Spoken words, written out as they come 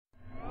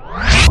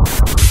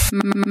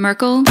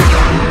Merkel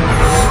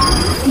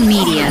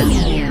Media.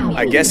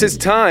 I guess it's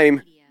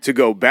time to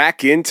go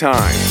back in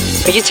time.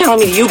 Are you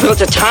telling me you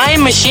built a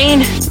time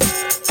machine?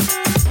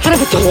 Out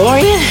of a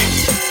DeLorean?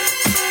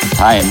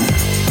 Time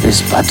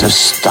is but a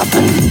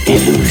stubborn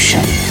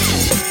illusion.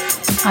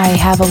 I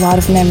have a lot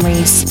of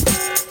memories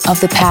of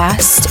the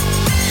past.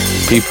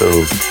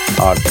 People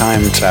are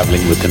time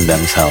traveling within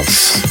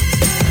themselves.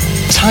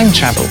 Time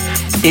travel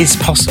is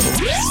possible.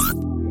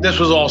 This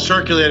was all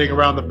circulating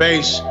around the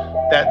base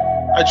that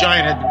a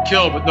giant had been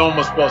killed, but no one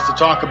was supposed to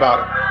talk about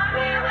it.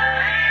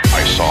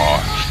 I saw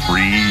 3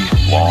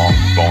 long,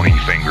 bony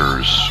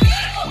fingers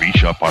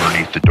reach up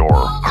underneath the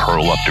door,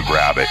 curl up to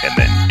grab it, and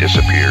then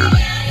disappeared.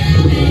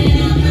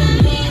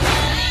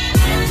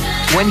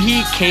 When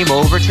he came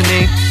over to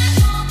me,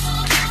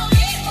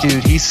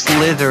 dude, he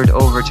slithered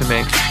over to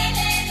me.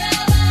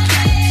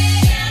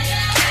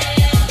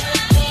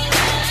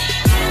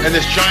 And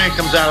this giant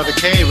comes out of the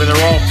cave, and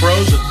they're all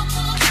frozen.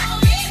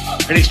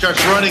 And he starts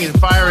running and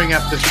firing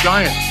at this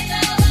giant.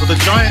 Well, the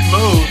giant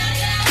moves.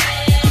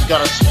 He's got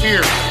a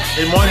spear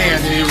in one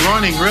hand, and he's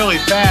running really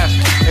fast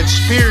and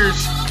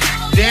spears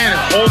Dan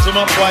and holds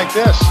him up like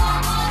this.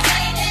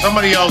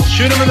 Somebody yells,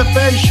 shoot him in the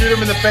face, shoot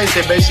him in the face.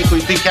 They basically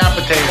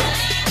decapitate him.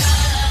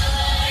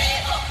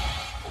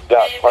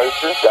 Got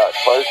closer.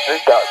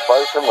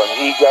 When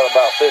he got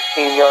about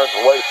 15 yards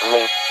away from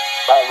me,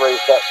 I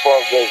raised that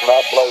 12 gauge and I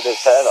blowed his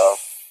head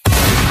off.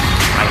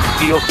 I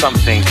feel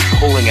something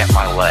pulling at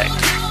my leg.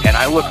 And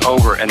I look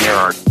over, and there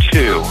are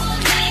 2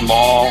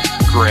 small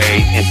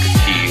gray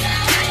entities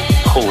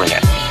pulling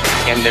at me.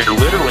 And they're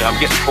literally, I'm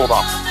getting pulled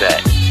off the bed.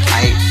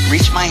 I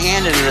reached my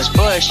hand into this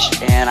bush,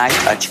 and I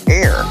touched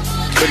air.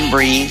 Couldn't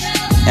breathe,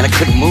 and I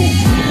couldn't move,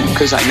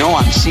 because I know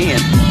I'm seeing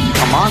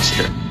a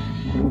monster.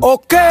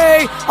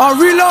 Okay, I'll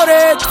reload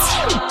it!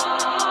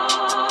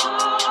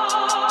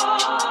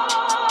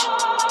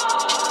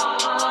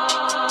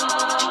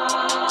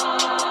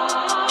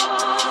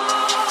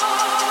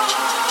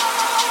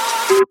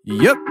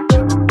 Yep.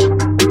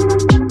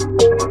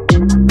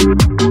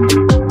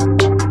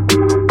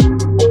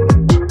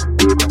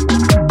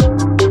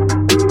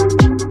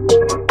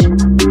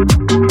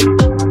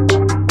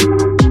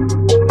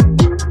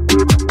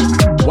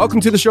 Welcome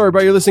to the show,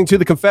 everybody. You're listening to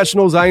The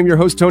Confessionals. I am your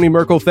host, Tony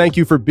Merkel. Thank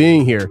you for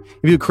being here. If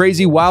you have a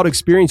crazy, wild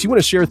experience you want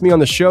to share with me on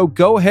the show,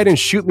 go ahead and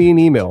shoot me an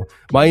email.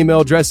 My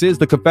email address is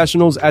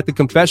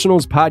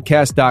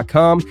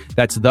theconfessionals@theconfessionalspodcast.com.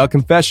 That's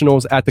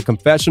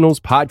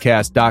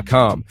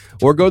theconfessionals@theconfessionalspodcast.com.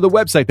 Or go to the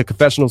website,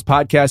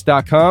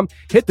 theconfessionalspodcast.com.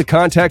 Hit the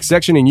contact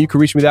section, and you can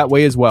reach me that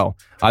way as well.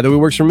 Either way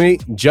works for me,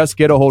 just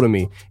get a hold of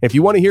me. If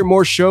you want to hear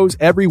more shows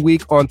every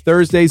week on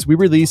Thursdays, we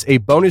release a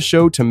bonus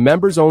show to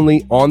members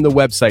only on the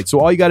website. So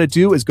all you got to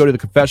do is go to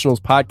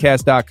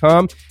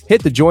theconfessionalspodcast.com,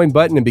 hit the join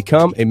button, and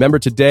become a member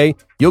today.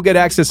 You'll get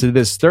access to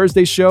this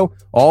Thursday show,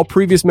 all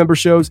previous member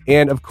shows,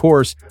 and of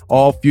course,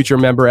 all future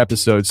member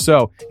episodes.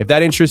 So if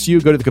that interests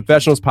you, go to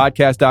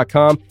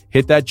theconfessionalspodcast.com,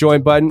 hit that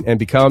join button, and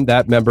become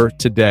that member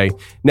today.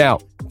 Now,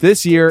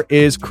 this year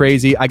is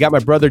crazy. I got my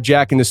brother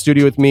Jack in the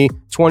studio with me.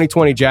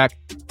 2020, Jack,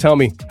 tell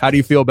me, how do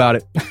you feel about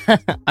it?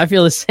 I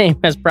feel the same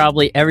as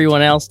probably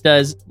everyone else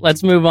does.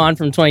 Let's move on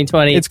from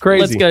 2020. It's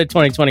crazy. Let's go to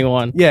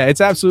 2021. Yeah,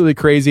 it's absolutely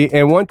crazy.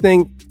 And one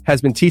thing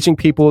has been teaching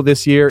people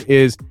this year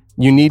is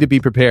you need to be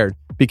prepared.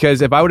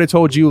 Because if I would have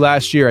told you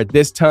last year at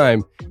this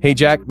time, hey,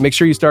 Jack, make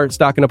sure you start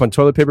stocking up on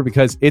toilet paper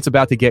because it's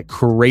about to get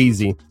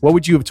crazy, what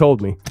would you have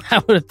told me?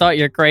 I would have thought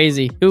you're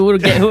crazy. Who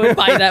would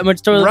buy that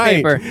much toilet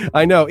paper?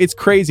 I know, it's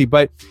crazy,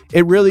 but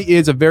it really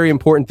is a very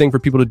important thing for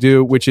people to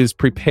do, which is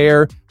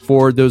prepare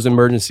for those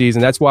emergencies.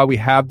 And that's why we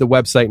have the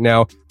website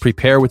now,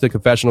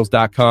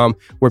 preparewiththeconfessionals.com,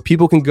 where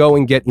people can go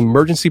and get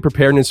emergency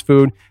preparedness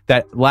food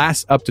that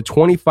lasts up to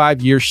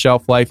 25 years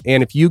shelf life.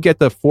 And if you get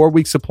the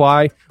 4-week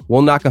supply,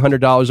 we'll knock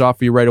 $100 off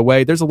for you right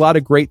away. There's a lot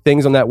of great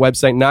things on that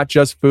website, not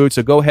just food.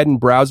 So go ahead and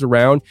browse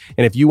around.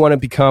 And if you want to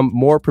become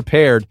more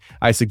prepared,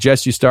 I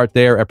suggest you start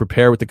there at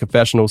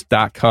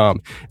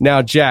preparewiththeconfessionals.com.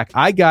 Now, Jack,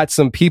 I got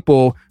some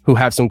people who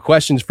have some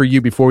questions for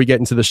you before we get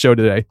into the show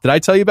today. Did I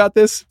tell you about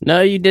this? No,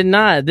 you did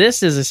not.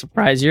 This is a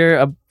surprise.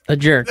 You're a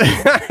jerk.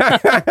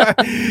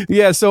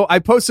 Yeah, so I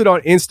posted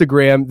on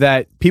Instagram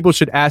that people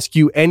should ask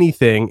you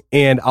anything,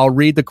 and I'll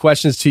read the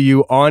questions to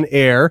you on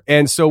air.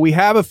 And so we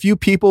have a few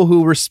people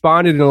who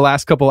responded in the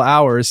last couple of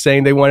hours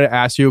saying they want to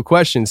ask you a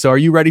question. So are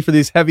you ready for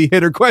these heavy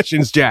hitter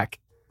questions, Jack?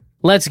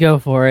 Let's go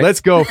for it.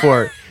 Let's go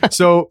for it.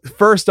 So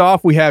first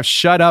off, we have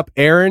Shut Up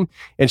Aaron,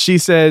 and she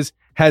says,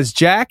 has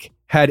Jack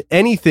had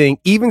anything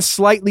even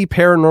slightly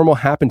paranormal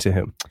happen to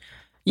him?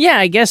 Yeah,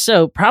 I guess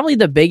so. Probably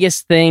the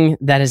biggest thing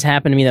that has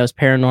happened to me that was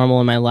paranormal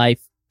in my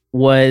life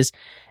was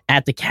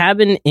at the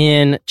cabin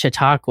in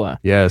Chautauqua.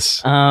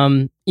 Yes.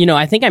 I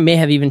think I may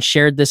have even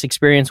shared this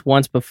experience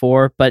once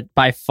before, but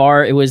by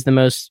far it was the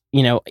most,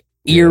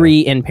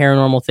 eerie and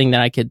paranormal thing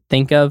that I could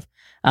think of.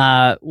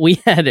 We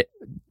had, do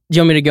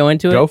you want me to go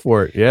into it? Go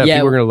for it. Yeah,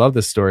 people are going to love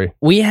this story.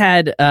 We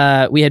had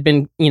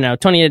been,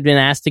 Tony had been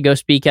asked to go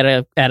speak at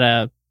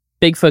a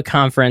Bigfoot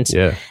conference.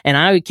 Yeah. And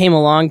I came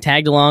along,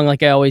 tagged along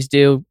like I always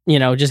do,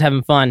 just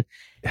having fun.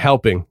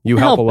 Helping. You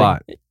help a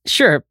lot.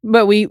 Sure.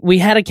 But we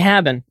had a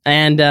cabin.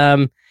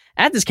 And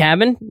at this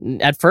cabin,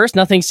 at first,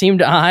 nothing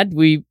seemed odd.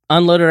 We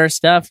unloaded our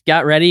stuff,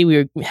 got ready. We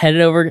were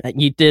headed over.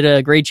 You did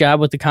a great job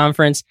with the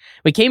conference.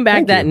 We came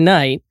back that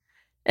night.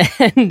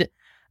 And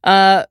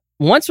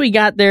once we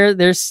got there,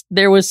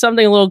 there was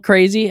something a little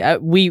crazy.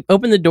 We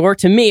opened the door.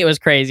 To me, it was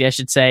crazy, I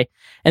should say.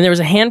 And there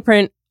was a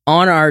handprint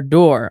on our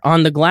door,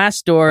 on the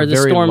glass door, the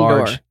storm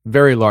door.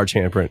 Very large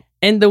handprint.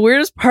 And the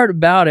weirdest part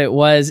about it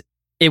was,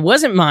 it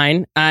wasn't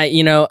mine. I'm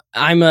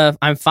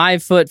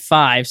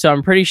 5'5", so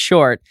I'm pretty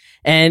short,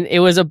 and it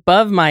was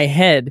above my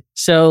head.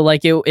 So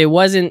like it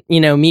wasn't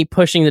me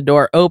pushing the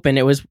door open.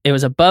 It was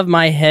above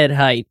my head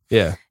height.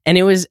 Yeah, and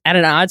it was at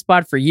an odd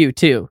spot for you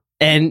too.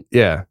 And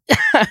yeah,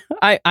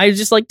 I was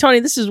just like, Tony,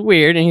 this is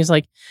weird, and he's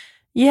like,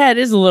 yeah, it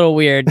is a little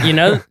weird.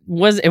 It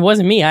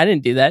wasn't me. I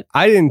didn't do that.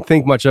 I didn't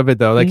think much of it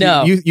though. Like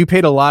no. you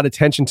paid a lot of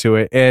attention to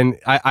it, and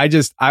I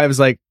was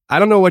like, I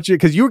don't know what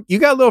because you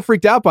got a little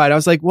freaked out by it. I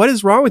was like, what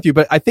is wrong with you?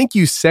 But I think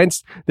you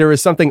sensed there was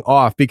something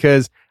off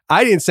because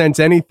I didn't sense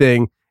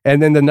anything.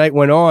 And then the night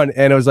went on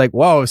and I was like,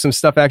 whoa, some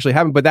stuff actually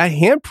happened. But that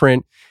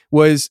handprint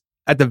was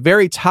at the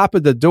very top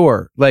of the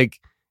door, and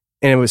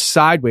it was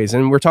sideways.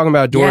 And we're talking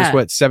about a door is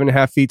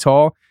 7.5 feet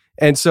tall.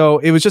 And so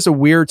it was just a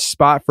weird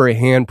spot for a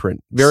handprint,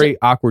 very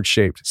awkward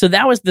shaped. So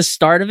that was the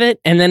start of it.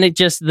 And then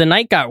the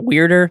night got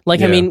weirder.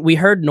 I mean, we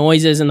heard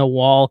noises in the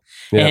wall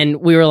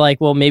and we were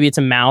like, well, maybe it's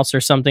a mouse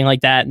or something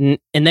like that. And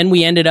then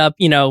we ended up,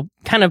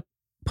 kind of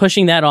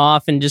pushing that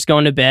off and just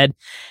going to bed.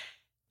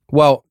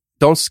 Well,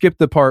 don't skip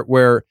the part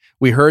where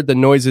we heard the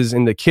noises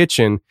in the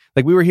kitchen.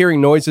 Like we were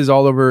hearing noises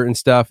all over and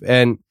stuff.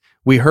 And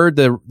we heard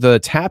the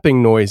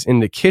tapping noise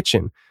in the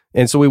kitchen.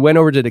 And so we went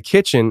over to the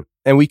kitchen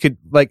and we could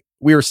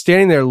we were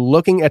standing there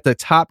looking at the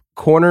top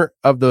corner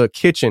of the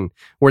kitchen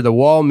where the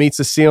wall meets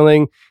the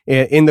ceiling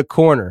in the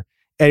corner.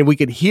 And we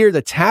could hear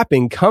the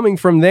tapping coming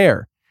from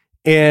there.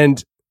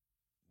 And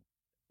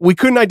we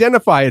couldn't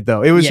identify it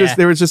though. It was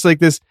there was just like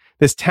this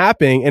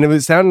tapping, and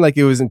it sounded like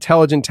it was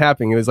intelligent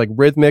tapping. It was like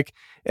rhythmic.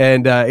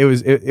 And it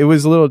was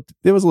a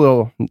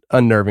little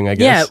unnerving, I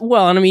guess. Yeah,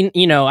 well, and I mean,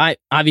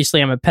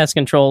 I'm a pest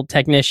control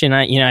technician.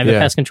 I have a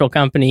pest control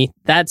company.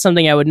 That's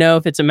something I would know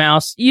if it's a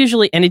mouse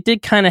usually, and it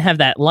did kind of have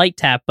that light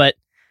tap, but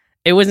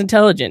it was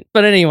intelligent.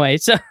 But anyway,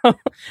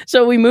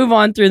 so we move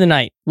on through the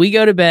night. We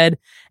go to bed,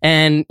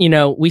 and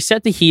we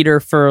set the heater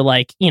for a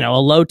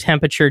low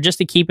temperature just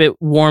to keep it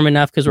warm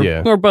enough because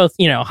we're both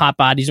hot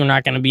bodies. We're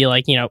not going to be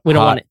we don't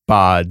want it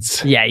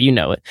bods. Yeah, you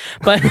know it,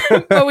 but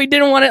but we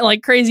didn't want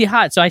it crazy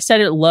hot, so I set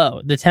it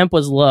low. The temp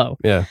was low.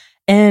 Yeah,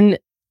 and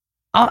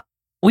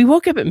we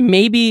woke up at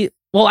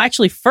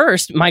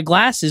first my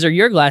glasses, or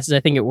your glasses, I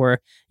think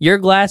your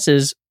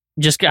glasses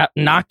just got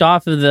knocked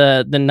off of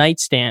the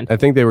nightstand. I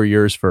think they were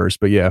yours first,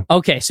 but yeah.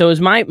 Okay, so it was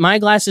my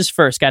glasses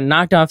first, got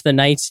knocked off the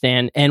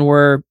nightstand, and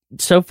were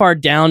so far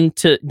down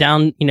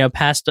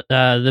past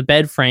the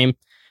bed frame,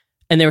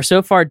 and they were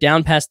so far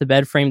down past the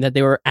bed frame that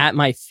they were at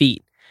my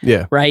feet.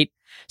 Yeah. Right?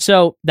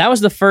 So that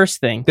was the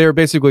first thing. They were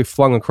basically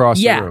flung across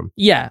the room.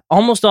 Yeah,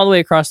 almost all the way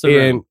across the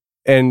room.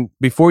 And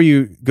before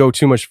you go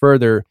too much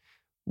further,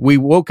 we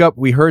woke up,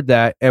 we heard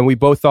that, and we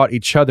both thought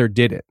each other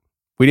did it.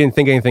 We didn't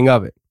think anything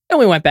of it. And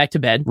we went back to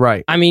bed.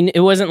 Right. I mean, it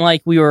wasn't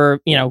like we were,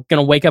 going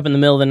to wake up in the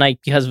middle of the night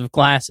because of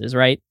glasses,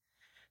 right?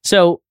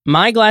 So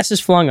my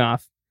glasses flung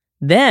off.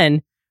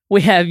 Then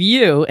we have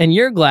you and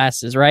your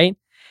glasses, right?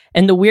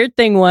 And the weird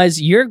thing was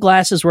your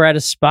glasses were at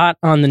a spot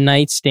on the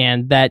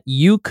nightstand that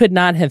you could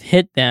not have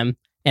hit them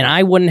and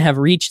I wouldn't have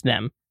reached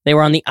them. They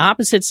were on the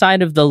opposite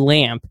side of the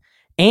lamp.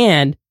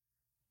 And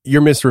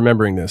you're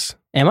misremembering this.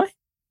 Am I?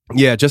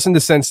 Yeah, just in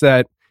the sense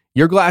that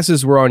your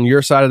glasses were on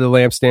your side of the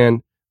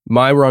lampstand.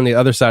 Mine were on the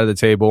other side of the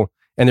table,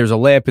 and there's a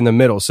lamp in the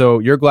middle. So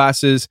your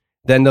glasses,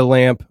 then the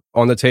lamp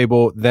on the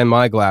table, then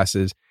my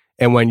glasses.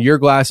 And when your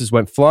glasses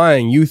went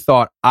flying, you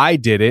thought I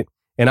did it,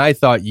 and I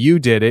thought you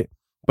did it,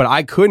 but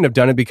I couldn't have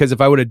done it because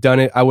if I would have done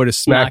it, I would have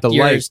smacked the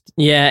light.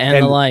 Yeah,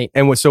 and the light.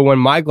 And so when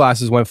my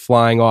glasses went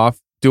flying off,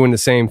 doing the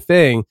same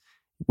thing,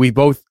 we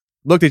both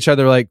looked at each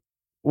other like,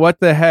 what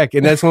the heck?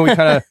 And that's when we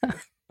kind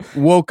of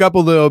woke up a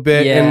little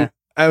bit, and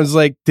I was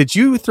like, did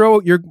you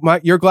throw your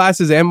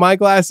glasses and my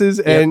glasses?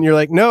 And you're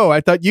like, no,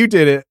 I thought you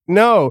did it.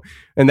 No.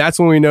 And that's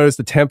when we noticed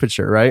the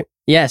temperature, right?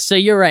 Yeah. So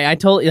you're right.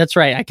 That's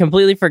right. I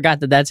completely forgot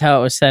that that's how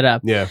it was set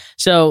up. Yeah.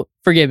 So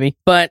forgive me.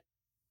 But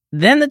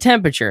then the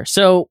temperature.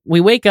 So we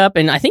wake up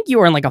and I think you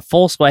were in a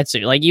full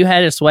sweatsuit. Like you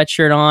had a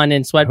sweatshirt on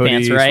and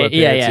sweatpants, hoodie, right?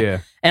 Sweatpants, yeah.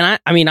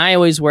 And I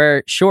always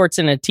wear shorts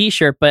and a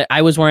t-shirt, but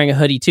I was wearing a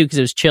hoodie too because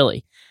it was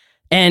chilly.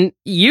 And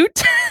you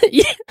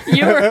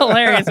were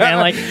hilarious,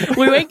 man.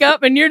 We wake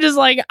up and you're just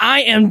like,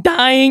 I am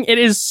dying. It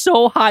is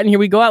so hot in here.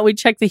 We go out, we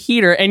check the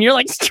heater, and you're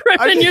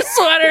stripping your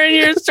sweater and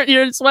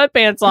your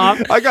sweatpants off.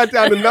 I got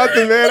down to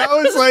nothing, man. I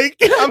was like,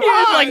 I'm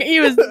hot.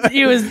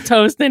 He was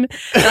toasting.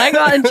 And I go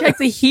out and check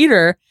the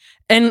heater,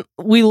 and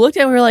we looked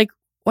at it, we were like,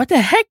 what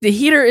the heck? The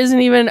heater isn't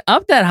even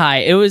up that high.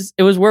 It was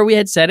where we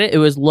had set it. It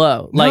was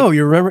low. No,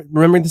 you're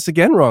remembering this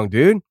again wrong,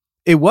 dude.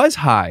 it was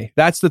high.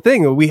 That's the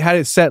thing. We had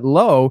it set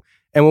low,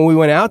 and when we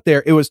went out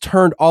there, it was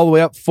turned all the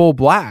way up full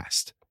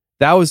blast.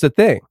 That was the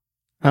thing.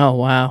 Oh,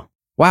 wow.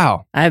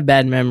 Wow. I have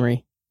bad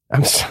memory.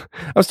 I'm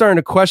starting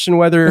to question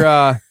whether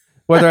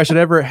I should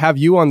ever have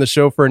you on the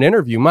show for an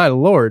interview. My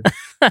Lord.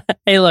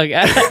 Hey, look.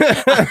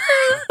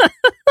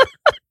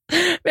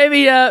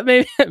 Maybe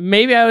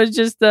I was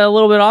just a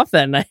little bit off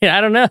that night.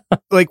 I don't know.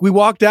 Like, we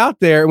walked out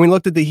there and we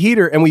looked at the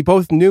heater and we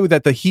both knew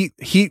that the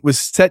heat was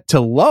set to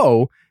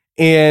low,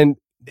 and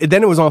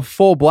then it was on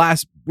full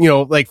blast,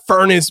 like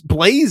furnace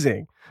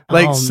blazing.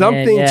 Like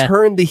something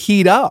turned the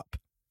heat up.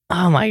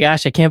 Oh my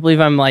gosh, I can't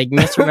believe I'm like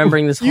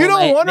misremembering this whole You don't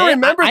night. want to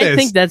remember this. I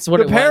think that's what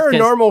the it was.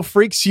 Paranormal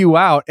freaks you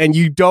out, and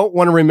you don't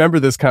want to remember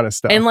this kind of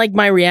stuff. And like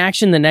my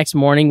reaction the next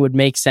morning would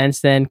make sense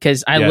then,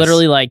 because I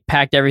literally like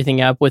packed everything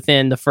up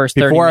within the first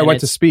 30 minutes. Before I went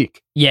to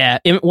speak. Yeah.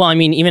 Well, I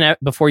mean, even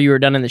before you were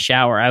done in the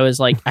shower, I was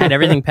like, I had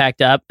everything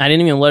packed up. I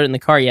didn't even load it in the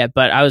car yet,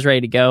 but I was ready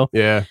to go.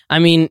 Yeah. I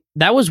mean,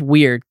 that was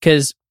weird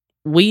because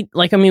we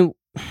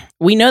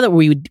know that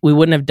we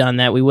wouldn't have done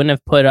that. We wouldn't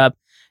have put up,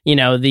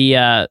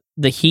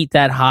 the heat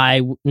that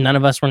high. None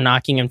of us were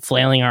knocking and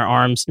flailing our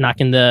arms,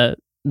 knocking the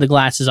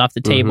glasses off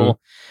the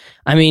table.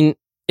 I mean,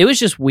 it was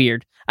just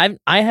weird.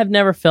 I have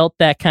never felt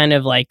that kind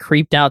of like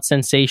creeped out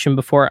sensation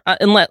before,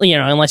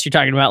 unless you're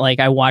talking about like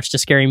I watched a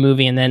scary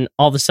movie and then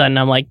all of a sudden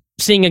I'm like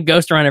seeing a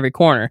ghost around every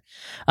corner.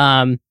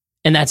 And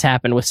that's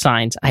happened with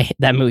Signs.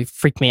 That movie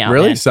freaked me out.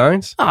 Really? Man.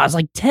 Signs? Oh, I was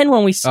like 10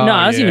 when we saw.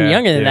 I was even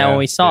younger than that when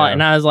we saw it,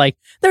 and I was like,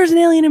 "There's an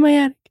alien in my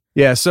attic."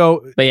 Yeah.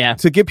 So, but yeah,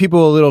 to give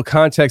people a little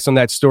context on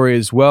that story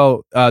as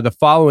well, the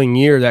following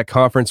year that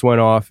conference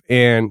went off,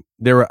 and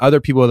there were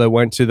other people that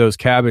went to those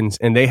cabins,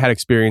 and they had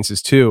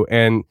experiences too.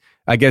 And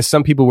I guess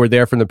some people were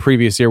there from the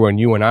previous year when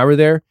you and I were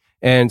there,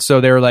 and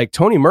so they were like,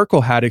 Tony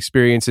Merkel had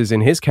experiences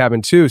in his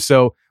cabin too.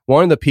 So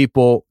one of the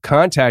people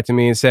contacted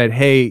me and said,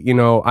 "Hey,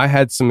 I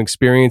had some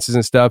experiences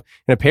and stuff,"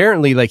 and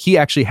apparently, like, he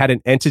actually had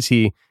an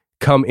entity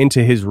come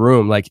into his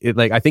room, I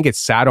think it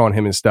sat on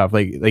him and stuff.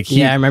 I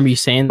remember you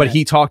saying but that.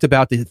 He talked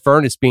about the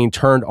furnace being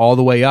turned all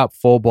the way up,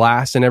 full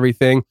blast and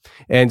everything.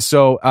 And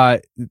so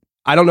I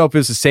don't know if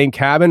it's the same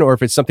cabin or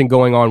if it's something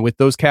going on with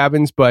those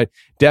cabins, but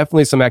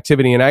definitely some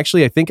activity. And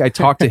actually, I think I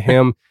talked to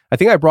him. I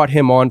think I brought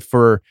him on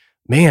for,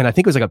 I think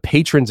it was like a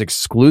patrons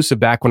exclusive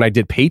back when I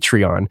did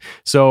Patreon.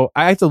 So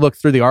I have to look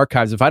through the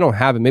archives. If I don't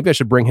have it, maybe I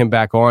should bring him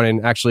back on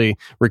and actually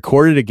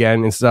record it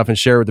again and stuff and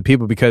share it with the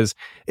people, because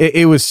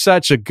it was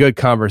such a good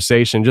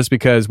conversation, just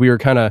because we were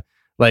kind of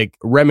like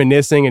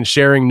reminiscing and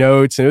sharing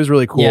notes, and it was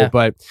really cool. Yeah.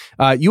 But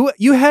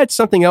you had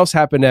something else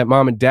happen at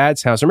mom and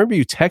dad's house. I remember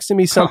you texting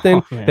me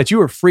something that you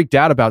were freaked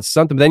out about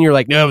something, but then you're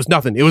like, "No, it was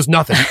nothing. It was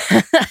nothing."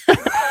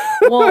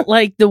 Well,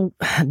 like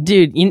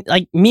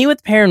like me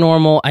with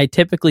paranormal, I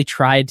typically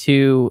try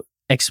to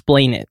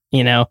explain it,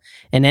 in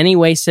any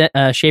way,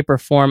 shape or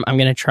form. I'm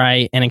going to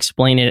try and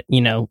explain it,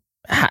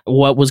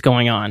 what was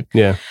going on.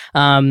 Yeah.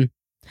 And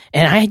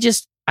I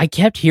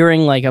kept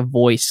hearing like a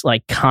voice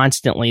like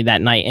constantly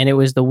that night. And it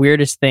was the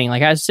weirdest thing.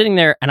 Like, I was sitting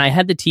there and I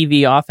had the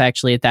TV off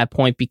actually at that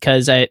point,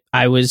 because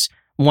I was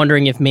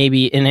wondering if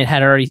maybe, and it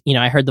had already,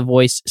 I heard the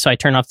voice. So I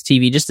turned off the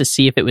TV just to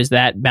see if it was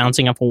that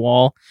bouncing up a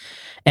wall.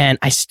 And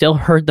I still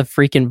heard the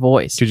freaking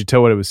voice. Could you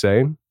tell what it was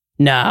saying?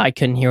 No, I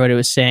couldn't hear what it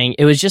was saying.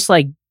 It was just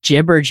like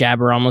jibber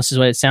jabber almost is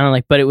what it sounded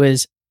like, but it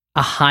was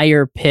a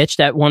higher pitched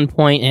at one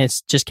point, and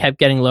it's just kept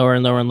getting lower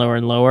and lower and lower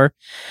and lower.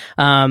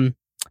 And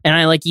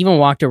I like even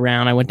walked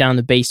around. I went down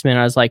the basement.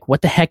 I was like,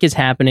 "What the heck is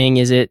happening?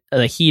 Is it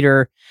the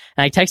heater?"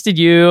 And I texted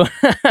you.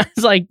 I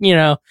was like,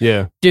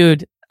 yeah,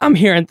 dude, I'm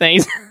hearing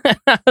things.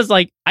 I was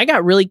like, I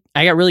got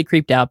really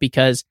creeped out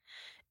because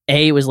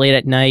A, it was late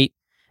at night.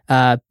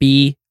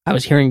 B, I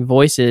was hearing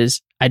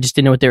voices. I just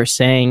didn't know what they were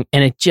saying.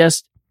 And it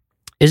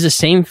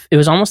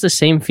was almost the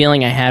same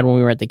feeling I had when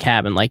we were at the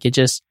cabin. Like it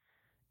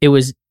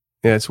was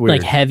it's weird.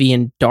 Like heavy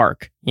and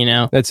dark,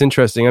 That's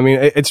interesting. I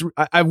mean,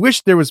 I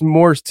wish there was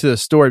more to the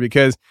story,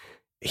 because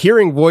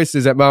hearing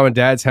voices at mom and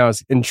dad's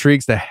house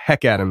intrigues the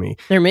heck out of me.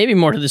 There may be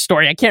more to the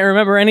story. I can't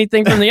remember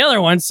anything from the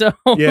other one. So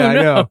yeah,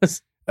 who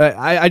knows?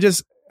 I know.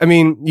 I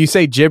mean, you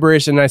say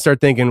gibberish, and I start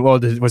thinking, well,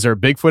 was there a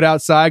Bigfoot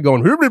outside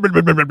going, I don't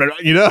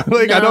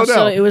know.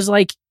 So it was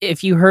like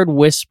if you heard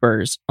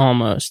whispers,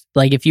 almost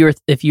like if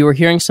you were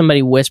hearing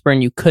somebody whisper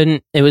and you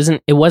couldn't, it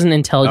wasn't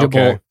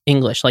intelligible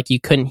English, like you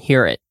couldn't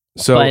hear it,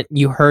 but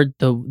you heard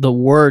the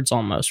words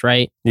almost,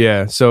 right?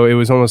 Yeah. So it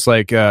was almost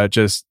like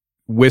just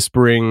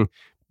whispering.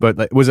 But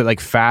like, was it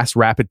like fast,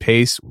 rapid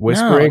pace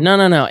whispering? No.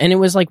 And it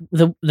was like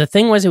the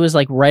thing was, it was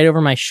like right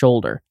over my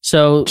shoulder.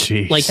 So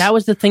like that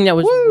was the thing that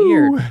was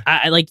weird.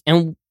 I like,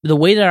 and the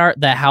way that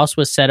the house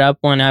was set up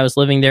when I was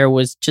living there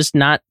was just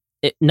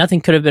nothing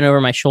could have been over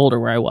my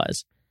shoulder where I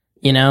was,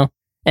 and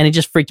it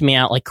just freaked me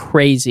out like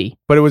crazy.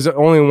 But it was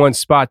only in one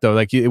spot though.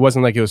 Like it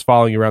wasn't like it was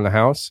following you around the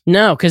house.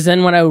 No, because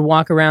then when I would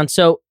walk around,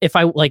 so if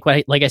I like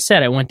I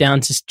said, I went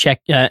down to check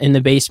in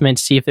the basement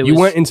to see if it was. You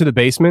went into the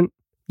basement?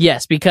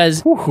 Yes,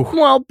 because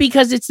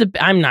it's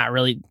I'm not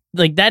really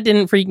like that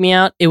didn't freak me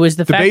out. It was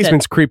the fact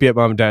basement's that creepy at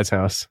mom and dad's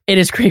house. it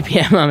is creepy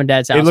at mom and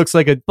dad's house. It looks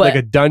like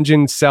a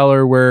dungeon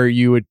cellar where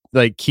you would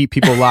like keep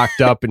people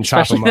locked up and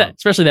chop them up.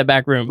 Especially that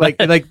back room. like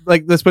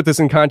let's put this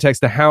in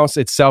context. The house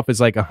itself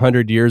is like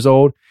 100 years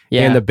old,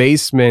 and the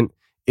basement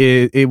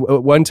at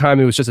one time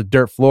it was just a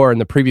dirt floor, and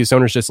the previous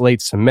owners just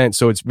laid cement,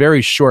 so it's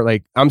very short.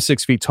 Like I'm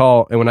 6 feet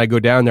tall, and when I go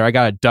down there, I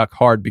gotta duck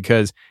hard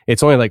because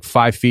it's only like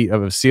 5 feet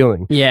of a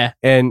ceiling. Yeah,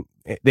 and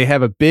they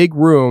have a big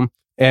room.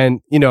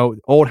 And,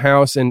 old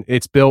house, and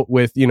it's built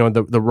with,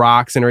 the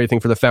rocks and everything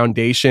for the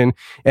foundation.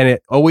 And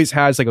it always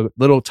has like a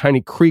little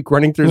tiny creek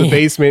running through the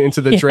basement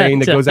into the drain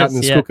that goes out in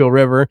the Schuylkill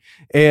River.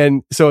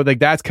 And so like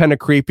that's kind of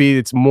creepy.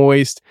 It's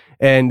moist,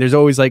 and there's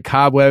always like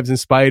cobwebs and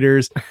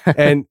spiders.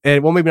 And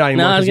well, maybe not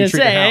anymore. No, I was going to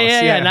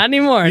say, yeah, not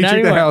anymore. You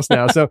treat the house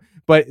now. So,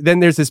 but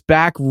then there's this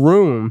back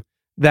room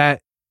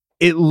that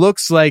it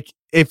looks like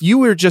if you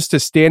were just to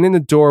stand in the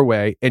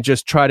doorway and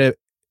just try to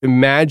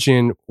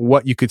imagine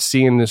what you could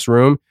see in this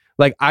room.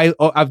 Like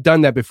I've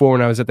done that before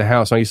when I was at the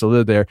house. I used to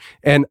live there,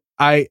 and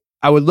I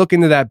would look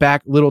into that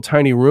back little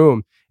tiny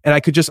room, and I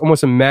could just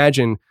almost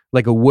imagine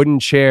like a wooden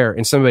chair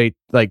and somebody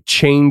like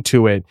chained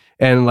to it,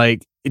 and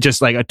like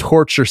just like a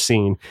torture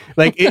scene.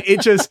 Like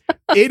it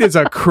is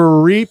a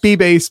creepy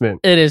basement.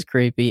 It is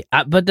creepy.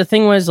 But the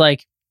thing was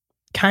like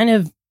kind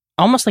of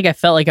almost like I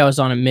felt like I was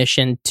on a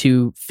mission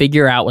to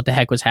figure out what the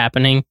heck was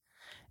happening.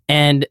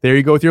 And there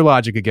you go with your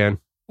logic again.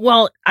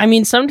 Well, I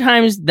mean,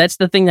 sometimes that's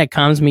the thing that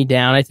calms me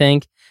down, I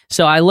think.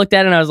 So I looked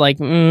at it and I was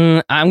like,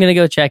 I'm going to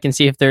go check and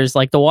see if there's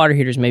like the water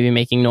heaters maybe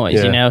making noise,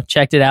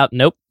 Checked it out.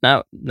 Nope,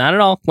 not at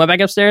all. Went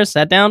back upstairs,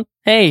 sat down.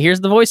 Hey,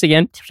 here's the voice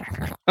again.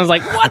 I was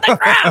like, what the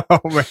crap?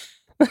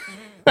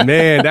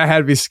 Man, that had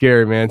to be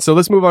scary, man. So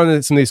let's move on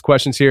to some of these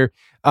questions here.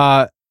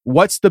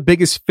 What's the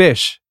biggest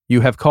fish you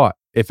have caught,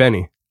 if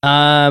any?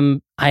 I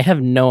have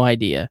no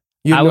idea.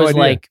 I was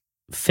like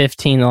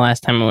 15 the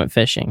last time I went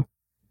fishing.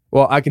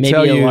 Well, I can Maybe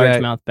tell a you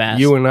largemouth that bass.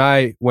 you and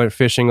I went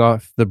fishing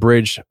off the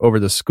bridge over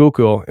the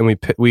Schuylkill, and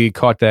we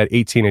caught that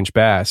 18-inch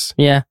bass.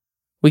 Yeah,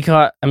 we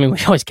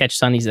always catch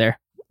sunnies there.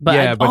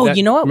 But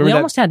you know what? We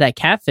almost had that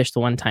catfish the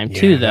one time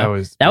too,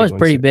 though. That was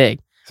pretty big.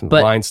 Some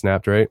line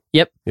snapped, right?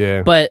 Yep.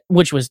 Yeah. But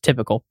which was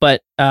typical.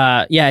 But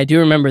I do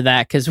remember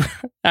that because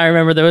I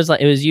remember there was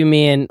it was you,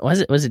 me, and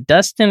was it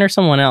Dustin or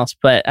someone else?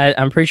 But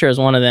I'm pretty sure it was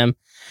one of them.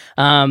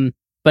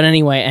 But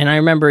anyway, and I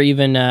remember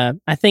even,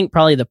 I think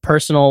probably the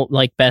personal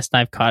like best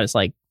I've caught is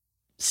like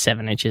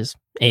 7 inches,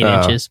 8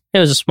 inches. It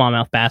was a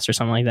smallmouth bass or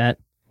something like that.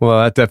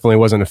 Well, that definitely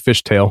wasn't a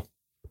fishtail.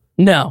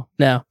 No.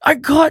 I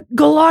caught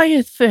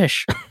Goliath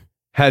fish.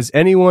 Has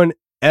anyone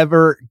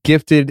ever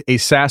gifted a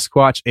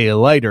Sasquatch a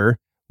lighter?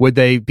 Would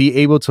they be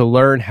able to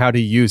learn how to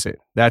use it?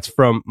 That's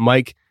from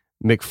Mike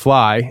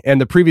McFly.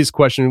 And the previous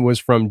question was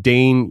from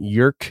Dane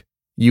Yerk,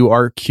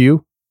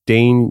 URQ.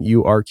 Dane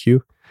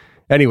URQ.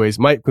 Anyways,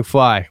 Mike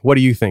McFly, what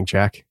do you think,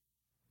 Jack?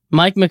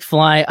 Mike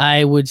McFly,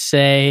 I would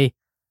say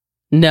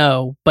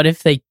no, but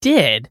if they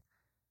did,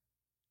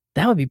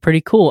 that would be pretty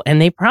cool, and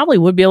they probably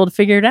would be able to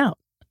figure it out.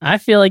 I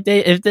feel like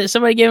if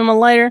somebody gave them a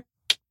lighter,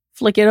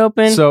 flick it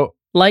open,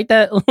 light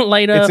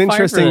it's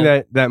interesting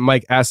that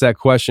Mike asked that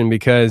question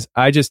because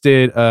I just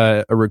did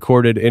a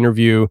recorded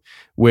interview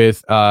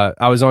with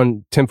I was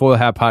on Tinfoil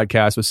Hat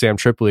podcast with Sam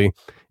Tripoli,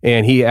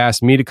 and he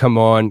asked me to come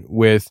on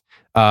with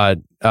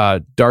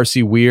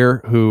Darcy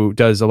Weir, who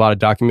does a lot of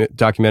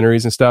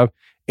documentaries and stuff,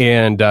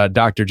 and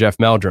Dr. Jeff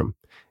Meldrum.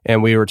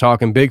 And we were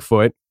talking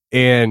Bigfoot.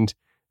 And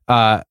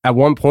at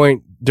one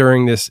point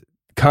during this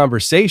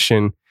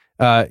conversation,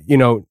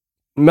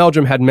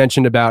 Meldrum had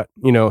mentioned about,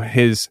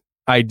 his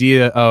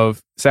idea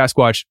of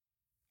Sasquatch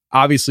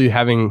obviously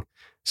having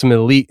some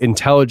elite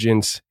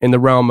intelligence in the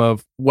realm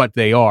of what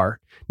they are.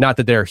 Not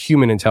that they're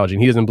human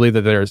intelligent. He doesn't believe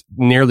that they're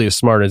nearly as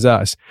smart as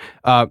us.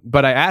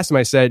 But I asked him,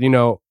 I said,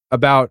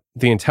 about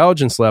the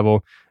intelligence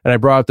level, and I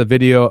brought up the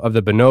video of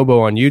the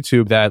bonobo on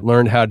YouTube that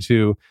learned how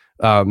to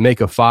make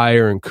a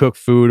fire and cook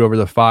food over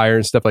the fire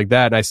and stuff like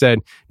that. And I said,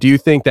 do you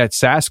think that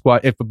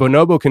Sasquatch, if a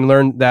bonobo can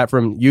learn that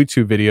from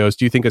YouTube videos,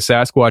 do you think a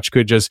Sasquatch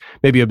could just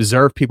maybe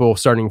observe people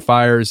starting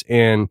fires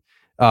and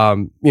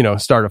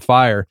start a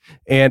fire?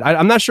 And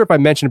I'm not sure if I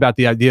mentioned about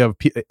the idea of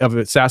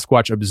a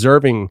Sasquatch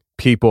observing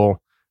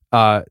people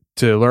to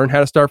learn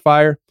how to start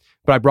fire.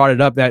 But I brought it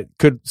up that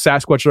could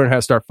Sasquatch learn how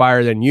to start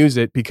fire, then use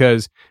it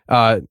because,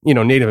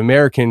 Native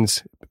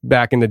Americans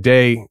back in the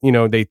day,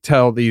 they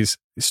tell these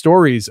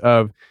stories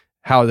of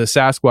how the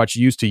Sasquatch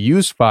used to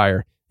use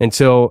fire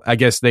until I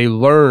guess they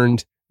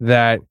learned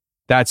that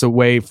that's a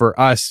way for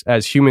us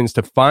as humans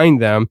to find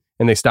them,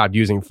 and they stopped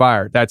using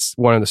fire. That's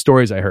one of the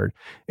stories I heard.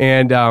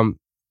 And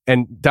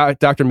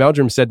Dr.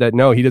 Meldrum said that,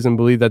 no, he doesn't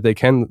believe that they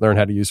can learn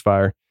how to use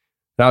fire.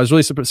 And I was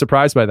really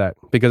surprised by that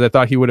because I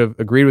thought he would have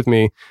agreed with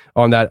me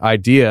on that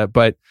idea.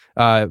 But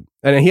and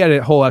he had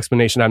a whole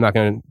explanation. I'm not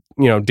going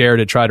to dare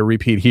to try to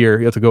repeat here.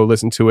 You have to go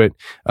listen to it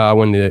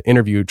when the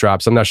interview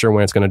drops. I'm not sure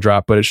when it's going to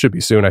drop, but it should be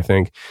soon, I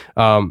think.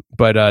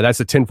 But that's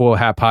the Tinfoil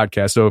Hat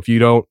podcast. So if you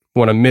don't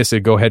want to miss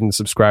it, go ahead and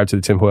subscribe to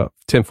the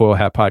Tinfoil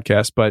Hat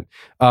podcast. But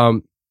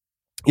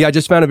yeah, I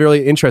just found it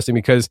really interesting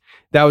because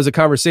that was a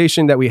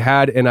conversation that we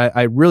had, and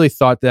I really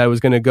thought that I was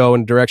going to go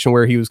in a direction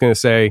where he was going to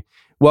say,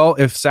 well,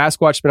 if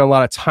Sasquatch spent a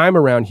lot of time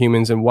around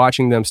humans and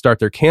watching them start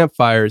their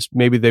campfires,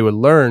 maybe they would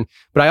learn.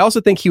 But I also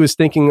think he was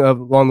thinking of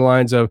along the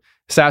lines of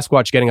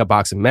Sasquatch getting a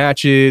box of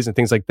matches and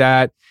things like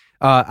that.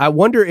 I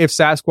wonder if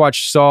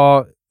Sasquatch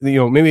saw,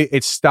 maybe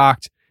it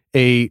stocked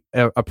a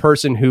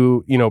person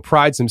who,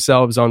 prides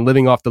themselves on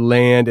living off the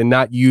land and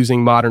not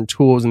using modern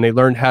tools, and they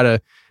learned how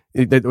to,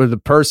 or the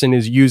person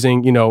is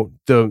using,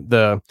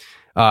 the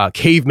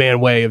caveman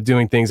way of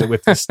doing things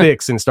with the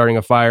sticks and starting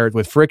a fire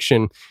with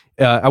friction.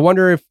 I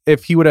wonder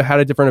if he would have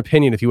had a different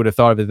opinion, if he would have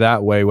thought of it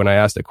that way when I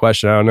asked that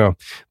question. I don't know.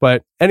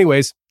 But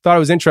anyways, thought it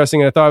was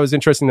interesting. And I thought it was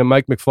interesting that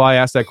Mike McFly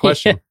asked that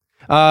question.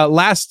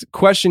 Last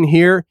question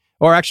here,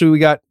 or actually we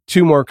got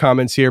 2 more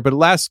comments here, but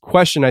last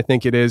question, I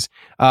think it is,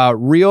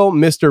 real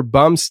Mr.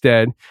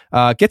 Bumstead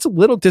gets a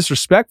little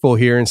disrespectful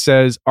here and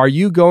says, are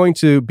you going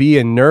to be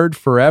a nerd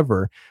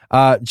forever?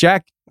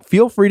 Jack,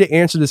 feel free to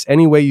answer this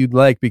any way you'd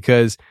like,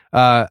 because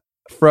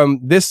from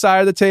this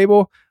side of the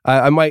table,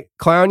 I might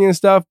clown you and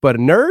stuff, but a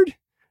nerd?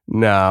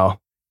 No.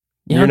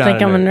 You don't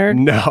think I'm a nerd?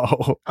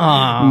 No.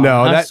 Oh,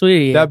 no, how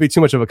sweet. That'd be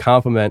too much of a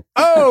compliment.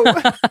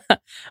 Oh!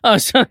 Oh,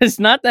 so it's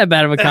not that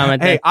bad of a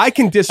comment. Hey, I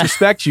can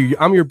disrespect you.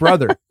 I'm your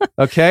brother.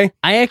 Okay?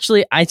 I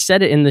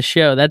said it in the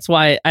show. That's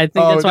why I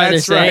think that's why they're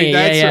saying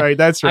it.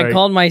 That's right. I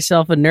called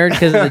myself a nerd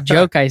because of the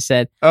joke I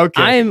said.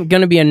 Okay. I am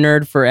going to be a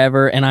nerd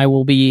forever, and I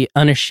will be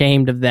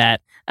unashamed of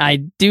that. I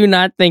do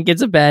not think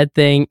it's a bad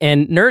thing,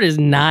 and nerd is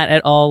not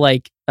at all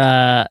like,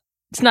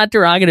 it's not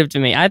derogative to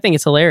me. I think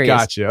it's hilarious.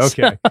 Gotcha.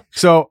 Okay.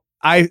 So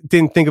I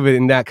didn't think of it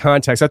in that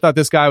context. I thought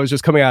this guy was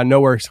just coming out of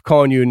nowhere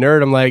calling you a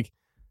nerd. I'm like,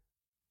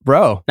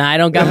 bro. Nah, I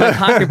don't got my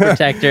pocket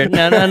protector.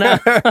 No.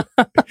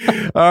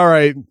 All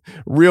right.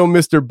 Real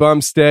Mr.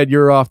 Bumstead,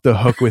 you're off the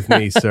hook with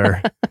me,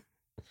 sir.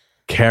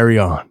 Carry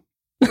on.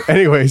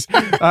 Anyways,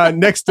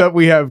 next up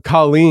we have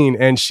Colleen,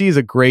 and she's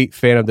a great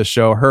fan of the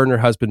show. Her and her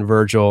husband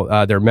Virgil,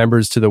 they're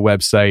members to the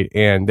website,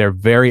 and they're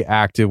very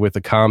active with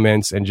the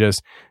comments and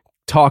just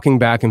talking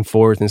back and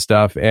forth and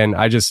stuff. And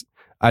I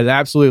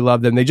absolutely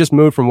love them. They just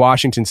moved from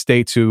Washington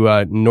State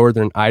to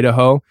northern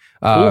Idaho.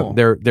 Cool.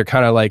 They're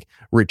kind of like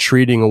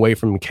retreating away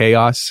from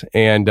chaos,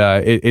 and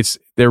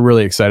they're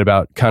really excited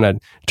about kind of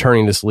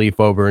turning this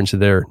leaf over into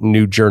their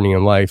new journey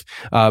in life.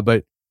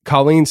 But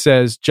Colleen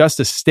says, just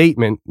a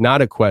statement,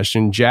 not a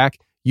question. Jack,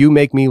 you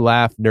make me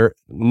laugh,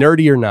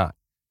 nerdy or not.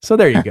 So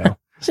there you go.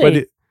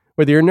 Whether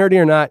you're nerdy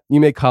or not,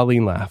 you make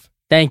Colleen laugh.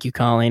 Thank you,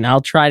 Colleen.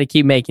 I'll try to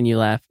keep making you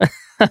laugh.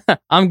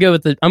 I'm good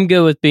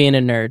with being a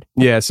nerd.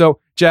 Yeah. So,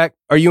 Jack,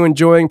 are you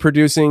enjoying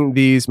producing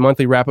these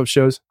monthly wrap-up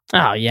shows?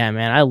 Oh yeah,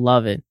 man, I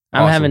love it.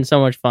 I'm Awesome. having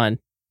so much fun.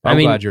 I'm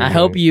glad you're I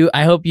hope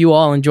you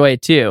all enjoy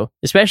it too,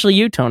 especially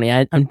you, Tony.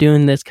 I'm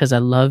doing this because I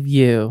love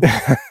you.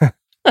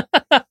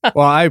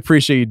 Well, I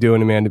appreciate you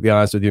doing it, man, to be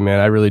honest with you, man.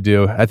 I really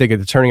do. I think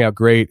it's turning out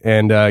great,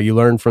 and you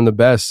learn from the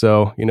best,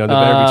 so, they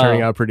better be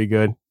turning out pretty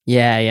good.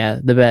 Yeah,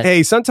 the best.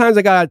 Hey, sometimes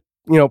I got,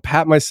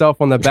 pat myself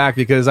on the back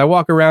because I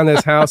walk around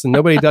this house and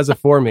nobody does it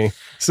for me.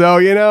 So,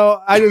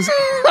 I just,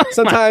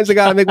 sometimes I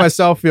got to make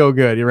myself feel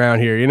good around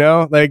here,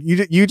 Like,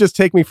 you just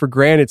take me for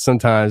granted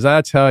sometimes,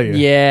 I tell you.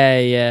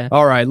 Yeah.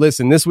 All right,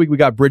 listen, this week we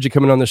got Bridget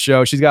coming on the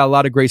show. She's got a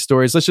lot of great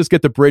stories. Let's just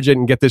get to Bridget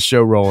and get this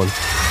show rolling.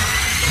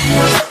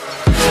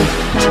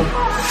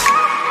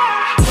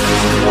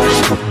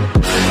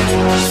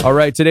 All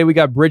right, today we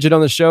got Bridget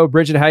on the show.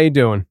 Bridget, how you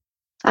doing?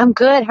 I'm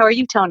good. How are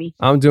you, Tony?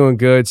 I'm doing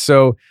good.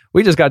 So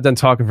we just got done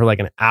talking for like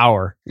an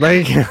hour.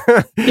 Like,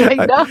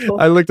 I know.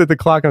 I looked at the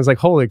clock and I was like,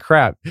 holy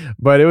crap.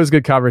 But it was a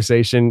good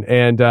conversation.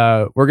 And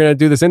we're going to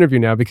do this interview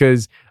now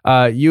because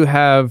you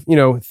have,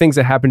 things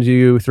that happened to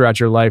you throughout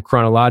your life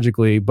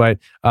chronologically, but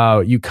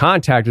you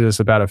contacted us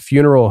about a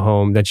funeral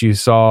home that you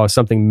saw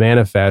something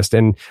manifest.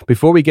 And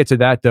before we get to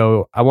that,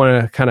 though, I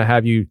want to kind of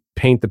have you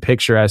paint the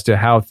picture as to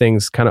how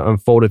things kind of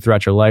unfolded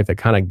throughout your life that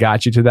kind of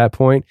got you to that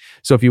point.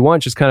 So if you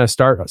want, just kind of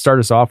start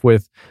us off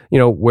with,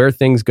 where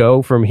things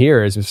go from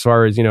here as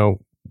far as,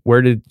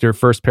 where did your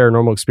first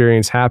paranormal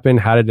experience happen?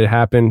 How did it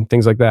happen?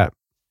 Things like that.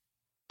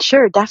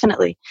 Sure,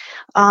 definitely.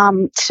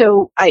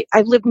 So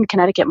I've lived in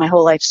Connecticut my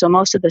whole life. So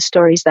most of the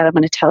stories that I'm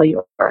going to tell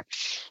you are,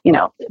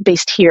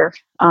 based here.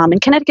 And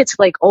Connecticut's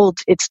like old.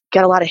 It's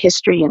got a lot of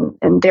history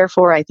and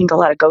therefore I think a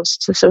lot of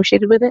ghosts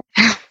associated with it.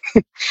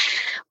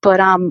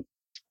 But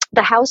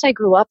the house I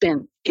grew up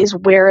in is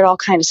where it all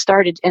kind of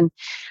started. And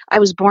I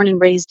was born and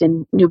raised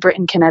in New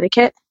Britain,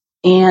 Connecticut.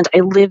 And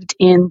I lived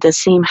in the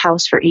same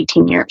house for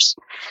 18 years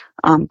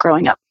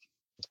growing up.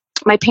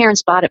 My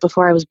parents bought it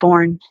before I was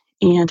born.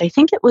 And I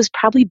think it was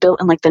probably built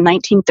in like the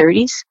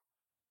 1930s.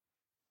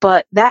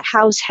 But that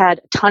house had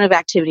a ton of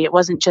activity. It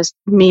wasn't just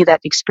me that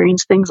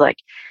experienced things, like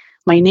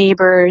my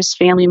neighbors,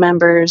 family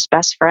members,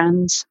 best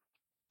friends.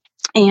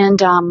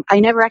 And I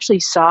never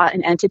actually saw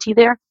an entity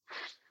there.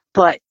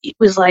 But it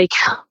was like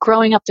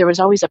growing up, there was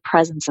always a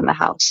presence in the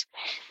house.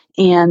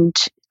 And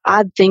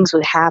odd things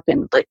would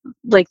happen.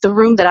 Like the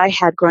room that I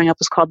had growing up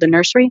was called the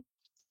nursery.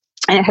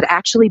 And it had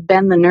actually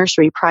been the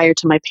nursery prior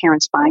to my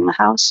parents buying the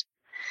house.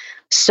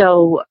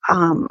 So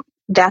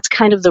that's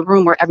kind of the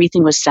room where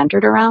everything was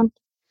centered around.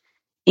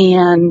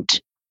 And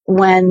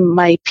when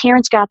my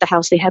parents got the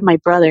house, they had my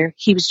brother.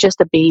 He was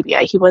just a baby.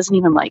 He wasn't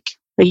even like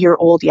a year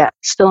old yet,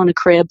 still in a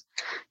crib,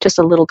 just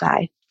a little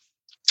guy.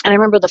 And I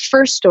remember the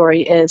first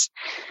story is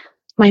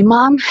my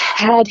mom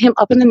had him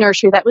up in the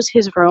nursery. That was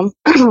his room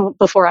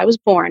before I was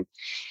born.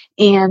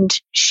 And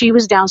she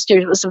was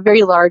downstairs. It was a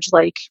very large,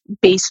 like,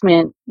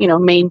 basement,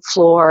 main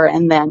floor,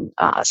 and then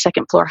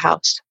second floor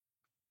house.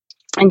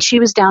 And she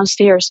was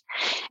downstairs,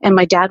 and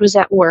my dad was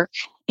at work,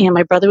 and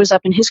my brother was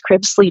up in his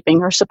crib sleeping,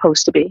 or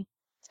supposed to be.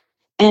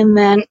 And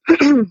then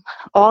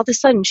all of a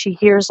sudden she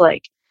hears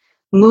like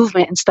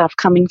movement and stuff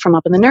coming from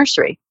up in the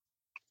nursery.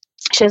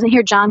 She doesn't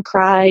hear John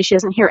cry. She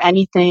doesn't hear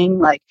anything,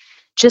 like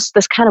just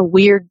this kind of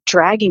weird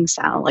dragging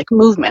sound, like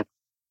movement.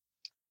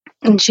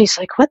 And she's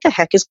like, what the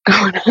heck is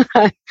going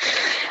on?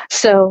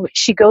 So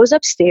she goes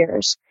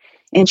upstairs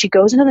and she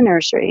goes into the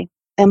nursery,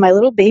 and my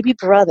little baby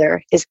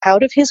brother is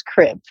out of his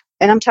crib.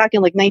 And I'm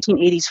talking like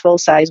 1980s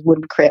full-size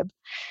wooden crib.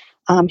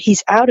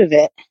 He's out of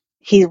it.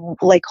 He's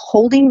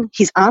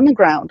on the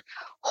ground,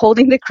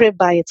 holding the crib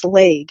by its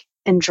leg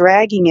and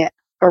dragging it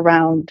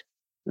around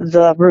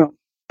the room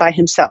by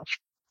himself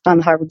on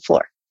the hardwood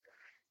floor.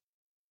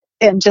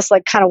 And just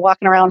like kind of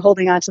walking around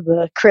holding onto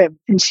the crib.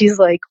 And she's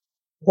like,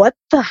 what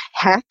the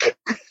heck?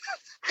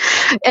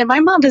 And my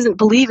mom doesn't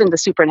believe in the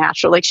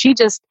supernatural. Like, she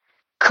just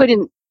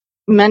couldn't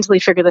mentally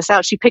figure this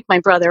out. She picked my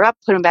brother up,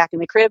 put him back in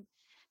the crib,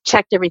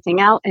 checked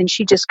everything out, and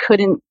she just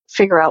couldn't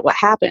figure out what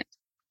happened.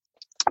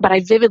 But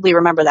I vividly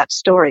remember that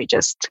story.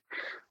 Just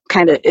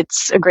kind of,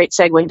 it's a great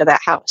segue into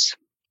that house.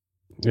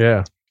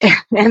 Yeah.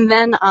 And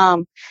then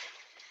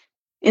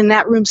in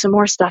that room, some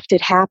more stuff did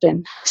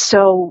happen.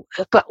 So,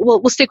 but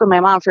we'll stick with my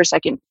mom for a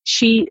second.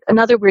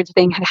 Another weird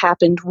thing had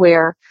happened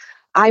where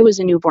I was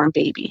a newborn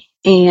baby,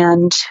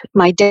 and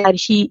my dad,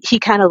 he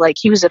kind of like,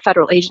 he was a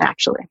federal agent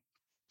actually.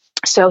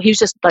 So he was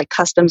just like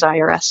customs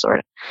IRS sort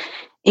of.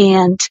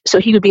 And so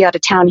he would be out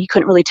of town. He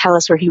couldn't really tell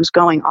us where he was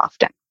going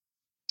often.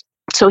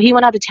 So he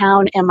went out of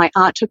town, and my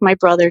aunt took my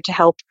brother to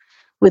help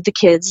with the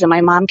kids, and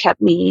my mom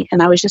kept me,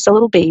 and I was just a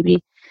little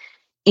baby.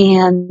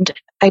 And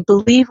I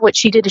believe what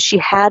she did is she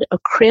had a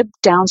crib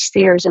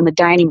downstairs in the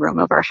dining room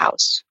of our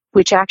house,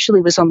 which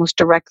actually was almost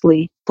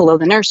directly below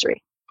the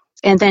nursery.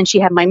 And then she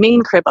had my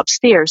main crib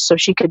upstairs, so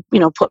she could,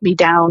 put me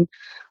down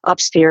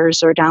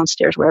upstairs or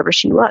downstairs, wherever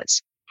she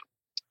was.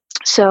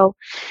 So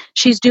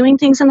she's doing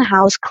things in the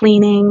house,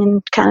 cleaning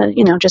and kind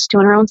of, just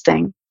doing her own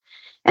thing.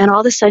 And all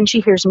of a sudden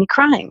she hears me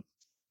crying.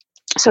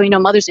 So,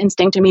 mother's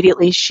instinct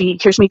immediately, she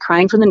hears me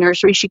crying from the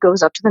nursery. She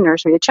goes up to the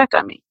nursery to check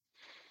on me.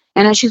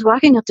 And as she's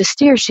walking up the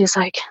stairs, she's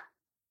like,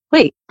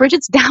 wait,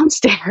 Bridget's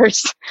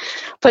downstairs.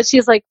 But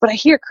she's like, but I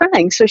hear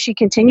crying. So she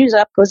continues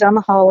up, goes down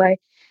the hallway,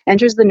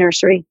 enters the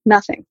nursery,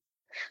 nothing.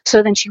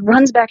 So then she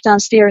runs back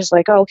downstairs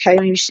like, oh, okay,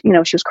 maybe she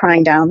was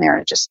crying down there.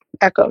 It just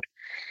echoed.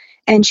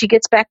 And she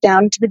gets back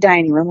down to the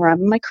dining room where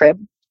I'm in my crib.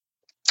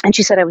 And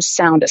she said I was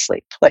sound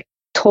asleep, like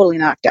totally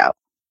knocked out.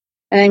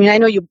 And I mean, I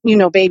know you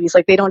know babies,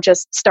 like they don't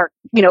just start,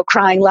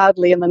 crying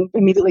loudly and then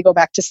immediately go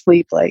back to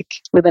sleep like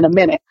within a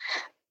minute.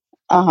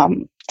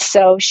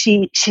 So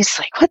she's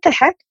like, what the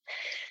heck?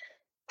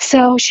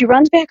 So she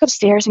runs back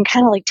upstairs and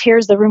kind of like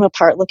tears the room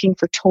apart looking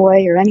for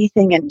toy or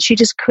anything. And she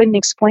just couldn't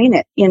explain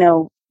it.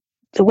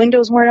 The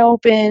windows weren't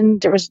open.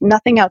 There was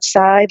nothing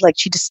outside. Like,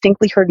 she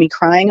distinctly heard me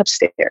crying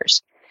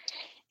upstairs,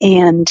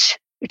 and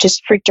it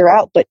just freaked her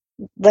out. But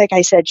like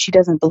I said, she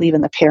doesn't believe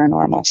in the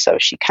paranormal. So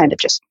she kind of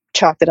just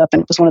chalked it up.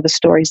 And it was one of the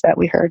stories that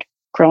we heard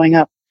growing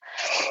up.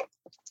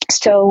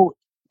 So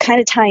kind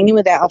of tying in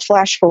with that, I'll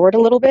flash forward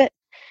a little bit.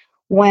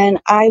 When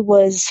I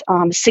was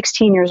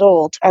 16 years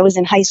old, I was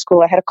in high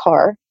school. I had a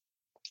car.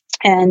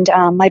 And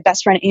my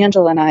best friend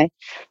Angela and I,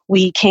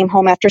 we came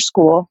home after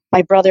school.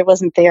 My brother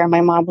wasn't there.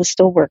 My mom was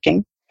still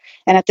working.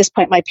 And at this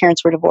point, my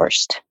parents were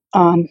divorced.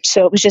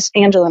 So it was just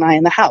Angela and I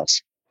in the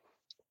house.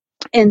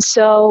 And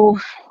so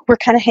we're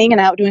kind of hanging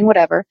out, doing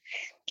whatever.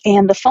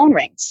 And the phone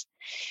rings.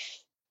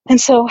 And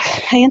so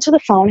I answer the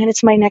phone, and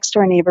it's my next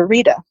door neighbor,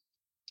 Rita.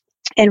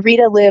 And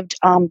Rita lived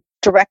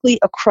directly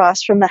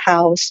across from the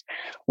house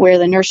where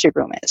the nursery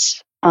room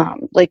is.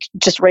 Like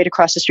just right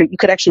across the street. You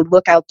could actually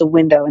look out the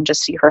window and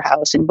just see her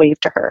house and wave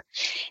to her.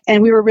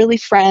 And we were really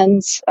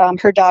friends.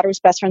 Her daughter was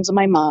best friends with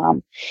my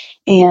mom,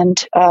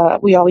 and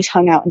we always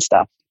hung out and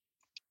stuff.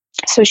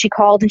 So she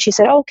called and she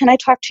said, oh, can I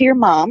talk to your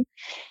mom?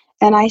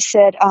 And I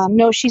said,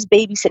 no, she's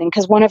babysitting,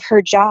 because one of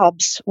her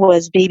jobs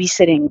was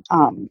babysitting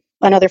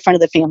another friend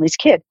of the family's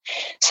kid.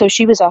 So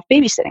she was off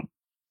babysitting.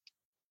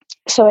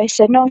 So I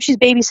said, no, she's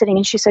babysitting.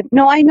 And she said,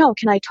 no, I know.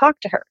 Can I talk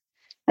to her?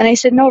 And I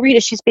said, no,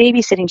 Rita, she's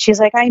babysitting. She's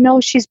like, I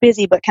know she's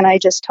busy, but can I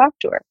just talk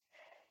to her?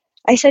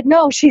 I said,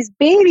 no, she's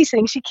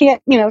babysitting. She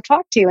can't,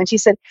 talk to you. And she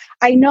said,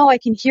 I know, I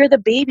can hear the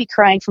baby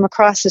crying from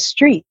across the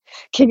street.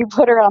 Can you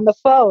put her on the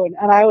phone?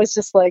 And I was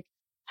just like,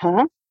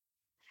 huh?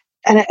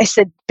 And I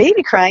said,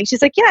 baby crying?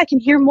 She's like, yeah, I can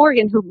hear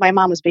Morgan, who my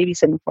mom was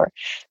babysitting for,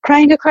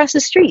 crying across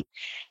the street.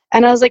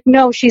 And I was like,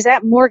 no, she's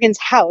at Morgan's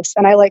house.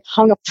 And I like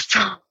hung up the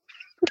phone.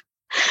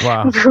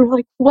 Wow. And we were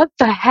like, what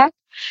the heck?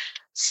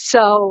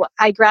 So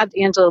I grabbed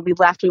Angela, we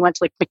left, we went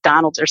to like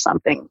McDonald's or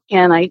something.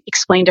 And I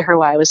explained to her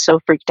why I was so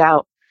freaked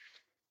out.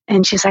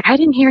 And she's like, I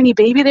didn't hear any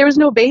baby. There was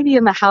no baby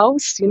in the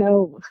house.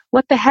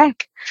 What the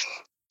heck?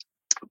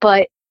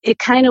 But it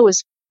kind of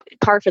was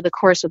par for the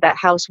course of that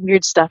house.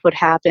 Weird stuff would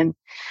happen.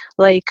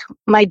 Like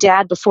my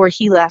dad, before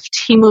he left,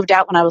 he moved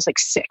out when I was like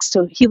 6.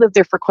 So he lived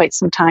there for quite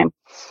some time.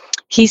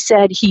 He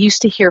said he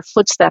used to hear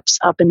footsteps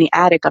up in the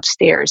attic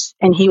upstairs,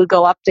 and he would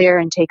go up there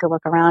and take a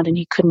look around, and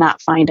he could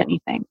not find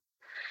anything.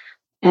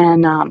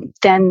 And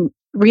then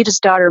Rita's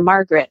daughter,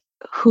 Margaret,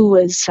 who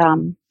was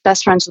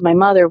best friends with my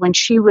mother, when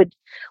she would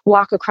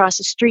walk across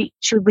the street,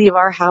 she would leave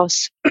our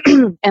house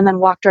and then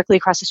walk directly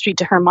across the street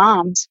to her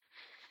mom's.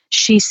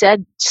 She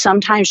said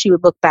sometimes she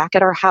would look back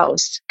at our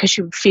house because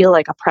she would feel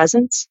like a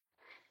presence.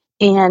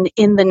 And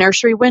in the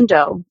nursery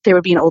window, there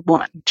would be an old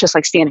woman just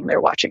like standing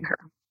there watching her.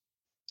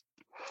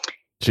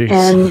 Jeez.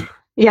 And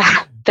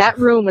yeah, that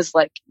room was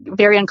like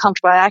very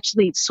uncomfortable. I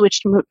actually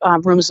switched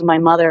rooms with my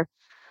mother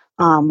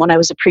when I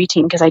was a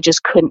preteen because I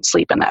just couldn't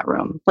sleep in that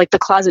room. Like the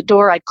closet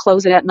door, I'd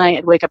close it at night.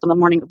 I'd wake up in the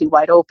morning, it would be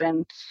wide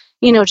open.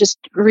 Just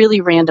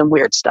really random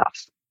weird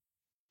stuff.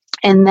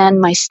 And then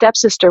my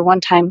stepsister,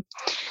 one time,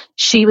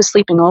 she was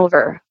sleeping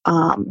over,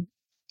 and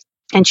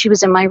she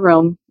was in my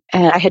room,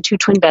 and I had 2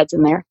 twin beds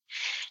in there.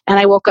 And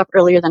I woke up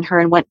earlier than her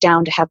and went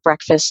down to have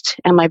breakfast,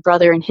 and my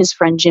brother and his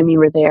friend Jimmy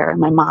were there, and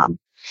my mom.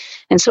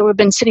 And so we've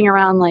been sitting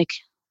around like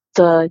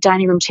the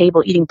dining room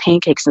table eating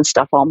pancakes and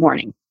stuff all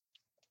morning.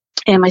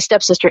 And my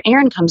stepsister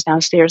Erin comes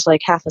downstairs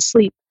like half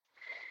asleep,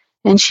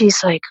 and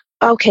she's like,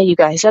 okay, you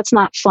guys, that's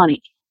not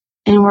funny.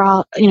 And we're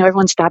all,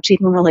 everyone stops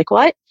eating, and we're like,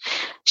 what?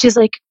 She's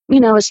like,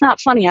 it's not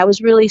funny. I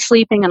was really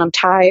sleeping and I'm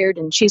tired.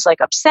 And she's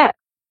like upset.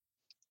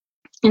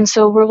 And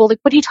so we're like,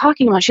 what are you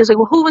talking about? She's like,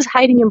 well, who was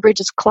hiding in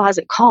Bridget's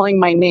closet calling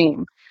my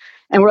name?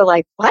 And we're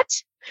like, what?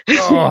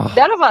 Oh,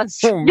 None of us.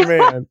 Oh,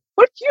 man.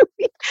 What do you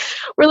mean?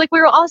 We're like, we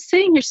were all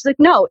sitting here. She's like,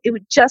 no, it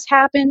would just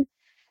happen.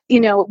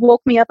 It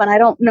woke me up, and I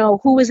don't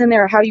know who was in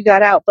there or how you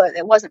got out, but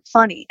it wasn't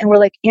funny. And we're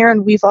like,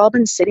 Erin, we've all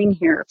been sitting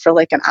here for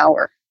like an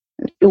hour.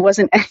 It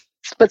wasn't,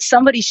 but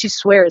somebody, she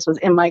swears, was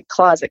in my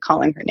closet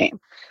calling her name.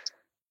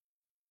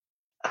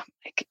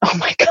 Oh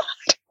my God.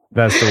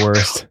 That's the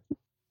worst.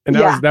 And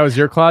that was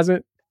your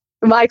closet?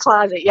 My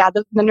closet. Yeah.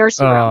 The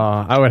nursery room.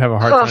 I would have a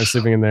hard time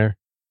sleeping in there.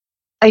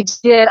 I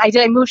did.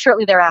 I moved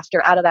shortly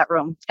thereafter out of that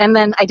room. And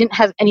then I didn't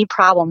have any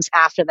problems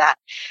after that.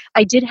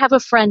 I did have a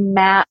friend,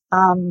 Matt,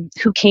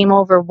 who came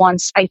over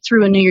once. I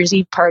threw a New Year's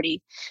Eve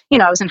party.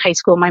 I was in high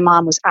school. My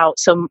mom was out.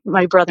 So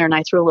my brother and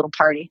I threw a little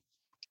party.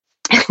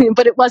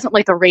 But it wasn't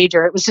like a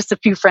rager. It was just a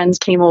few friends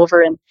came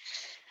over, and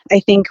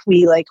I think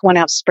we like went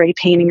out spray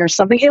painting or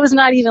something. It was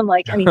not even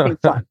like anything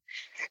fun.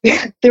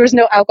 There was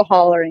no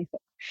alcohol or anything.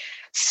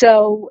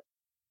 So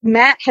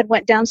Matt had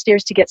went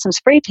downstairs to get some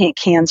spray paint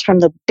cans from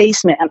the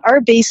basement, and our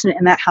basement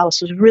in that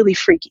house was really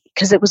freaky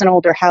because it was an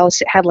older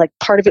house. It had like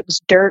part of it was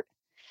dirt,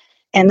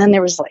 and then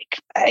there was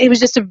it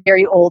was just a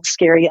very old,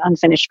 scary,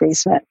 unfinished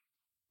basement.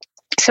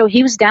 So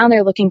he was down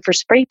there looking for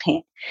spray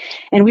paint,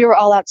 and we were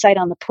all outside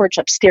on the porch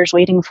upstairs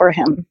waiting for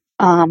him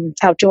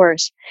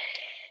outdoors.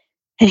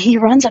 And he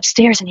runs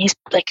upstairs, and he's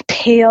like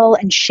pale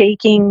and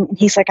shaking. And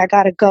he's like, I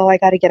gotta go. I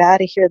gotta get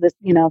out of here. This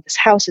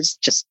house is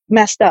just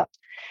messed up.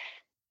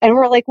 And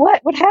we're like,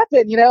 what? What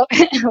happened?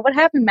 What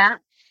happened,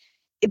 Matt?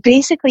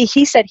 Basically,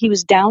 he said he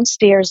was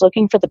downstairs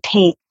looking for the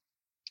paint,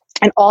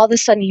 and all of a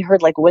sudden he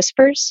heard like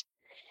whispers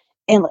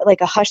and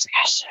like a hush,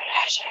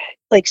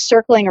 like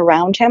circling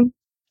around him.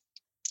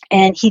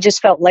 And he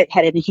just felt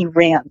lightheaded, and he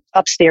ran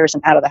upstairs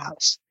and out of the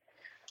house.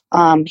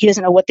 He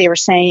doesn't know what they were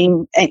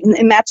saying.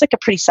 And Matt's like a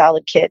pretty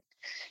solid kid.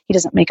 He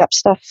doesn't make up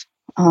stuff.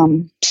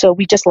 So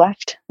we just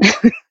left.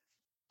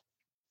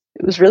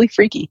 It was really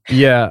freaky.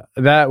 Yeah,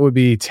 that would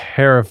be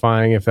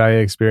terrifying if I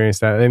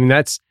experienced that. I mean,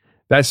 that's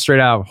straight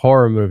out of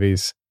horror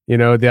movies.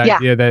 The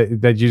idea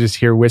that you just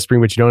hear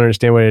whispering, but you don't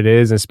understand what it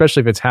is, and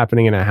especially if it's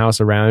happening in a house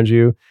around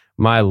you.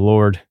 My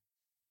Lord.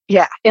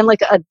 Yeah, in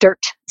like a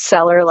dirt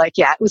cellar.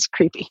 It was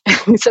creepy.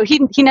 So he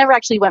never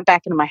actually went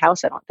back into my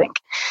house, I don't think.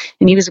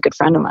 And he was a good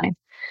friend of mine.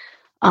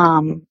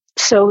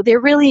 So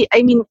they're really,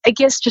 I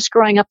guess just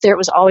growing up there, it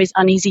was always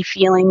uneasy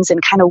feelings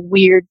and kind of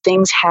weird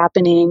things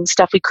happening,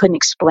 stuff we couldn't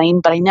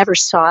explain, but I never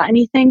saw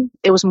anything.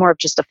 It was more of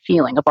just a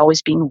feeling of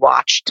always being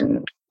watched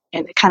and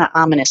kind of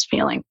ominous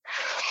feeling.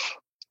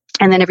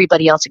 And then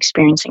everybody else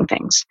experiencing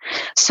things.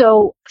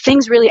 So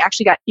things really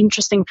actually got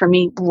interesting for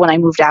me when I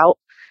moved out.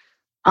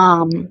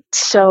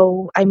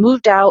 So I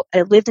moved out.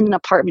 I lived in an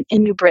apartment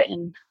in New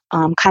Britain,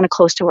 kind of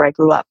close to where I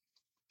grew up.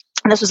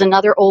 And this was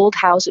another old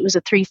house. It was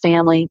a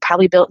 3-family,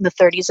 probably built in the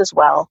 30s as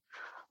well.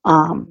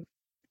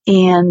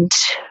 And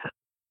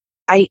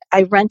I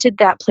rented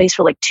that place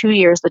for like 2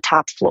 years, the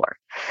top floor.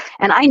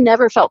 And I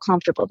never felt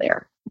comfortable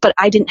there, but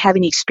I didn't have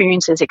any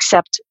experiences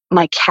except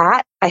my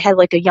cat. I had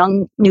like a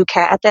young new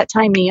cat at that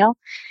time, Neo.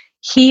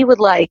 He would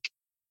like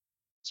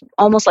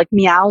almost like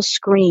meow,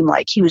 scream,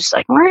 like he was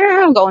like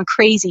going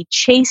crazy,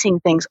 chasing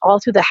things all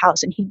through the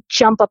house. And he'd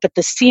jump up at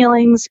the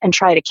ceilings and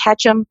try to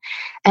catch them.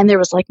 And there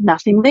was like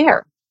nothing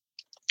there.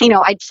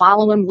 I'd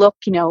follow him, look,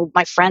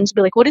 my friends would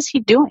be like, what is he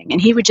doing?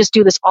 And he would just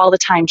do this all the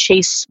time,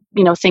 chase,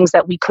 things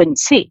that we couldn't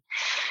see.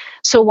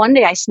 So one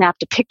day I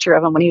snapped a picture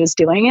of him when he was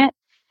doing it.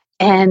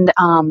 And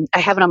I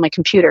have it on my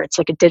computer. It's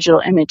like a digital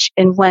image.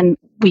 And when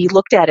we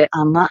looked at it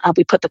online,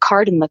 we put the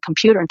card in the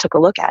computer and took a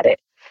look at it.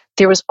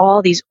 There was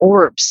all these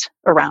orbs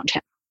around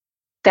him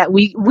that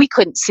we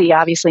couldn't see,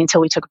 obviously,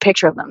 until we took a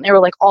picture of them. They were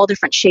like all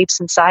different shapes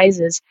and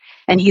sizes.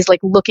 And he's like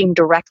looking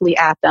directly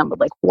at them with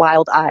like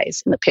wild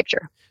eyes in the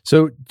picture.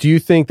 So do you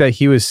think that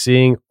he was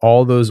seeing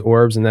all those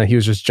orbs and that he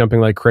was just jumping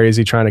like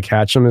crazy trying to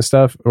catch them and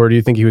stuff? Or do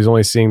you think he was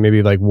only seeing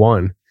maybe like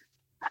one?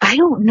 I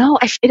don't know.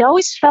 It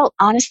always felt,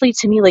 honestly,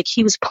 to me like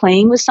he was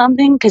playing with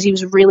something because he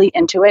was really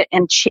into it.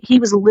 And he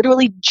was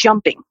literally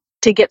jumping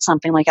to get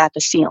something like at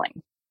the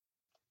ceiling.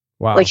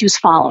 Wow. Like he was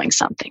following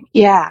something.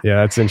 Yeah. Yeah,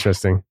 that's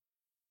interesting.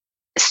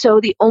 So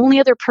the only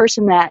other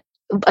person that,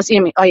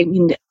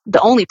 the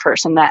only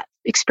person that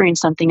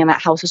experienced something in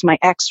that house was my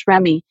ex,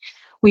 Remy.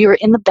 We were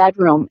in the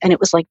bedroom and it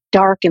was like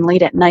dark and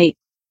late at night.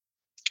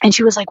 And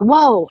she was like,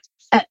 whoa.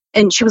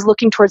 And she was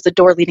looking towards the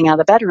door leading out of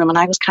the bedroom. And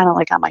I was kind of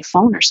like on my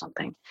phone or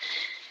something.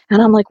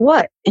 And I'm like,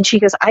 what? And she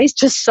goes, I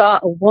just saw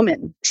a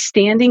woman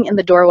standing in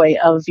the doorway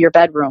of your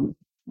bedroom,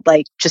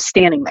 like just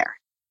standing there.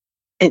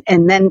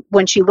 And then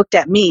when she looked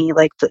at me,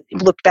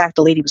 looked back,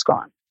 the lady was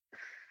gone.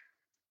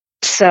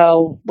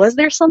 So was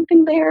there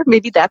something there?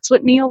 Maybe that's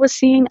what Neil was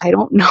seeing. I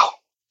don't know.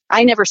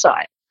 I never saw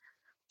it.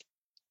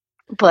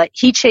 But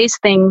he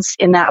chased things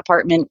in that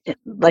apartment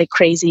like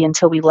crazy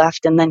until we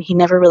left. And then he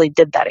never really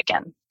did that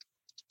again.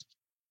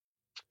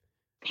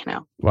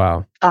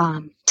 Wow.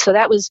 So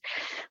that was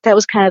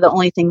kind of the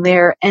only thing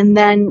there. And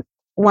then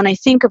when I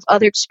think of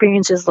other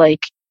experiences,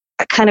 like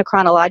kind of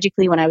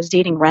chronologically, when I was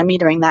dating Remy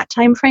during that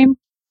time frame,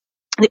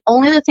 the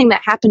only other thing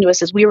that happened to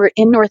us is we were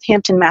in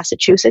Northampton,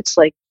 Massachusetts,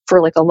 like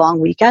for like a long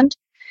weekend.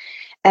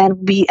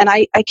 And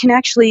I can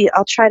actually,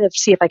 I'll try to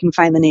see if I can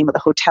find the name of the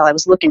hotel. I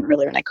was looking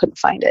earlier and I couldn't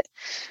find it.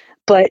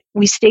 But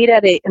we stayed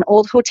at an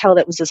old hotel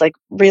that was this like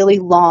really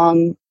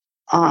long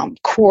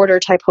quarter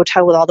type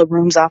hotel with all the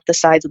rooms off the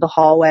sides of the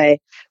hallway,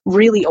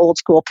 really old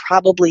school,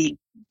 probably,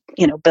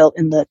 built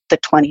in the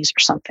 20s or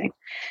something.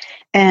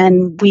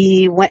 And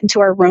we went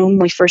into our room.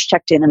 We first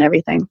checked in and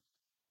everything,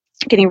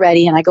 getting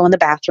ready. And I go in the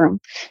bathroom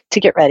to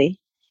get ready.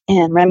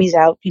 And Remy's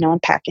out,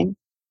 unpacking.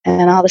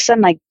 And all of a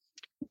sudden I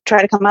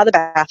try to come out of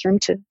the bathroom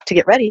to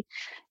get ready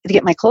to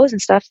get my clothes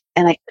and stuff.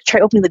 And I try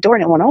opening the door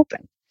and it won't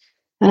open.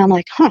 And I'm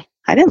like,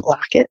 I didn't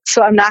lock it.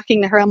 So I'm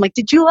knocking to her. I'm like,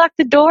 did you lock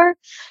the door?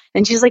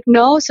 And she's like,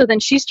 no. So then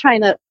she's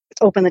trying to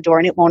open the door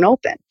and it won't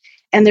open.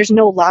 And there's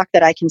no lock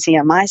that I can see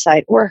on my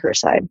side or her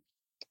side.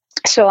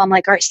 So I'm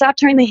like, all right, stop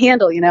turning the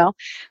handle,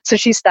 So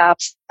she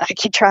stops. I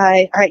can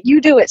try. All right,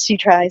 you do it. She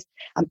tries.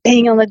 I'm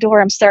banging on the door.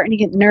 I'm starting to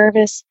get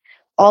nervous.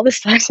 All of a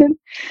sudden,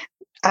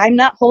 I'm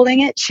not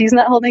holding it. She's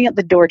not holding it.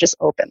 The door just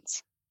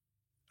opens.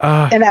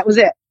 And that was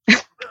it.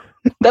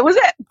 That was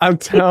it. I'm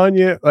telling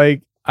you,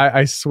 like,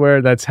 I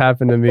swear that's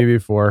happened to me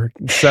before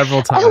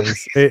several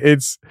times.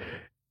 It's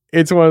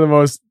one of the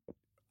most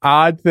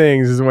odd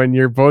things is when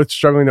you're both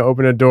struggling to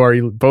open a door,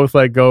 you both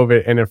let go of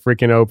it and it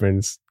freaking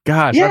opens.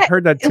 Gosh, yeah, I've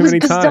heard that too many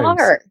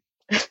times.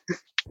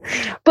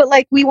 But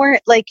like we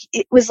weren't like,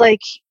 it was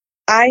like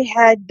I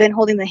had been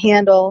holding the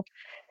handle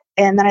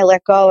and then I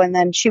let go and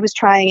then she was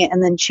trying it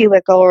and then she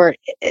let go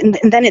and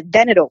then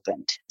it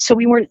opened. So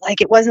we weren't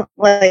like, it wasn't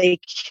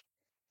like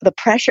the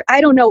pressure.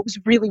 I don't know. It was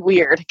really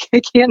weird.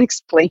 I can't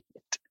explain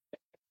it.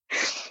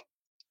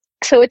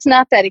 So it's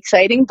not that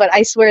exciting, but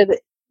I swear that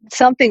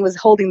something was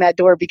holding that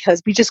door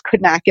because we just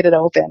could not get it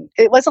open.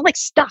 It wasn't like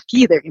stuck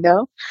either,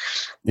 Yeah.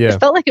 It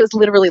felt like it was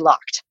literally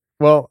locked.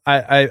 Well,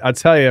 I'll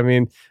tell you, I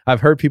mean,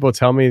 I've heard people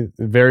tell me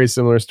very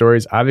similar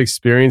stories. I've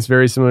experienced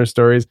very similar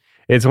stories.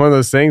 It's one of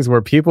those things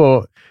where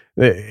people,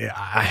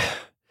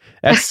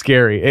 that's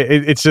scary.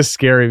 It's just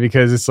scary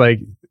because it's like,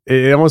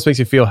 it almost makes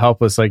you feel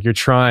helpless. Like you're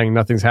trying,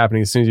 nothing's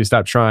happening. As soon as you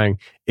stop trying,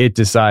 it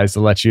decides to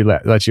let you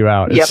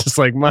out. It's just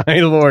like, my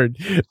Lord,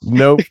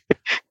 nope.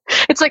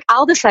 It's like,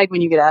 I'll decide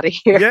when you get out of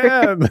here.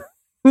 Yeah,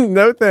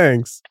 no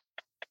thanks.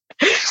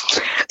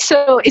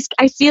 So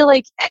I feel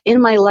like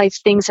in my life,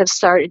 things have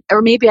started,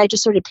 or maybe I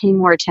just started paying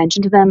more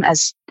attention to them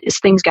as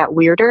things got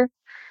weirder.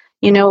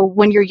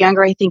 When you're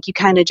younger, I think you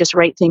kind of just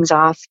write things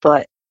off.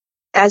 But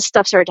as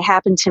stuff started to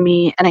happen to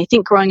me, and I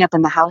think growing up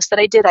in the house that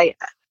I did, I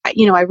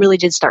really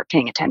did start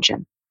paying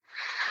attention.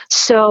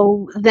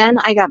 So then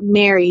I got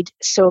married.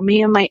 So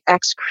me and my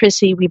ex,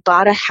 Chrissy, we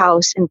bought a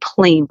house in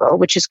Plainville,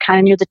 which is kind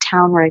of near the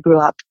town where I grew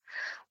up,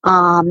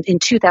 in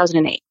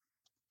 2008.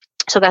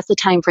 So that's the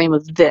time frame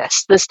of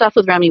this. The stuff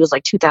with Remy was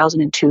like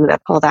 2002,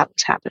 that all that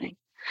was happening.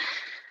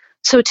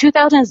 So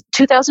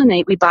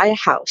 2008, we buy a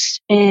house,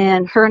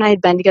 and her and I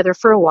had been together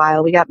for a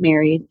while. We got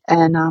married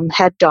and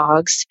had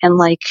dogs, and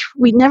like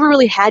we never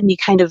really had any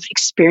kind of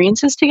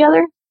experiences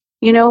together.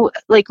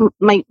 Like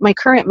my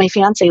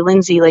fiance,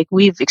 Lindsay, like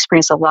we've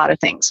experienced a lot of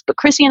things, but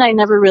Chrissy and I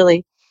never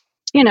really,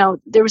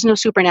 there was no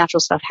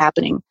supernatural stuff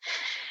happening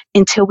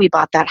until we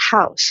bought that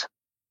house.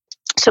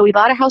 So we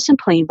bought a house in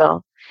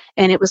Plainville,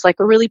 And it was like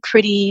a really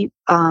pretty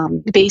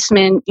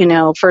basement,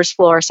 first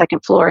floor,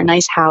 second floor, a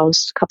nice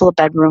house, a couple of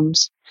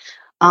bedrooms,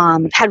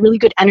 had really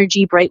good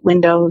energy, bright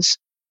windows.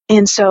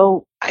 And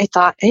so I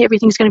thought, hey,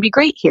 everything's going to be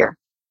great here.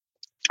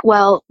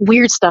 Well,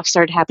 weird stuff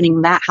started happening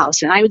in that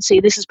house. And I would say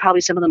this is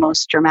probably some of the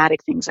most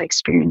dramatic things I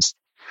experienced.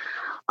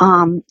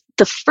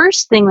 The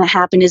first thing that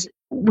happened is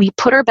we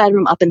put our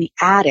bedroom up in the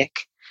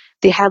attic.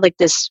 They had like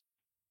this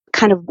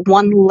kind of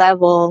one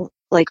level,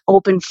 like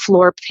open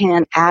floor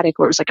pan attic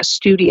where it was like a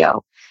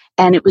studio,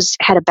 and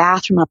had a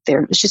bathroom up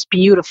there. It was just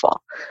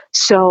beautiful.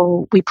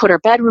 So we put our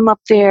bedroom up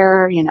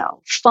there,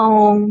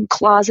 phone,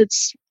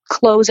 closets,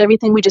 clothes,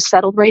 everything. We just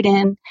settled right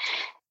in.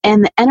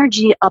 And the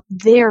energy up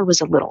there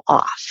was a little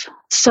off.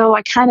 So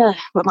I I'm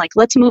like,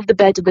 let's move the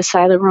bed to the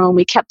side of the room.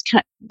 We kept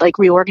like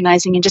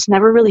reorganizing and just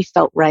never really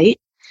felt right.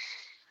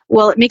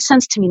 Well, it makes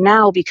sense to me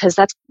now because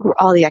that's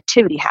where all the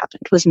activity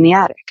happened, was in the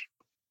attic.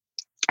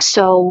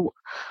 So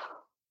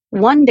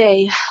one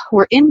day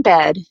we're in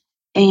bed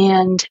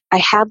and I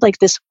had like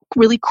this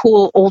really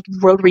cool old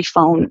rotary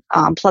phone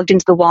plugged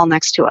into the wall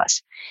next to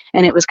us.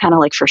 And it was kind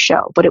of like for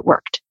show, but it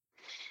worked.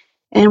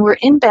 And we're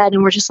in bed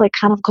and we're just like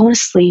kind of going to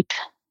sleep.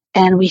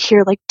 And we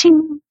hear like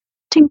ting,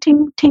 ting,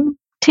 ting, ting,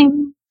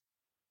 ting.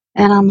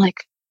 And I'm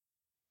like,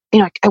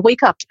 I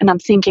wake up and I'm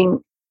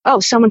thinking, oh,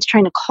 someone's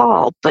trying to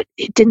call, but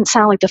it didn't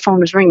sound like the phone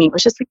was ringing. It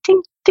was just like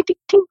ting, ting, ting,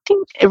 ting,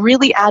 ting. It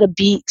really out of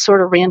beat,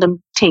 sort of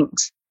random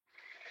tings.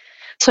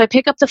 So I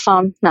pick up the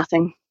phone,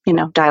 nothing,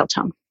 dial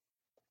tone.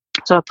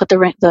 So I put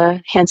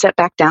the handset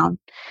back down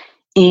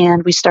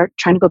and we start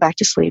trying to go back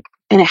to sleep.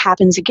 And it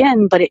happens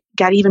again, but it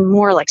got even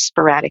more like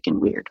sporadic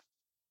and weird.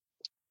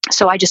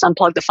 So I just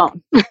unplugged the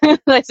phone.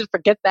 I said,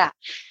 forget that.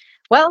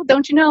 Well,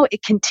 don't you know,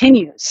 it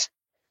continues.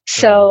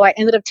 So I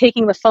ended up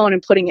taking the phone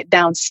and putting it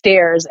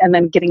downstairs and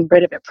then getting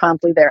rid of it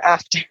promptly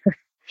thereafter.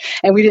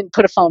 And we didn't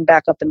put a phone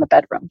back up in the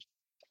bedroom.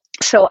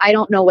 So I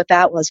don't know what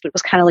that was, but it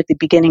was kind of like the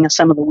beginning of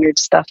some of the weird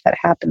stuff that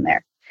happened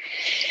there.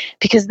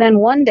 Because then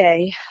one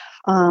day,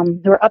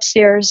 we were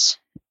upstairs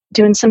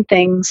doing some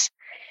things,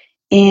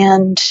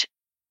 and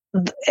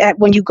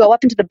when you go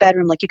up into the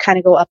bedroom, like you kind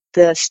of go up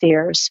the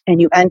stairs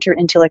and you enter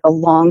into like a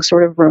long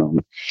sort of room.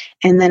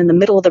 And then in the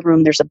middle of the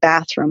room, there's a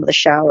bathroom with a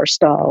shower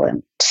stall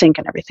and sink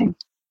and everything.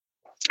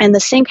 And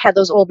the sink had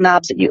those old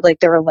knobs that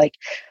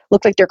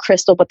look like they're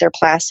crystal, but they're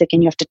plastic.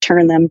 And you have to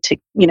turn them to,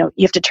 you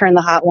have to turn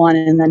the hot one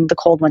and then the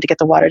cold one to get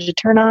the water to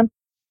turn on.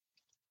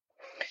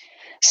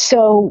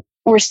 So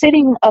we're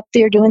sitting up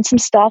there doing some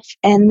stuff.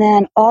 And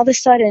then all of a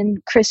sudden,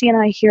 Chrissy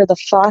and I hear the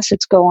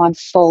faucets go on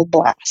full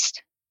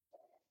blast.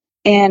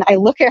 And I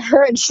look at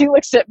her and she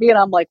looks at me and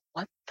I'm like,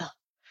 what the?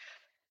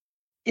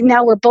 And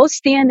now we're both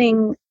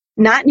standing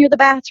not near the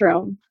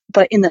bathroom,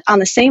 but on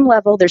the same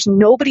level. There's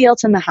nobody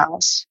else in the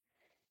house.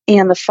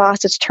 And the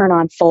faucets turn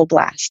on full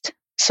blast.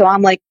 So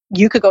I'm like,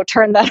 you could go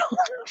turn that on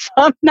if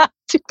I'm not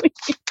doing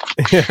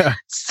it. Yeah.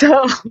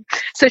 So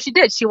she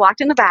did. She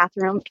walked in the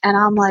bathroom and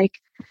I'm like,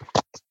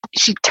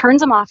 she turns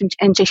them off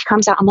and she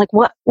comes out. I'm like,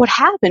 what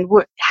happened?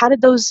 How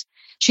did those?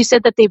 She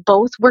said that they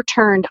both were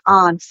turned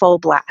on full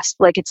blast.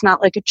 Like it's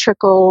not like a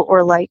trickle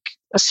or like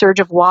a surge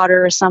of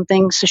water or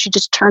something. So she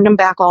just turned them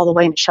back all the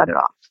way and shut it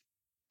off.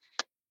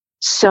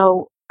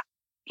 So,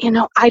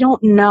 I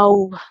don't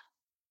know.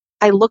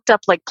 I looked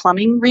up like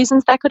plumbing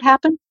reasons that could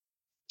happen,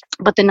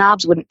 but the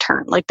knobs wouldn't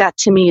turn. Like that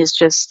to me is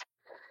just,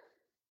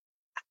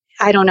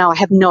 I don't know. I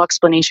have no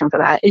explanation for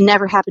that. It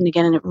never happened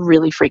again and it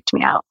really freaked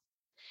me out.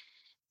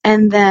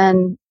 And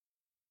then,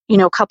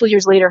 a couple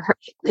years later,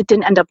 it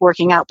didn't end up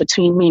working out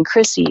between me and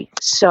Chrissy.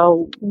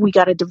 So we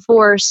got a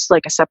divorce,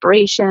 like a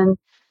separation.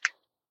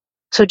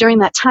 So during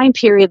that time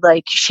period,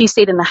 like she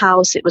stayed in the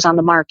house, it was on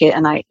the market,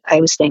 and I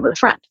was staying with a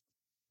friend.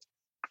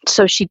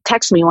 So she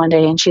texted me one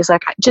day and she's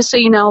like, just so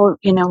you know,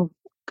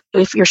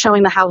 if you're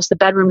showing the house, the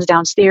bedroom's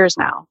downstairs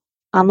now.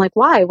 I'm like,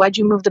 why? Why'd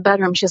you move the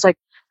bedroom? She's like,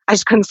 I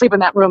just couldn't sleep in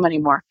that room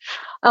anymore.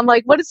 I'm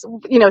like, what is,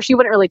 she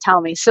wouldn't really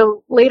tell me.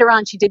 So later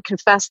on, she did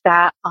confess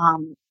that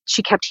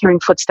she kept hearing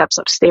footsteps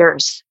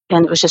upstairs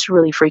and it was just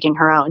really freaking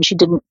her out.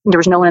 And there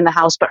was no one in the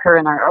house but her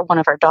and one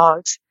of our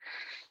dogs.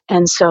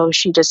 And so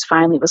she just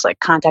finally was like,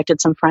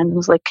 contacted some friend and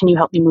was like, can you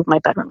help me move my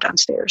bedroom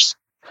downstairs?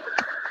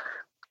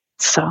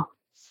 So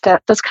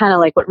that's kind of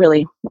like what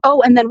really,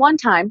 and then one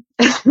time,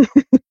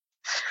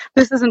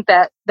 this isn't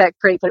that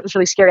great, but it was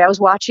really scary. I was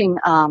watching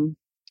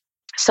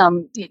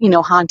some,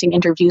 haunting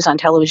interviews on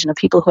television of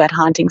people who had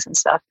hauntings and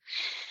stuff.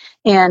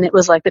 And it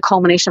was like the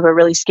culmination of a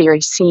really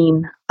scary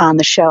scene on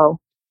the show.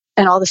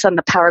 And all of a sudden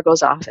the power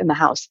goes off in the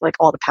house. Like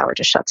all the power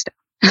just shuts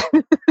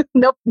down.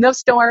 No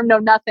storm, no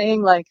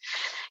nothing. Like,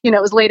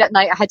 it was late at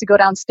night. I had to go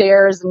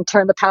downstairs and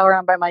turn the power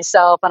on by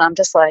myself. And I'm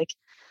just like,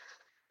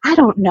 I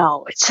don't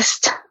know. It's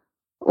just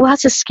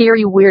lots of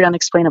scary, weird,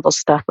 unexplainable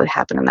stuff would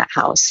happen in that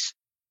house.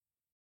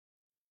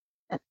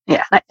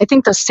 Yeah, I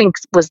think the sink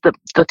was the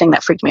thing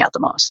that freaked me out the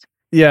most.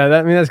 Yeah,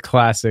 that's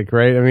classic,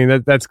 right? I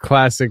mean, that's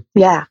classic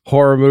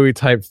horror movie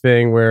type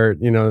thing where,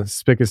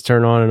 spigots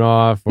turn on and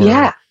off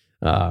or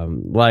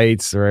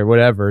lights or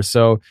whatever.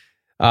 So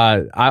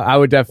I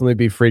would definitely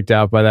be freaked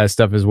out by that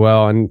stuff as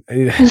well. And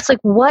it's like,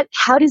 what?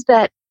 How does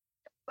that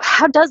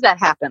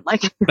happen?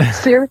 Like,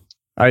 seriously?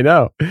 I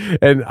know.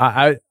 And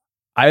I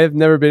have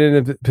never been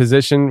in a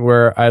position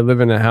where I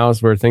live in a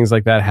house where things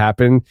like that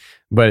happen.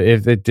 But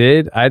if it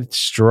did, I'd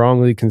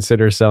strongly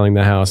consider selling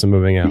the house and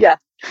moving out. Yeah.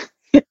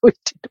 We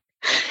did.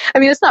 I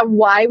mean, it's not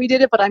why we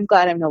did it, but I'm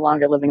glad I'm no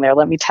longer living there.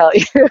 Let me tell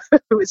you,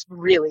 it was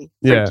really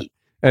freaky.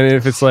 And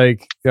if it's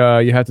like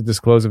you have to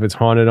disclose if it's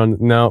haunted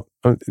no.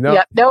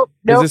 Yeah, nope.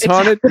 Is this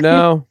haunted?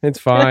 No, it's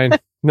fine.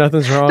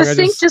 Nothing's wrong. The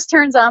sink just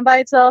turns on by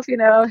itself,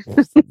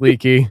 It's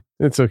leaky.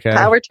 It's okay.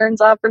 Power turns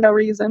off for no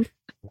reason.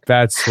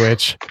 Bad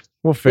switch.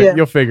 You'll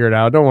figure it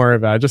out. Don't worry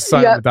about it. Just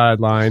sign the dotted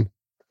line.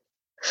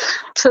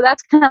 So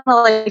that's kind of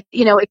like,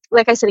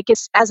 like I said, it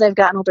gets, as I've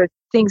gotten older,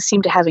 things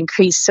seem to have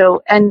increased.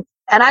 So, and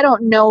I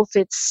don't know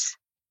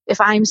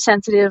if I'm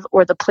sensitive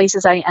or the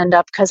places I end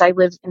up, because I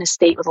live in a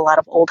state with a lot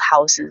of old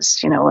houses,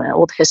 and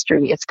old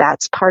history, if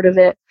that's part of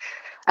it.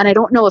 And I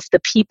don't know if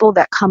the people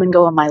that come and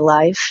go in my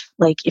life,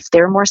 like if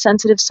they're more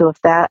sensitive. So if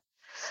that,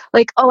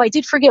 like, I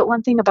did forget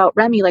one thing about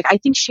Remy. Like, I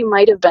think she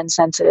might have been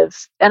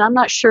sensitive, and I'm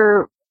not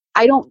sure.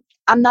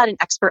 I'm not an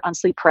expert on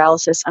sleep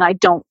paralysis, and I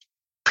don't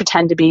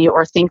pretend to be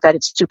or think that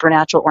it's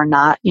supernatural or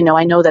not.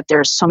 I know that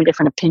there's so many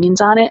different opinions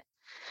on it.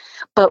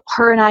 But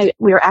her and I,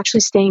 we were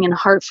actually staying in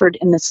Hartford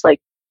in this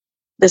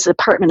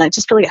apartment. I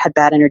just feel like it had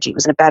bad energy. It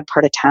was in a bad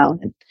part of town.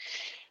 And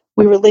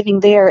we were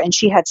living there, and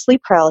she had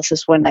sleep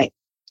paralysis one night,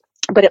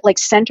 but it like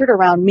centered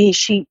around me.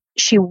 She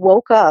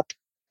woke up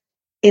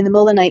in the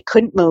middle of the night,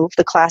 couldn't move,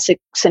 the classic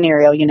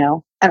scenario,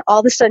 and all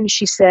of a sudden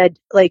she said,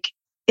 like,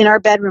 in our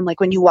bedroom, like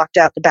when you walked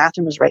out, the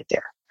bathroom was right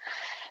there.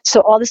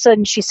 So all of a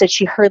sudden she said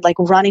she heard like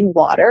running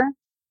water,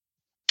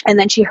 and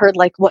then she heard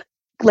like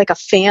a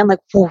fan, like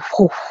whoo,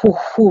 whoo, whoo,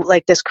 whoo,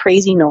 like this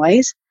crazy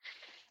noise.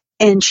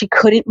 And she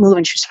couldn't move,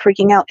 and she was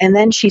freaking out. And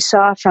then she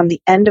saw from the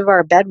end of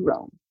our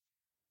bedroom,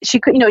 she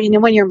could,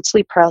 when you're in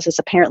sleep paralysis,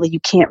 apparently you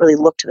can't really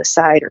look to the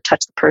side or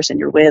touch the person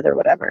you're with or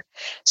whatever.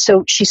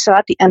 So she saw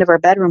at the end of our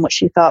bedroom what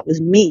she thought was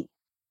me.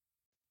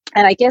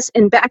 And I guess,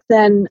 and back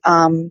then,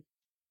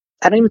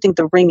 I don't even think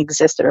the ring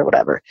existed or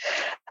whatever,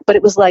 but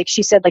it was like,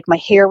 she said, like, my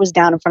hair was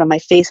down in front of my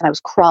face and I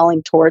was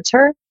crawling towards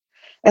her,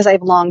 as I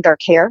have long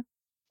dark hair.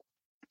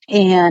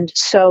 And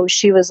so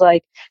she was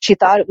like, she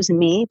thought it was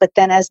me, but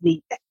then as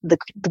the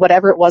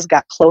whatever it was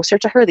got closer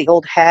to her, the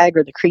old hag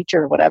or the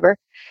creature or whatever,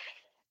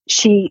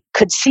 she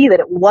could see that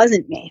it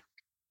wasn't me.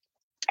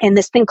 And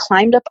this thing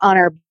climbed up on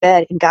our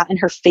bed and got in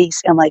her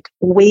face and like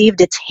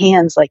waved its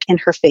hands like in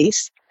her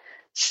face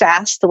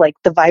fast to like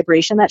the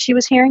vibration that she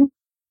was hearing.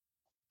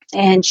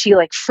 And she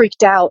like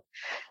freaked out.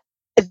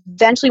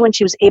 Eventually, when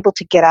she was able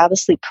to get out of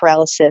sleep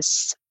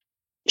paralysis,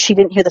 she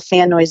didn't hear the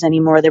fan noise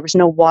anymore. There was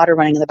no water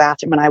running in the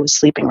bathroom, and I was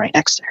sleeping right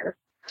next to her.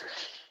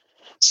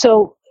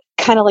 So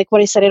kind of like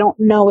what I said, I don't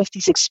know if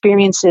these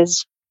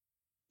experiences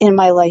in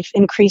my life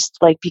increased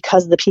like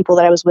because the people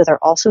that I was with are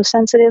also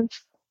sensitive,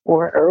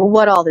 or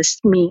what all this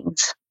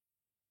means.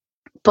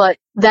 But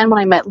then when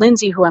I met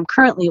Lindsay, who I'm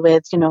currently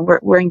with,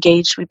 we're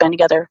engaged. We've been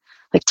together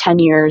like 10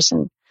 years,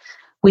 and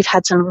we've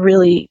had some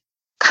really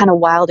kind of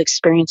wild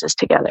experiences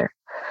together.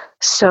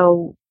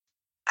 So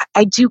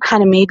I do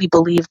kind of maybe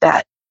believe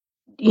that,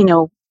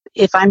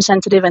 if I'm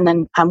sensitive and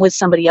then I'm with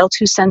somebody else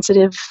who's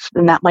sensitive,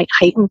 then that might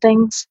heighten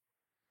things.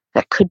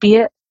 That could be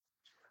it.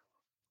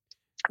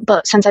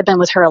 But since I've been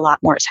with her, a lot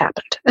more has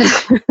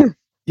happened.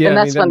 Yeah, and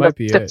that's when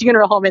the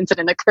funeral home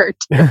incident occurred.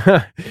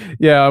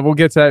 Yeah, we'll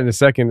get to that in a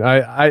second.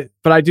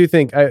 But I do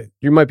think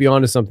you might be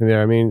onto something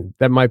there. I mean,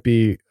 that might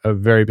be a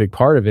very big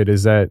part of it,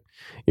 is that,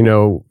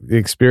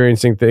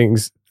 experiencing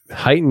things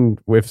heightened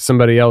with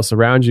somebody else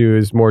around you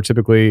is more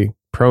typically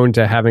prone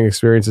to having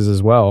experiences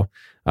as well.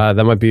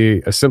 That might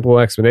be a simple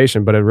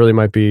explanation, but it really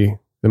might be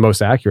the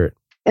most accurate.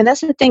 And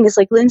that's the thing, is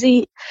like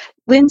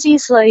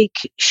Lindsay's like,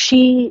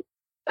 she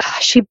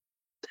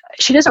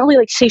doesn't really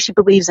like say she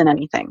believes in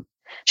anything.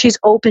 She's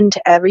open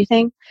to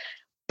everything,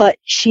 but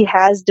she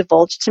has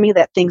divulged to me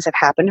that things have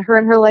happened to her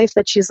in her life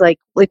that she's like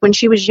when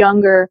she was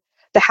younger,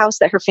 the house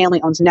that her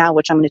family owns now,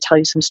 which I'm going to tell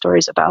you some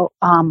stories about.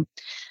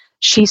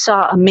 She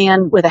saw a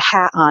man with a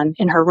hat on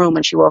in her room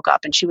when she woke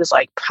up, and she was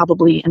like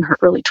probably in her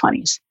early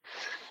 20s.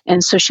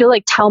 And so she'll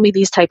like tell me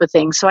these type of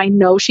things. So I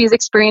know she's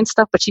experienced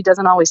stuff, but she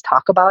doesn't always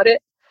talk about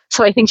it.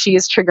 So I think she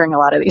is triggering a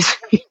lot of these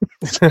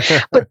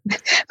things.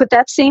 But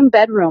that same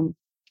bedroom,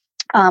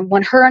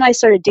 when her and I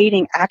started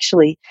dating,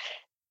 actually,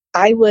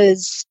 I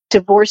was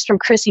divorced from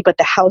Chrissy, but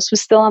the house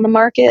was still on the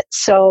market.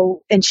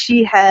 So, and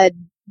she had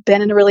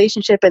been in a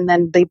relationship, and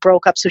then they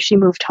broke up. So she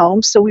moved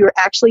home. So we were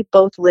actually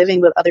both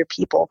living with other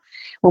people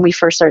when we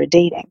first started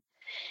dating.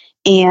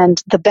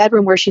 And the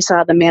bedroom where she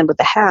saw the man with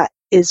the hat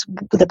is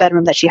the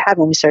bedroom that she had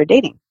when we started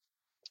dating.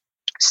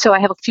 So I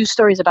have a few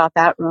stories about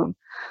that room.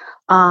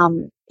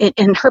 And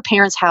her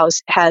parents'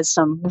 house has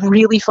some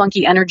really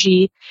funky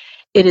energy.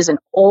 It is an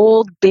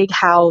old, big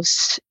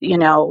house,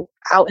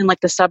 out in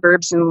like the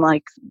suburbs in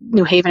like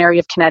New Haven area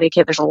of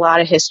Connecticut. There's a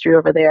lot of history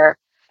over there.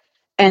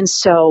 And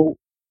so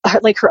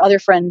like her other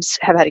friends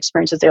have had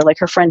experiences there. Like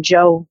her friend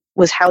Joe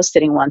was house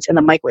sitting once, and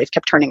the microwave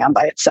kept turning on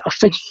by itself,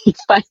 and he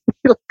finally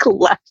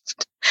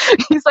left.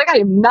 He's like, I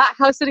am not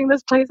house sitting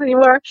this place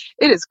anymore.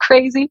 It is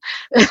crazy.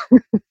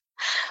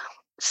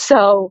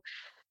 So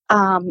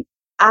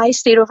I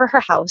stayed over her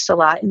house a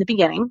lot in the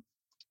beginning,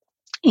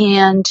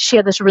 and she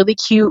had this really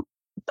cute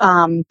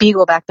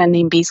beagle back then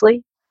named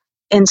Beasley.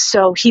 And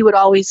so he would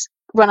always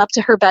run up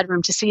to her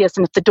bedroom to see us.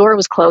 And if the door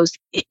was closed,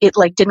 it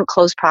like didn't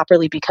close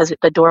properly because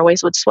the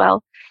doorways would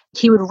swell.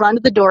 He would run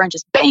to the door and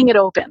just bang it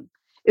open.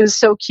 It was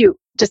so cute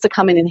just to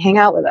come in and hang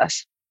out with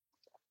us.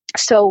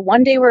 So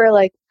one day we're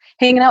like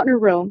hanging out in her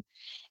room,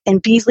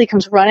 and Beasley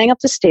comes running up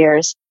the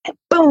stairs, and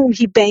boom,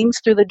 he bangs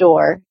through the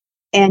door.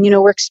 And,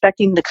 we're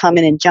expecting to come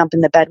in and jump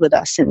in the bed with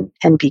us and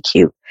be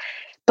cute.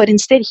 But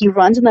instead he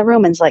runs in the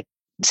room and is like,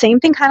 same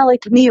thing kind of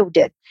like Neo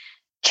did,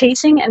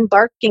 chasing and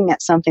barking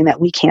at something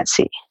that we can't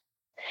see.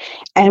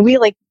 And we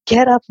like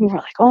get up and we're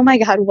like, oh my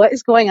God, what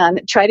is going on?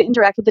 Try to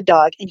interact with the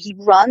dog. And he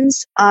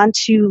runs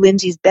onto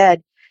Lindsay's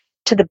bed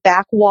to the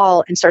back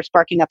wall and starts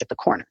barking up at the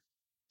corner.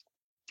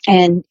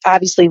 And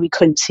obviously we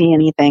couldn't see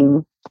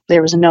anything.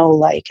 There was no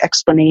like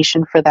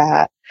explanation for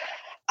that.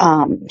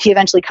 He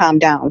eventually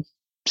calmed down.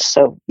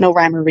 So no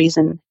rhyme or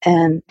reason.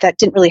 And that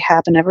didn't really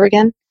happen ever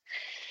again.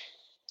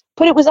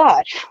 But it was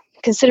odd,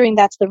 considering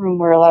that's the room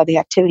where a lot of the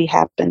activity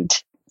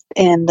happened,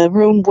 and the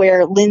room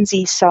where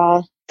Lindsay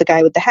saw the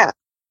guy with the hat.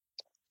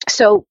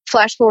 So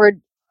flash forward,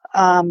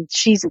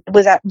 she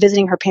was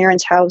visiting her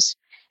parents' house,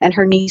 and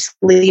her niece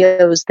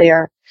Leah was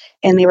there,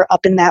 and they were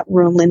up in that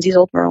room, Lindsay's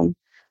old room,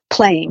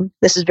 playing.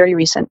 This is very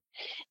recent.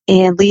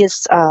 And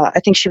Leah's, I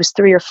think she was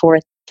 3 or 4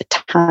 at the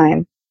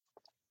time.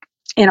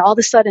 And all of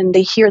a sudden,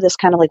 they hear this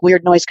kind of like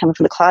weird noise coming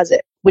from the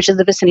closet, which is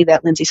the vicinity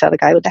that Lindsay saw the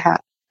guy with the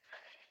hat.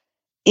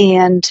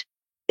 And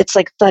it's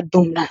like thud,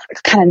 boom,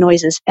 kind of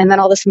noises. And then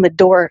all of a sudden, the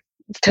door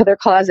to their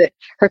closet,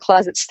 her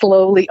closet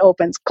slowly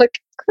opens, click,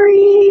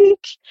 creak.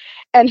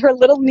 And her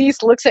little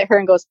niece looks at her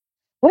and goes,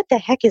 what the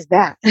heck is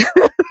that?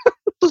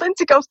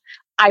 Lindsay goes,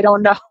 I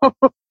don't know.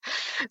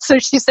 So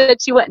she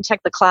said she went and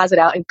checked the closet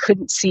out and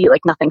couldn't see,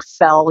 like nothing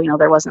fell.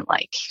 There wasn't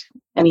like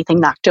anything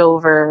knocked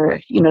over.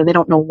 They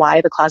don't know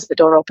why the closet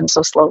door opened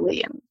so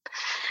slowly. And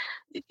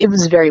it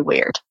was very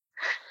weird.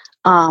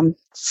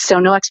 So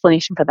no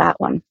explanation for that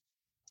one.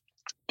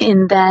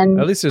 And then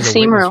at least there's a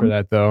same witness room for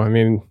that, though. I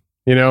mean,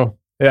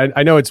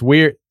 I know it's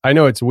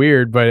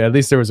weird. But at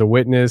least there was a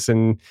witness.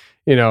 And,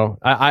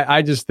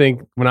 I just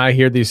think when I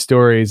hear these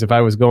stories, if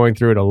I was going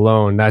through it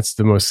alone, that's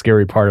the most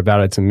scary part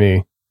about it to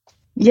me.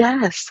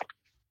 Yes.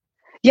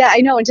 Yeah,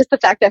 I know. And just the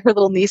fact that her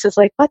little niece is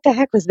like, what the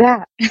heck was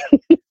that?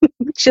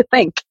 What you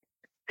think?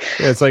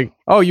 Yeah, it's like,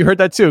 oh, you heard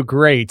that too?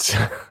 Great.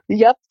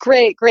 Yep.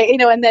 Great.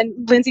 And then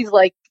Lindsay's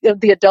like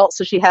the adult,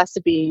 so she has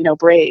to be,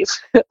 brave.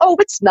 Oh,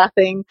 it's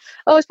nothing.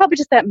 Oh, it's probably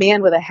just that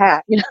man with a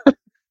hat,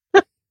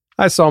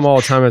 I saw him all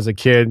the time as a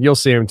kid. You'll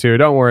see him too.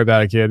 Don't worry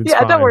about it, kid. It's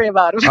fine. Don't worry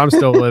about him. I'm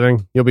still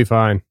living. You'll be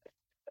fine.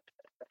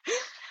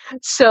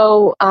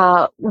 So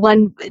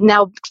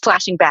now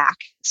flashing back.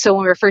 So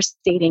when we were first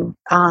dating,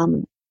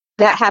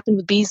 that happened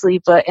with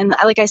Beasley, and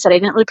like I said, I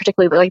didn't really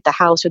particularly like the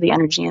house or the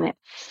energy in it.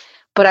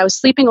 But I was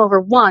sleeping over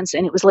once,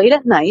 and it was late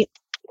at night,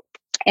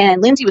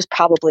 and Lindsay was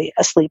probably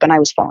asleep, and I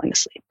was falling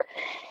asleep.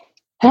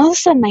 And all of a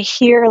sudden, I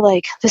hear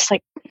like this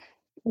like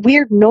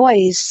weird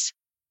noise,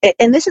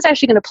 and this is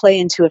actually going to play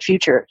into a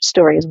future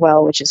story as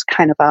well, which is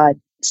kind of odd,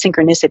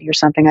 synchronicity or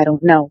something, I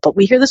don't know. But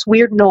we hear this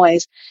weird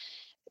noise.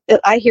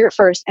 I hear it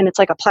first, and it's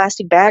like a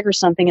plastic bag or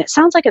something, and it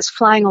sounds like it's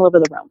flying all over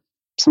the room.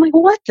 So I'm like,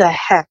 what the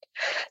heck?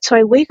 So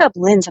I wake up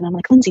Lindsay, and I'm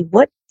like, Lindsay,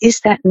 what is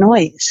that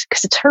noise?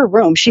 Because it's her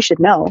room. She should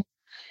know.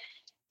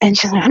 And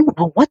she's like, I don't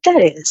know what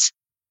that is.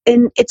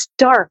 And it's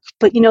dark,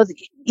 but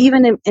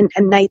even in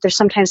night, there's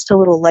sometimes still a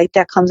little light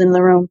that comes into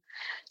the room.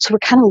 So we're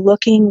kind of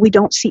looking. We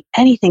don't see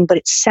anything, but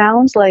it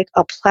sounds like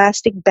a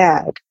plastic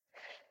bag.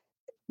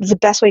 The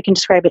best way I can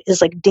describe it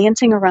is like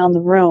dancing around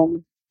the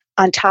room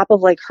on top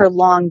of like her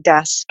long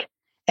desk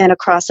and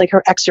across like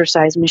her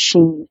exercise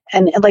machine,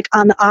 and like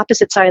on the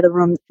opposite side of the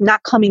room,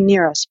 not coming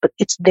near us, but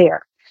it's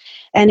there.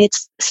 And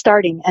it's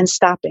starting and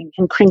stopping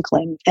and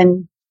crinkling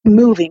and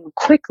moving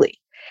quickly.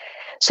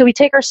 So we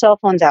take our cell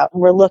phones out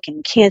and we're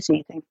looking, can't see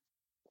anything.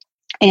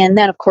 And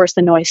then, of course,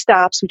 the noise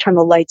stops. We turn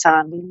the lights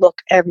on. We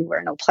look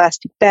everywhere. No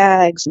plastic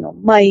bags, no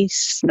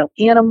mice, no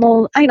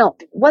animal. I don't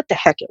know what the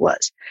heck it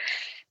was.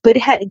 But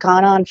it had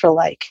gone on for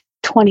like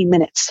 20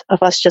 minutes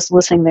of us just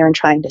listening there and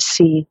trying to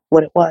see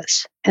what it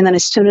was. And then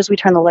as soon as we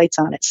turn the lights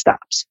on, it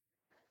stops.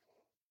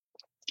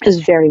 It was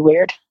very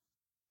weird.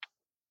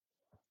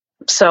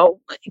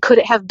 So could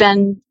it have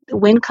been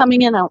wind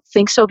coming in? I don't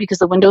think so, because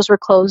the windows were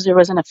closed. There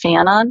wasn't a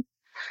fan on.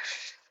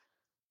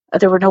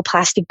 There were no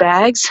plastic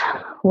bags.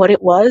 What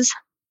it was,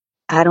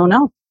 I don't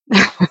know.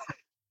 It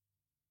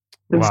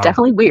was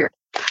definitely weird.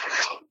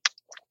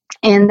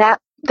 And that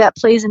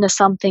plays into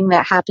something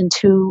that happened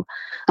to,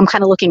 I'm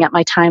kind of looking at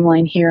my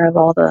timeline here of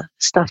all the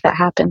stuff that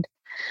happened.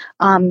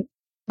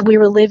 We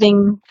were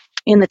living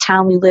in the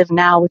town we live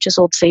now, which is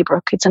Old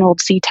Saybrook. It's an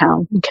old sea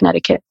town in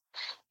Connecticut.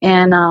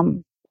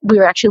 And we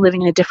were actually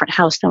living in a different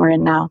house than we're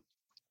in now.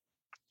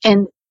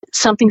 And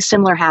something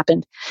similar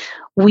happened.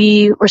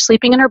 We were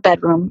sleeping in our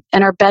bedroom,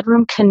 and our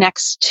bedroom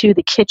connects to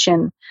the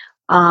kitchen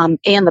and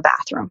the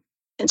bathroom.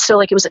 And so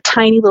like it was a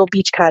tiny little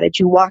beach cottage.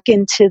 You walk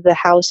into the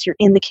house, you're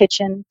in the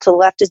kitchen. To the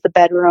left is the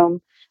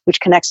bedroom, which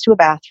connects to a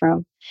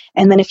bathroom.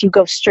 And then if you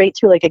go straight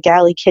through like a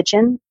galley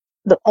kitchen,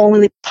 the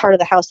only part of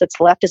the house that's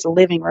left is a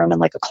living room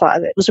and like a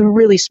closet. It was a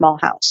really small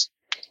house.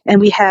 And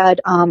we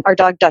had our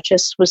dog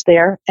Duchess was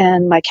there,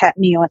 and my cat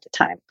Neo at the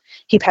time.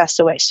 He passed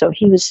away, so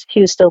he was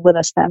still with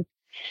us then.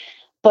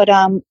 But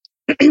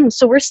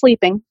so we're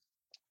sleeping,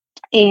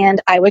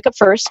 and I wake up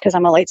first because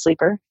I'm a light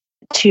sleeper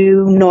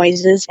to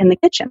noises in the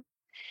kitchen.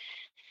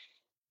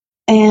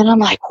 And I'm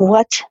like,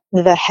 what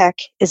the heck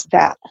is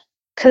that?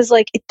 Because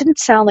like it didn't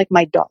sound like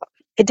my dog.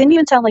 It didn't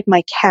even sound like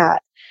my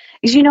cat.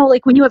 Because, you know,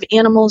 like when you have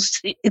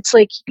animals, it's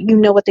like you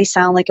know what they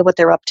sound like and what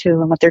they're up to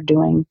and what they're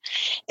doing.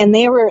 And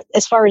they were,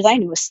 as far as I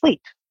knew,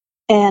 asleep.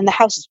 And the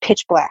house is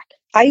pitch black.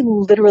 I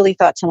literally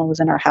thought someone was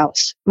in our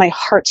house. My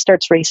heart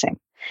starts racing.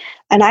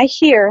 And I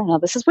hear, now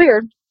this is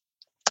weird,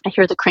 I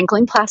hear the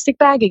crinkling plastic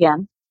bag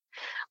again.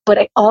 But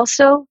I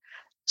also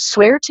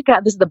swear to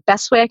God, this is the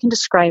best way I can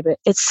describe it.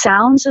 It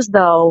sounds as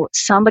though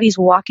somebody's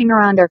walking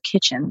around our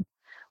kitchen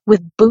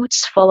with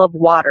boots full of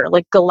water,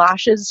 like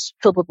galoshes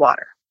filled with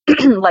water.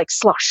 Like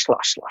slosh,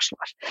 slosh, slosh,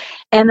 slosh.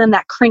 And then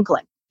that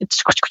crinkling,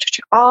 it's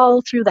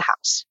all through the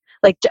house.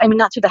 Like, I mean,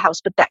 not through the house,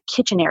 but that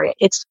kitchen area.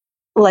 It's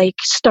like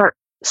start,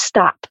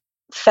 stop,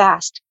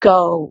 fast,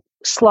 go,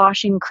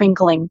 sloshing,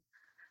 crinkling.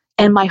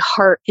 And my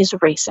heart is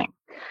racing.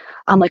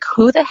 I'm like,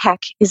 who the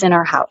heck is in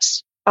our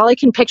house? All I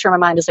can picture in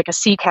my mind is like a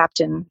sea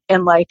captain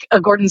in like a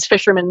Gordon's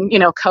fisherman, you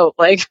know, coat,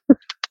 like,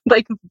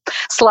 like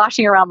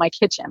sloshing around my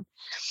kitchen.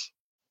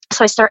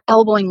 So I start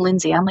elbowing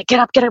Lindsay. I'm like, get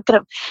up, get up, get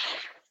up.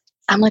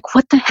 I'm like,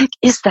 what the heck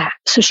is that?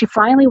 So she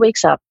finally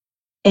wakes up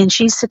and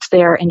she sits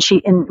there and she,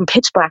 in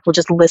pitch black, we're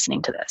just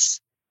listening to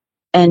this.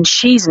 And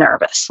she's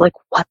nervous. Like,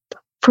 what the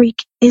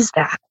freak is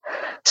that?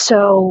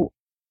 So,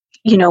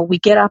 you know, we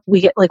get up, we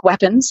get like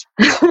weapons.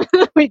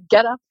 We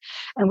get up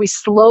and we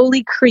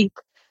slowly creep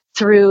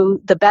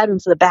through the bedroom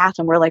to the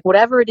bathroom. We're like,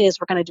 whatever it is,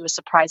 we're going to do a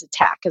surprise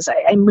attack because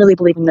I'm really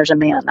believing there's a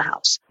man in the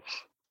house.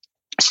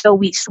 So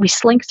we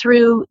slink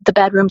through the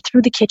bedroom,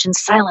 through the kitchen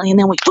silently, and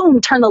then we,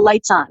 boom, turn the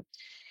lights on.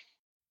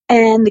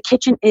 And the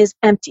kitchen is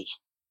empty.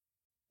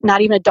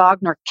 Not even a dog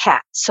nor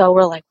cat. So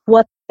we're like,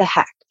 what the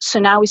heck? So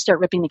now we start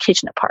ripping the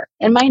kitchen apart.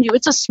 And mind you,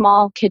 it's a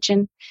small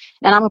kitchen,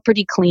 and I'm a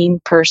pretty clean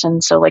person.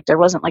 So like there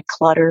wasn't like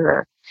clutter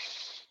or,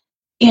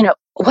 you know,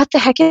 what the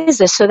heck is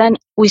this? So then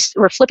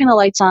we're flipping the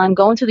lights on,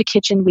 going through the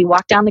kitchen. We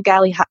walk down the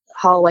galley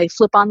hallway,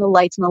 flip on the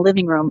lights in the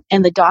living room,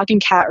 and the dog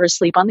and cat are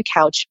asleep on the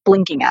couch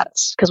blinking at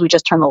us because we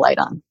just turned the light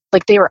on.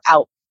 Like they were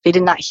out. They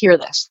did not hear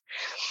this.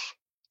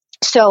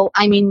 So,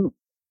 I mean,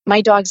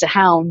 my dog's a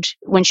hound.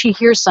 When she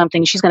hears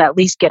something, she's going to at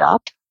least get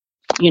up,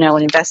 you know,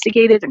 and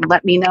investigate it and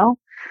let me know.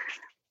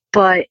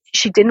 But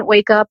she didn't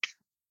wake up,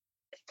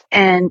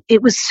 and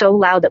it was so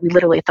loud that we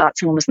literally thought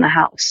someone was in the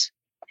house.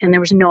 And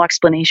there was no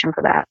explanation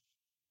for that.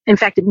 In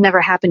fact, it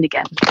never happened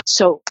again.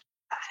 So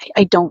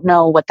I don't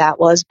know what that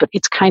was, but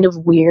it's kind of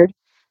weird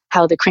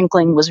how the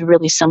crinkling was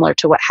really similar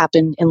to what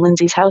happened in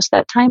Lindsay's house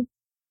that time.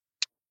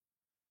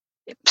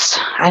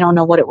 I don't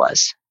know what it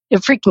was.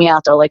 It freaked me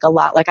out though, like a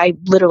lot. Like I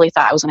literally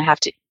thought I was going to have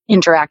to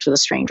interact with a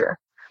stranger.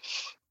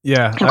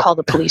 Yeah. And call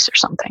the police or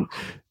something.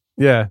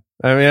 Yeah.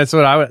 I mean,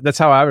 that's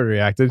how I would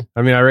reacted.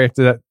 I mean, I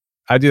reacted that.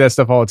 I do that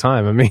stuff all the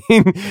time. I mean,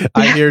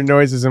 I hear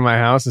noises in my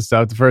house and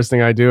stuff. The first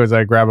thing I do is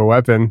I grab a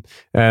weapon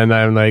and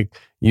I'm like,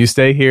 you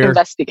stay here.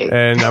 Investigate.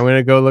 And I'm going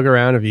to go look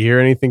around. If you hear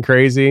anything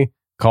crazy,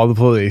 call the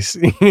police,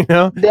 you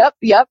know?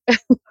 Yep.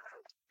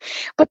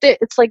 But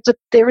it's like,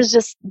 there was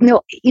just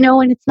no, you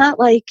know, and it's not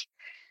like,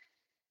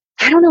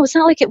 I don't know. It's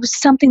not like it was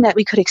something that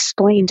we could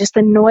explain. Just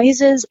the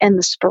noises and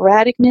the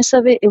sporadicness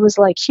of it. It was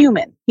like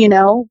human, you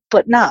know,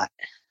 but not.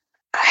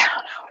 I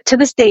don't know. To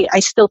this day,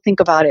 I still think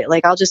about it.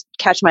 Like I'll just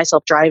catch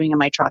myself driving in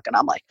my truck and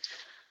I'm like,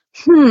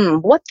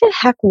 what the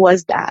heck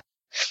was that?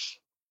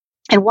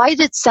 And why did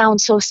it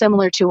sound so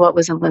similar to what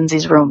was in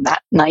Lindsay's room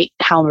that night,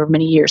 however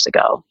many years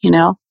ago, you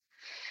know?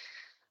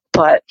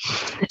 But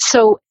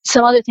so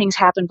some other things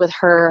happened with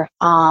her,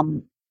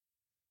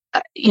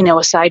 you know,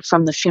 aside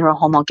from the funeral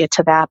home, I'll get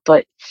to that,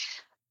 but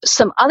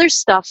some other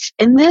stuff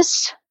in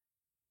this,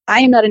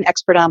 I am not an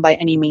expert on by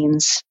any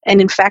means. And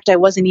in fact, I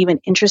wasn't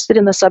even interested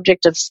in the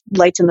subject of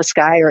lights in the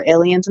sky or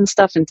aliens and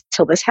stuff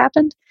until this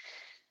happened.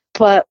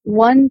 But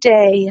one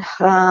day,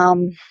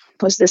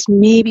 was this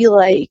maybe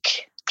like,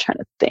 I'm trying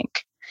to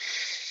think,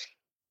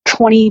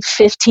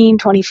 2015,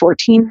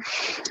 2014?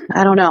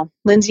 I don't know.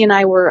 Lindsay and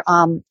I were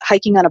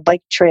hiking on a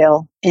bike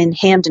trail in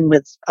Hamden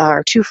with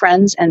our two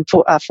friends and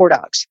four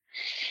dogs.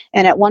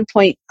 And at one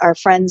point, our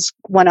friends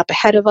went up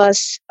ahead of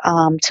us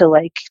to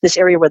like this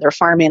area where there are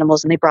farm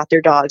animals, and they brought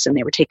their dogs and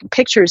they were taking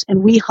pictures.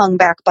 And we hung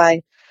back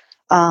by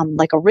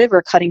like a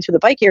river cutting through the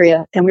bike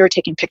area, and we were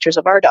taking pictures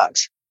of our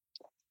dogs.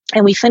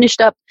 And we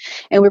finished up,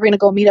 and we were going to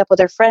go meet up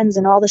with our friends.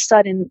 And all of a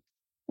sudden,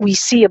 we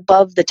see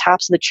above the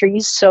tops of the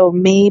trees, so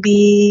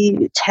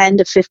maybe 10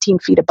 to 15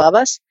 feet above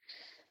us,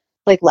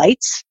 like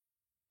lights.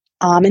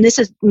 And this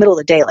is middle of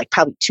the day, like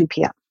probably 2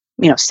 p.m.,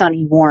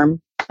 sunny,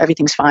 warm,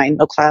 everything's fine.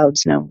 No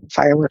clouds, no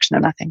fireworks, no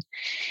nothing.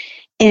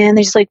 And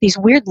there's like these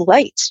weird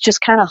lights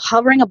just kind of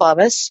hovering above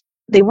us.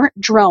 They weren't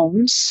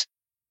drones.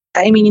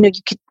 I mean,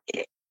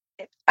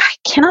 I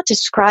cannot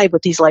describe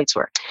what these lights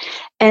were.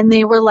 And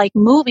they were like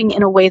moving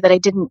in a way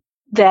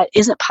that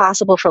isn't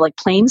possible for like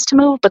planes to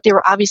move, but they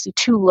were obviously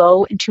too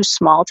low and too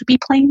small to be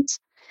planes.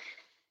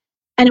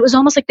 And it was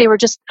almost like they were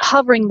just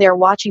hovering there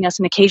watching us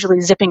and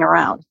occasionally zipping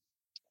around.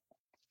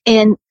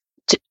 And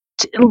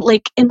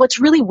and what's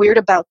really weird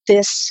about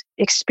this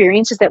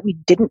experience is that we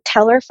didn't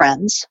tell our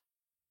friends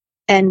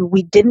and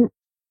we didn't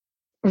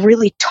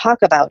really talk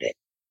about it.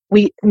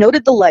 We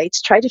noted the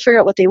lights, tried to figure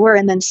out what they were,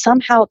 and then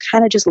somehow it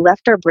kind of just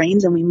left our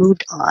brains and we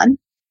moved on,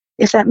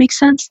 if that makes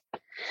sense.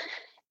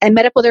 And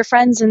met up with our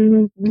friends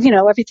and,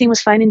 everything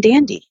was fine and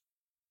dandy.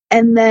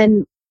 And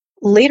then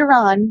later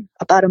on,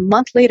 about a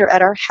month later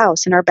at our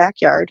house in our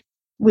backyard,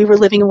 we were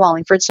living in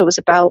Wallingford, so it was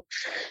about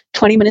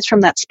 20 to 30 minutes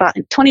from that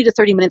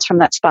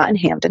spot in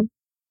Hamden.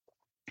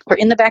 We're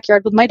in the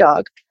backyard with my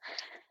dog.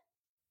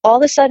 All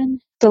of a sudden,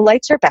 the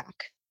lights are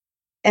back,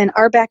 and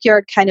our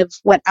backyard kind of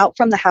went out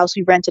from the house.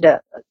 We rented a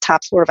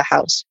top floor of a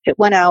house. It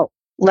went out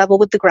level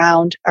with the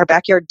ground. Our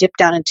backyard dipped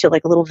down into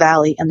like a little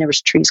valley, and there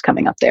was trees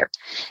coming up there.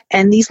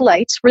 And these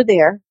lights were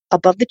there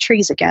above the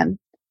trees again.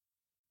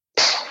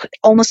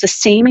 Almost the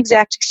same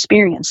exact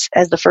experience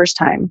as the first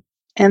time.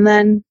 And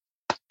then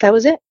that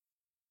was it.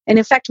 And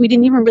in fact, we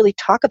didn't even really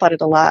talk about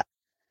it a lot.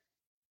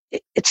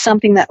 It's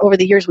something that over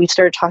the years we've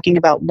started talking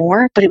about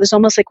more, but it was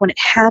almost like when it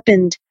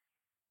happened,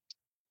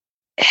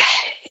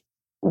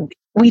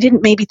 we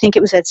didn't maybe think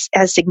it was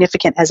as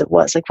significant as it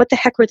was. Like, what the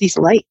heck were these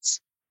lights?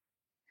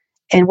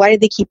 And why did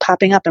they keep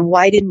popping up? And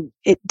why didn't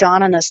it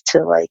dawn on us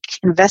to like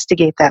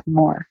investigate that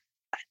more?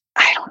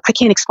 I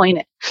can't explain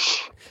it.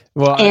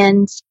 Well,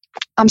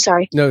 I'm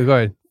sorry. No, go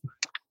ahead.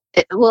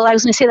 Well, I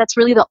was going to say that's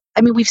really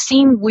we've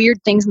seen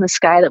weird things in the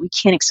sky that we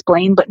can't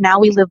explain, but now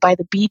we live by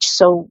the beach.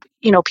 So,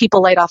 people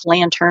light off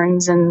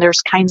lanterns and there's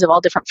kinds of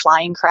all different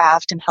flying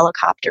craft and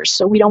helicopters.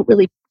 So we don't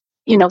really,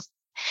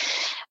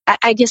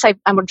 I guess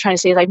I'm trying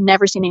to say is I've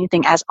never seen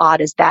anything as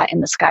odd as that in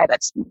the sky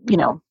that's,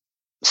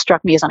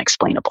 struck me as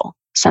unexplainable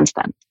since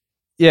then.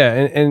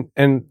 Yeah.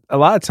 And a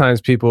lot of times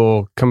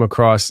people come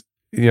across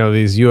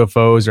these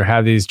UFOs or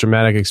have these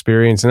dramatic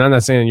experiences. And I'm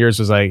not saying yours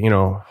was like,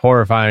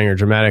 horrifying or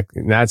dramatic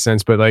in that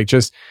sense, but like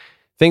just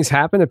things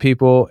happen to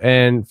people.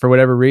 And for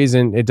whatever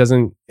reason, it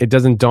doesn't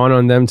dawn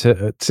on them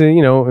to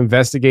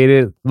investigate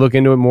it, look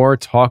into it more,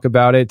 talk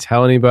about it,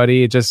 tell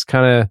anybody. It just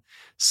kind of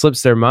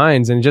slips their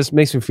minds. And it just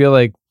makes me feel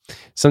like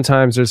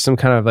sometimes there's some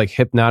kind of like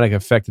hypnotic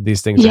effect that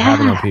these things are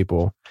having on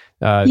people.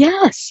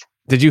 Yes.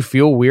 Did you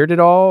feel weird at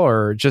all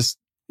or just,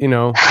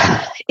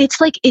 It's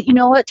like, you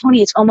know what,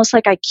 Tony, it's almost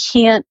like I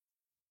can't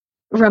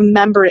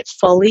remember it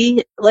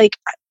fully. Like,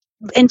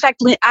 in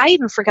fact, I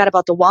even forgot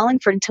about the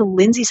Wallingford until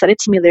Lindsay said it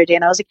to me the other day,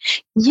 and I was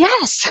like,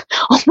 yes,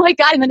 oh my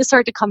God. And then it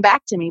started to come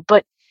back to me,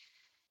 but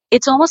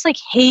it's almost like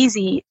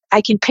hazy.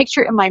 I can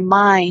picture it in my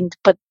mind,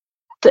 but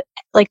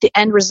the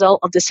end result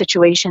of the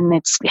situation,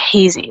 it's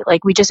hazy.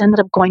 Like we just ended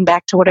up going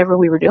back to whatever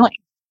we were doing.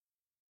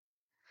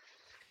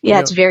 Yeah,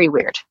 it's very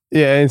weird.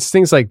 Yeah, it's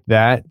things like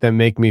that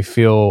make me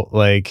feel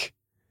like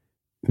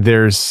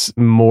there's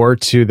more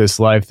to this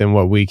life than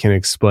what we can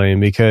explain,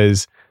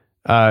 because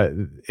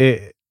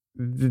it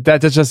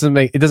doesn't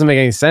make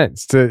any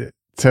sense to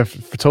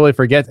totally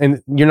forget.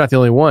 And you're not the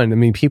only one. I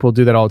mean, people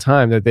do that all the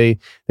time, that they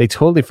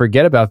totally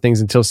forget about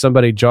things until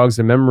somebody jogs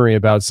their memory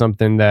about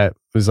something that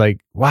was like,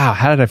 wow,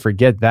 how did I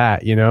forget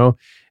that?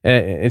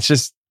 It's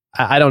just,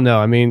 I don't know.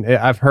 I mean,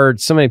 I've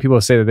heard so many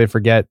people say that they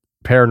forget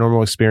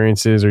paranormal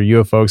experiences or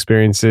UFO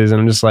experiences, and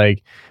I'm just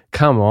like,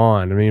 come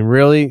on. I mean,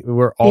 really?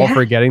 We're all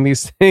forgetting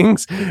these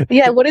things?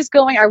 Yeah, what is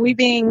we're in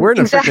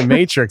a freaking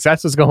matrix.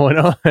 That's what's going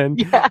on.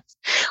 Yeah.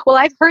 Well,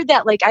 I've heard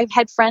that, like, I've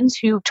had friends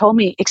who told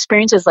me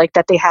experiences like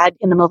that they had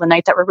in the middle of the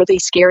night that were really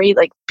scary,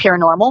 like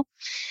paranormal,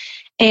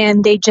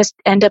 and they just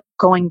end up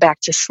going back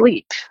to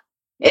sleep.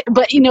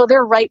 But,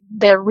 they're right.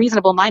 Their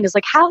reasonable mind is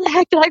like, how the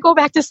heck did I go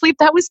back to sleep?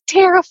 That was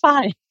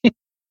terrifying.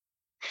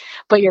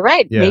 But you're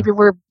right. Yeah. Maybe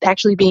we're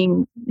actually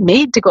being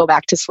made to go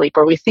back to sleep,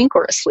 or we think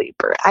we're asleep,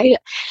 or I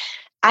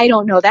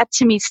don't know. That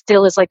to me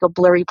still is like a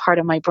blurry part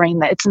of my brain.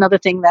 That it's another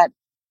thing that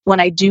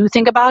when I do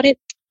think about it,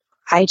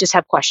 I just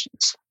have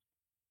questions.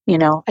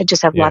 I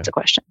just have lots of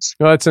questions.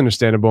 Well, that's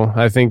understandable.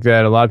 I think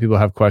that a lot of people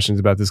have questions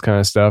about this kind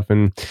of stuff.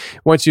 And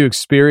once you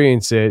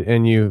experience it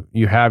and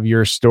you have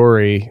your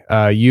story,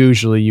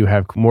 usually you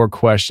have more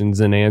questions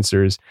than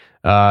answers.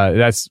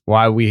 That's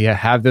why we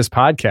have this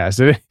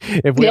podcast.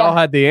 If we all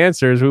had the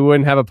answers, we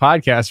wouldn't have a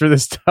podcast for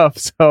this stuff.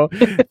 So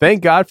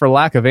thank God for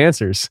lack of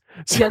answers.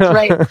 That's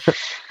right.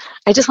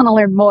 I just want to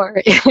learn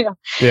more.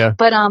 Yeah.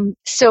 But,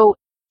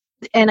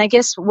 and I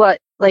guess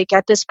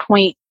at this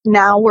point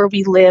now where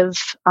we live,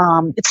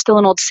 it's still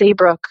in Old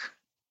Saybrook.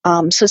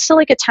 So it's still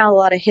like a town, a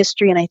lot of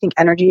history and I think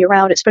energy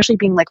around it, especially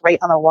being like right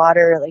on the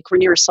water, like we're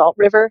near a salt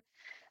river.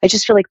 I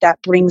just feel like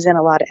that brings in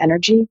a lot of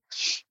energy.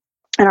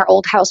 And our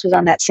old house was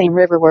on that same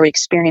river where we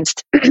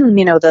experienced,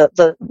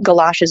 the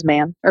galoshes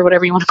man, or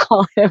whatever you want to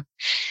call him.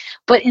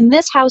 But in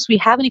this house, we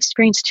haven't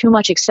experienced too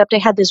much, except I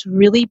had this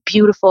really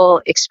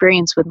beautiful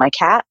experience with my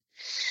cat.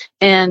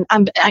 And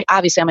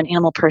obviously I'm an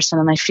animal person,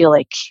 and I feel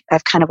like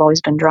I've kind of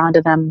always been drawn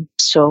to them.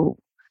 So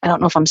I don't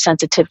know if I'm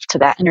sensitive to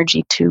that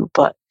energy too,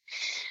 but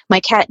my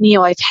cat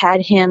Neo, I've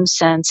had him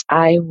since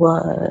I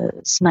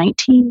was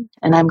 19,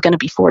 and I'm going to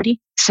be 40.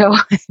 So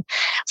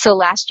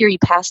last year he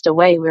passed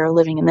away. We were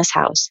living in this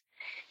house,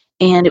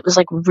 and it was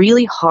like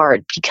really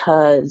hard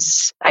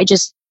because I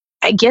guess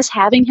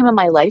having him in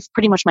my life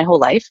pretty much my whole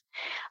life,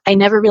 I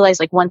never realized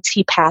like once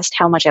he passed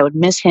how much I would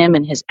miss him,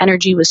 and his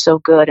energy was so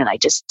good. And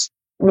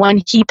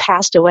when he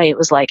passed away, it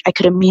was like I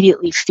could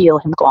immediately feel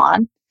him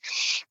gone.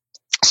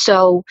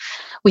 So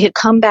we had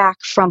come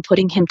back from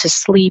putting him to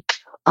sleep,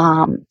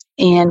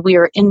 and we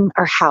were in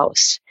our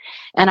house,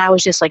 and I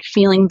was just like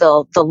feeling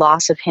the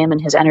loss of him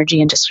and his energy,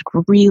 and just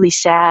really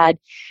sad.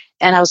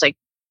 And I was like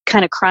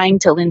kind of crying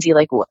to Lindsay,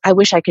 like, I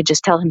wish I could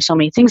just tell him so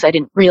many things. I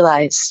didn't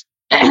realize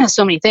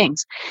so many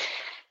things.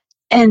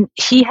 And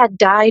he had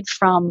died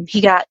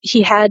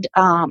he had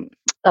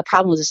a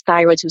problem with his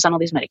thyroid. So he was on all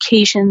these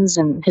medications,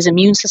 and his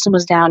immune system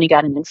was down. He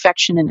got an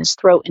infection in his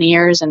throat and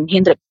ears, and he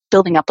ended up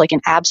building up like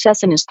an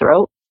abscess in his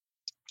throat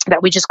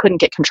that we just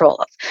couldn't get control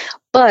of.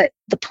 But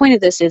the point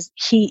of this is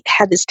he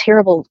had this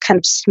terrible kind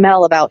of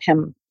smell about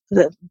him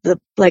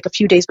like a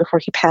few days before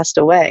he passed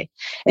away.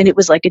 And it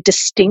was like a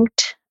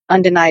distinct,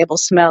 undeniable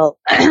smell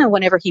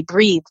whenever he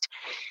breathed.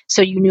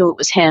 So you knew it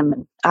was him,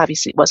 and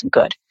obviously it wasn't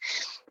good.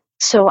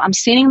 So I'm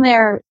standing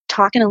there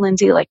talking to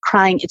Lindsay, like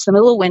crying. It's the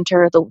middle of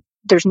winter.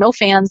 There's no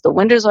fans. The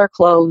windows are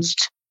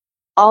closed.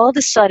 All of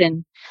a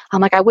sudden,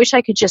 I'm like, I wish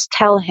I could just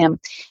tell him.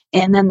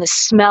 And then the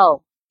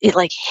smell, it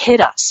like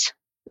hit us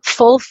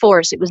full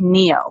force. It was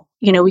Neo.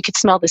 We could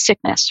smell the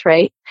sickness,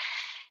 right?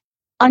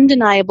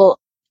 Undeniable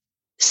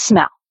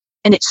smell.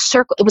 And it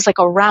was like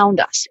around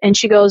us. And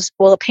she goes,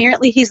 well,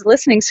 apparently he's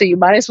listening, so you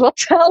might as well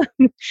tell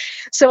him.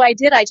 So I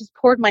did. I just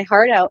poured my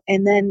heart out.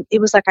 And then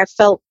it was like I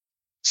felt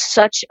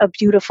such a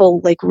beautiful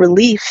like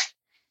relief.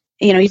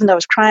 Even though I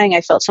was crying,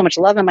 I felt so much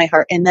love in my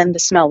heart. And then the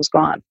smell was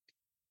gone.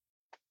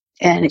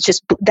 And it's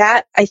just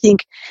that, I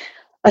think,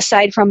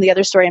 aside from the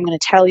other story I'm going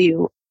to tell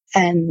you,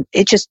 and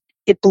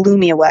it blew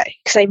me away,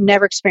 because I've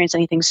never experienced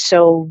anything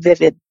so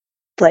vivid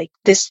like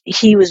this.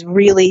 He was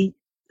really,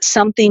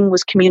 something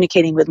was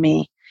communicating with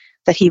me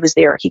that he was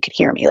there. He could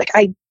hear me. Like,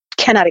 I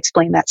cannot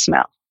explain that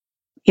smell,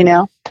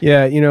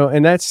 Yeah,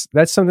 and that's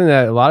something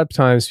that a lot of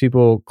times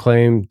people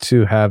claim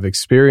to have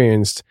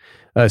experienced,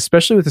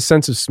 especially with the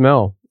sense of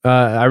smell.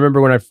 I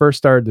remember when I first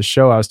started the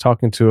show, I was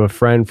talking to a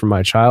friend from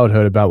my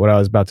childhood about what I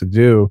was about to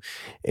do.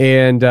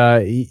 And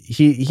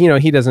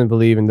he doesn't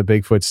believe in the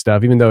Bigfoot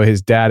stuff, even though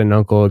his dad and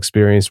uncle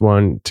experienced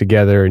one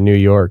together in New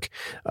York.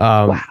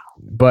 Wow.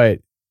 But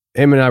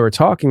him and I were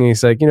talking, and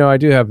he's like, I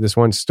do have this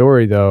one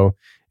story though.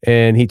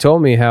 And he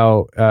told me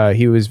how I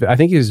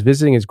think he was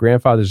visiting his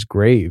grandfather's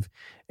grave.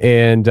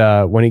 And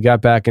when he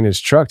got back in his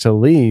truck to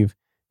leave,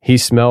 he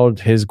smelled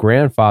his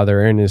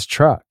grandfather in his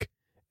truck.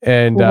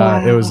 And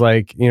wow. It was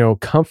like,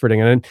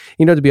 comforting. And,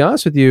 to be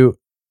honest with you,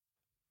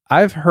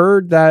 I've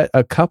heard that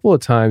a couple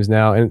of times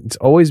now, and it's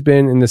always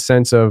been in the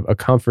sense of a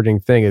comforting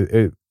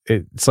thing.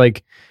 It's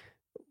like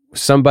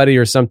somebody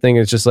or something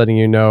is just letting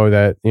you know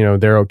that,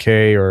 they're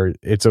okay, or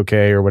it's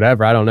okay, or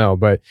whatever. I don't know.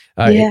 But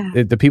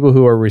the people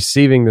who are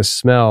receiving the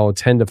smell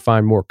tend to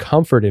find more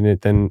comfort in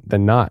it than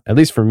not, at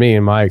least for me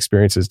in my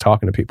experiences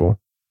talking to people.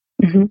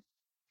 Mm-hmm.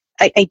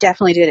 I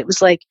definitely did. It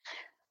was like,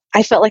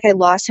 I felt like I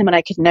lost him, and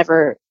I could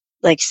never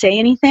like say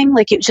anything.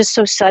 Like, it was just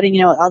so sudden,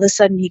 all of a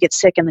sudden he gets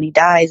sick and then he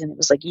dies, and it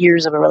was like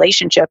years of a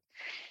relationship.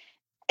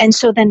 And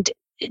so then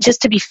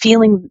just to be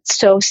feeling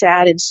so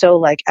sad and so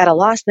like at a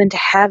loss, then to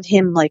have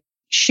him like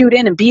shoot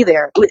in and be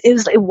there,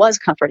 it was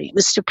comforting. It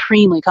was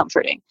supremely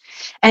comforting.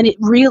 And it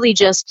really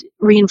just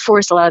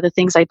reinforced a lot of the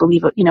things I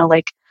believe,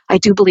 like I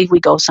do believe we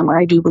go somewhere.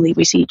 I do believe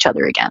we see each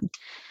other again.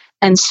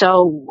 And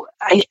so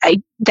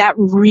that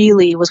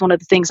really was one of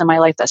the things in my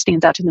life that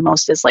stands out to me the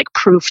most, is like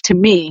proof to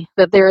me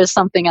that there is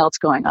something else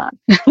going on,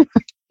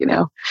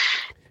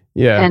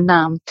 Yeah.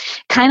 And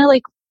kind of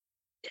like,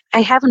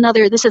 I have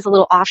this is a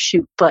little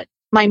offshoot, but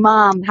my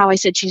mom, how I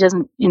said she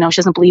doesn't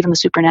believe in the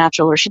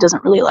supernatural, or she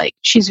doesn't really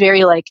she's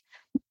very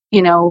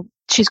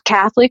she's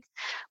Catholic,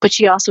 but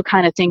she also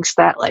kind of thinks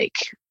that like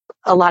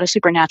a lot of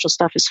supernatural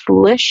stuff is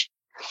foolish.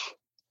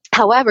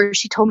 However,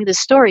 she told me this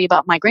story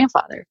about my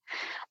grandfather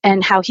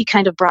and how he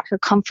kind of brought her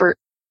comfort.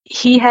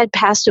 He had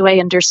passed away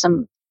under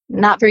some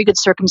not very good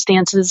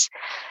circumstances.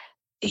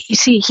 You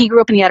see, he grew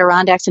up in the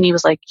Adirondacks, and he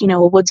was like,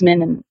 a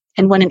woodsman.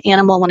 And when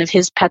one of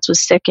his pets was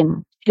sick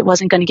and it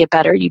wasn't going to get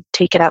better, you'd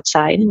take it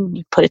outside and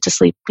you'd put it to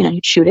sleep.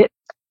 You'd shoot it.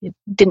 It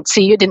didn't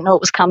see you, didn't know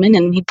it was coming,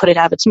 and he'd put it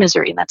out of its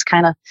misery. And that's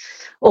kind of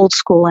old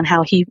school and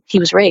how he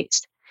was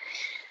raised.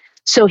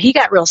 So he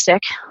got real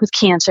sick with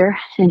cancer,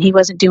 and he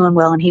wasn't doing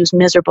well, and he was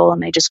miserable,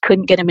 and they just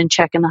couldn't get him in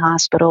check in the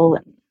hospital,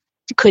 and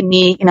couldn't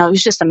eat. It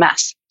was just a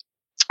mess.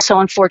 So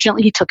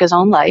unfortunately, he took his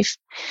own life.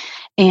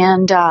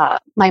 And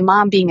my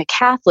mom, being a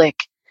Catholic,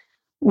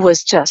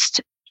 was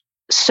just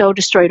so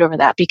destroyed over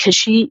that because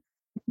she,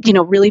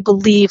 really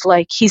believed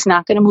like he's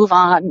not going to move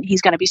on.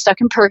 He's going to be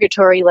stuck in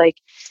purgatory. Like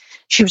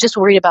she was just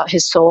worried about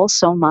his soul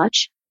so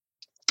much.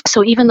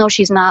 So even though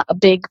she's not a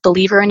big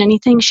believer in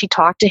anything, she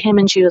talked to him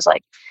and she was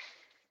like,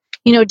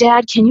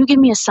 Dad, can you give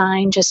me a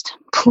sign? Just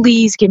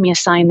please give me a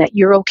sign that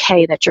you're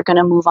okay, that you're going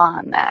to move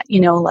on, that,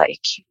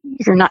 like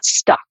you're not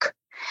stuck.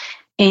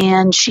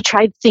 And she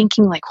tried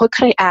thinking like, what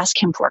could I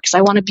ask him for? Because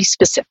I want to be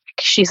specific.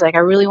 She's like, I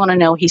really want to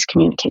know he's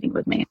communicating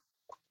with me.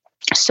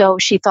 So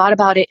she thought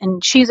about it,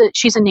 and she's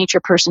a nature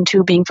person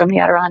too, being from the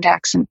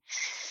Adirondacks. And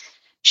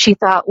she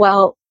thought,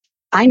 well,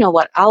 I know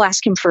what, I'll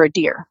ask him for a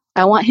deer.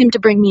 I want him to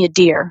bring me a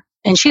deer.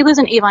 And she lives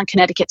in Avon,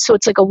 Connecticut, so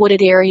it's like a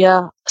wooded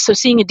area. So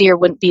seeing a deer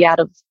wouldn't be out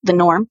of the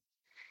norm.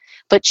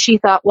 But she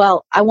thought,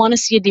 well, I want to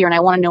see a deer and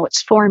I want to know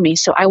it's for me.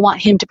 So I want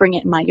him to bring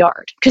it in my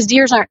yard. Because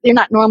they're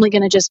not normally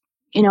going to just,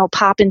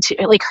 pop into,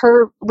 like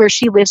where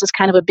she lives is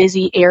kind of a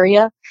busy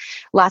area.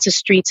 Lots of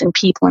streets and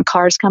people and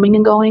cars coming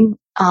and going.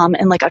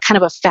 And like a kind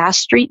of a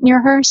fast street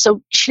near her.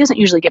 So she doesn't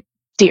usually get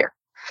deer.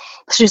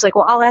 So she's like,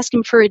 well, I'll ask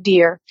him for a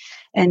deer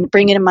and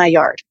bring it in my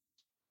yard.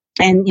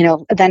 And,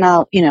 then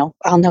I'll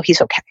know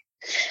he's okay.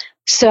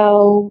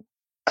 So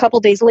a couple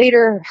days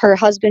later, her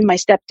husband, my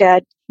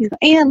stepdad, he's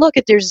like, and look,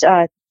 there's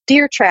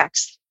deer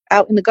tracks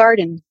out in the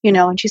garden,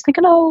 and she's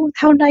thinking, oh,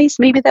 how nice.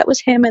 Maybe that was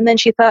him. And then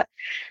she thought,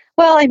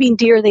 well, I mean,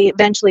 deer, they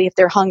eventually, if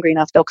they're hungry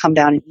enough, they'll come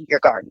down and eat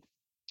your garden.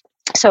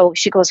 So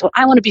she goes, well,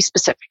 I want to be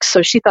specific.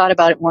 So she thought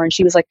about it more and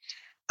she was like,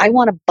 I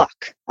want a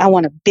buck. I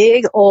want a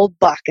big old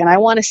buck and I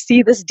want to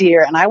see this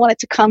deer and I want it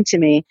to come to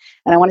me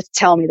and I want it to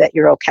tell me that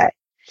you're okay.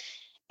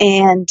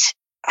 And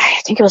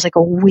I think it was like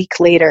a week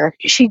later,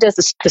 she does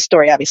the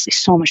story obviously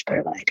so much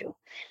better than I do.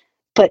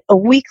 But a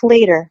week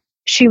later,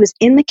 she was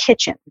in the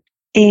kitchen,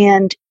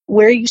 and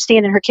where you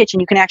stand in her kitchen,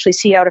 you can actually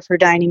see out of her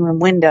dining room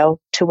window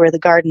to where the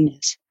garden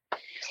is.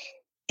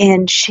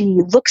 And she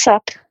looks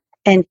up,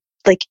 and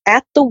like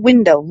at the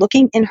window,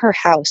 looking in her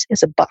house,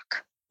 is a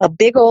buck, a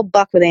big old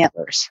buck with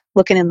antlers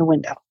looking in the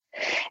window.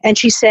 And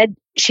she said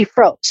she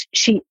froze.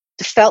 She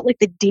felt like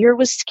the deer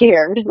was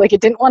scared, like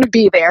it didn't want to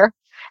be there.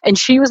 And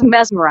she was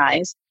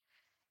mesmerized.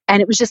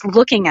 And it was just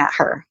looking at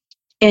her.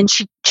 And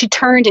she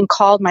turned and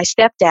called my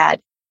stepdad.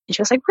 And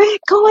she was like,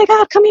 Rick, oh my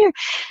God, come here.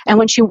 And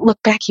when she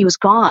looked back, he was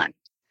gone.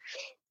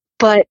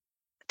 But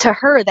to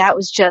her, that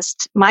was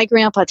just my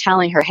grandpa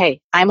telling her,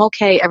 hey, I'm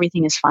okay.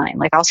 Everything is fine.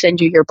 Like, I'll send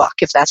you your buck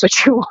if that's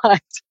what you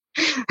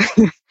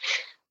want.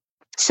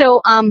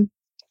 So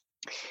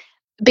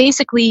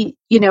basically,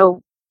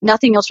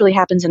 nothing else really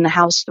happens in the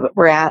house that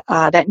we're at.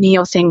 That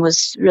Neo thing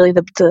was really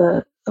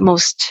the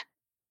most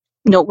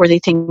noteworthy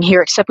thing here,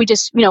 except we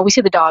just, we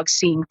see the dogs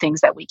seeing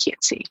things that we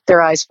can't see.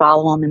 Their eyes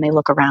follow them and they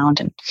look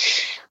around and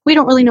we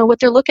don't really know what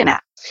they're looking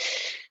at.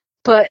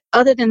 But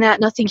other than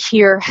that, nothing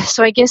here.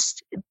 So I guess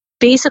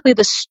basically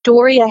the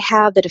story I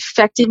have that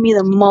affected me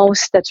the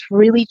most, that's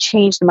really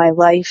changed my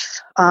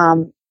life,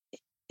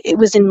 it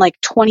was in like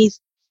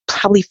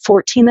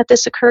 2014 that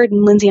this occurred,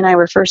 and Lindsay and I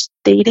were first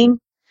dating.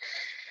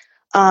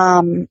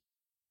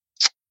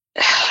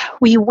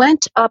 We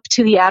went up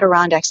to the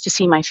Adirondacks to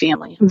see my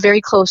family. I'm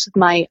very close with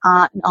my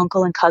aunt and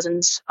uncle and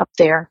cousins up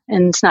there,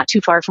 and it's not too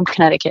far from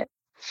Connecticut.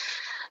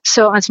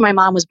 So my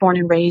mom was born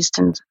and raised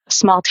in a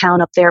small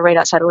town up there right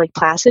outside of Lake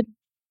Placid.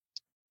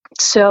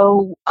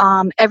 So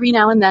every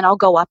now and then I'll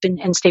go up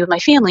and stay with my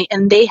family,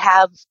 and they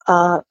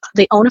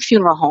own a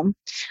funeral home.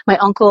 My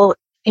uncle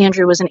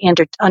Andrew was an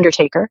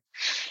undertaker,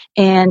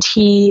 and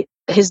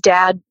his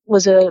dad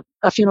was a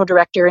funeral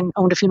director and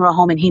owned a funeral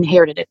home, and he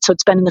inherited it. So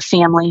it's been in the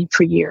family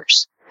for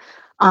years.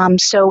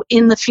 So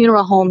in the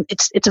funeral home,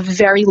 it's a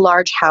very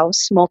large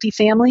house,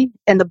 multifamily,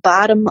 and the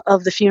bottom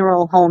of the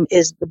funeral home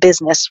is the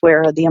business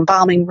where the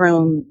embalming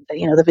room,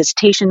 the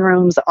visitation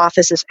rooms, the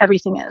offices,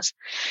 everything is.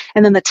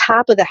 And then the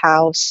top of the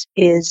house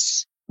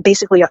is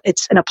basically,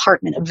 it's an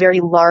apartment, a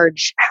very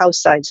large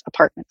house-sized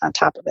apartment on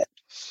top of it.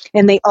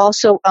 And they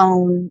also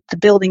own the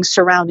buildings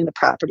surrounding the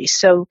property.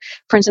 So,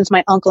 for instance,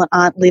 my uncle and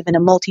aunt live in a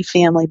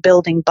multifamily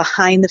building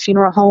behind the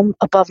funeral home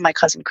above my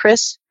cousin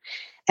Chris.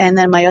 And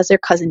then my other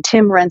cousin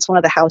Tim rents one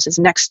of the houses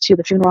next to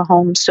the funeral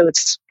home. So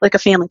it's like a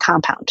family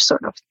compound,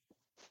 sort of.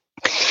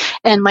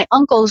 And my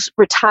uncle's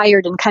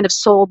retired and kind of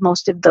sold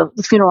most of the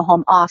funeral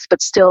home off,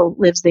 but still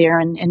lives there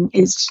and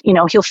is,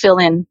 he'll fill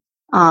in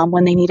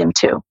when they need him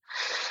to.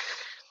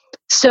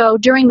 So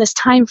during this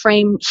time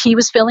frame, he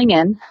was filling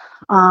in.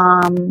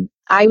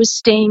 I was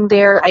staying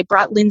there. I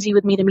brought Lindsay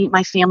with me to meet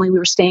my family. We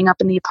were staying up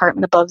in the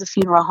apartment above the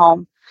funeral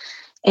home.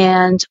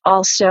 And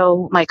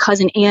also my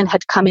cousin Ann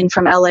had come in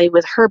from LA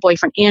with her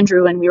boyfriend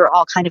Andrew, and we were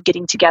all kind of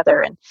getting together.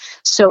 And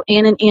so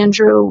Ann and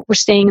Andrew were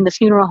staying in the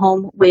funeral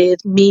home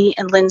with me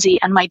and Lindsay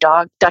and my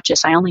dog,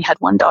 Duchess. I only had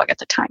one dog at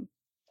the time.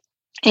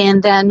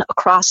 And then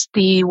across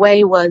the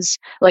way was,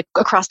 like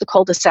across the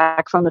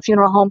cul-de-sac from the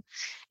funeral home,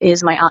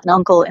 is my aunt and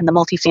uncle and the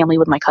multifamily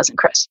with my cousin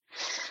Chris.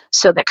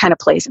 So that kind of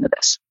plays into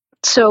this.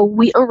 So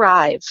we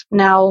arrive.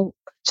 Now,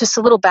 just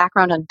a little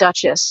background on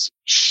Duchess.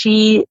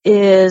 She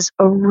is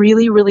a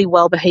really, really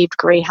well-behaved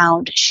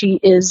greyhound.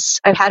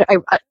 I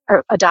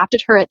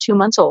adopted her at 2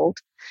 months old,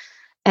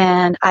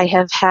 and I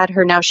have had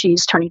her now.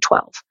 She's turning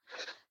 12.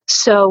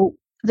 So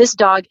this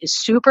dog is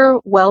super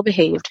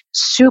well-behaved,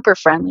 super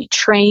friendly,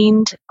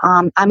 trained.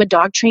 I'm a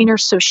dog trainer,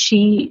 so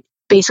she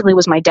basically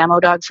was my demo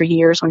dog for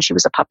years when she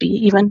was a puppy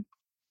even.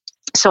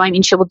 So, I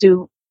mean, she will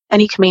do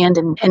any command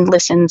and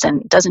listens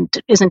and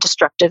isn't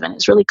destructive and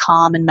is really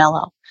calm and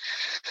mellow.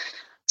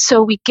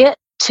 So we get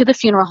to the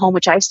funeral home,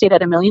 which I've stayed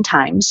at a million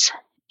times,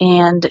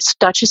 and it's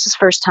Duchess's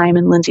first time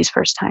and Lindsay's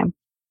first time.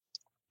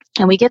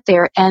 And we get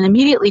there, and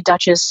immediately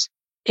Duchess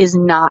is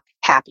not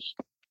happy.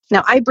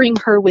 Now, I bring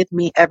her with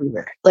me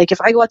everywhere. Like, if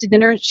I go out to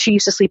dinner, she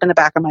used to sleep in the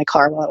back of my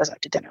car while I was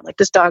out to dinner. Like,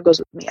 this dog goes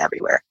with me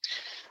everywhere.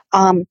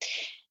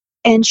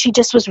 And she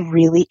just was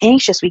really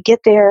anxious. We get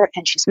there,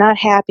 and she's not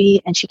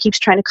happy, and she keeps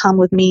trying to come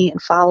with me and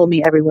follow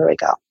me everywhere I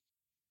go.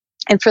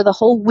 And for the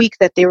whole week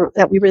that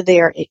we were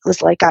there, it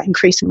was like got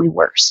increasingly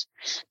worse,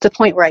 to the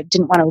point where I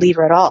didn't want to leave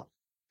her at all.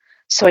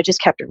 So I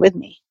just kept her with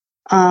me.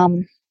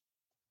 And,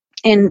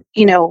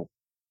 you know,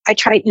 I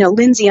tried, you know,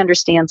 Lindsay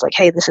understands, like,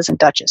 hey, this isn't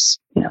Duchess,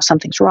 you know,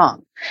 something's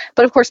wrong.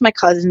 But of course, my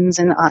cousins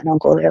and aunt and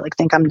uncle, they're like,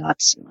 think I'm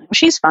nuts. Like,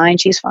 she's fine.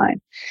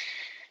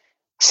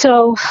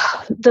 So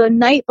the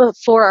night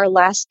before our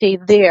last day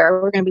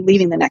there, we're going to be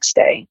leaving the next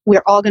day.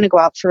 We're all going to go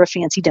out for a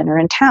fancy dinner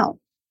in town.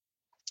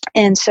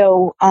 And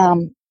so,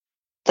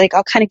 like,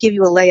 I'll kind of give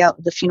you a layout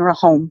of the funeral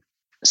home.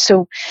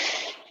 So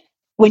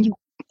when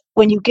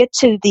you get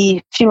to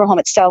the funeral home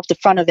itself, the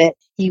front of it,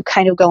 you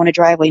kind of go in a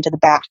driveway into the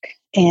back.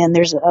 And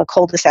there's a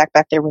cul-de-sac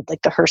back there with,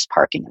 like, the hearse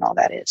parking and all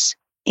that is.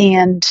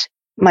 And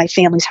my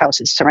family's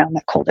houses surround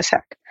that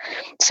cul-de-sac.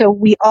 So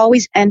we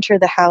always enter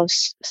the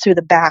house through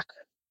the back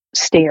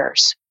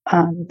stairs.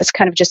 It's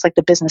kind of just like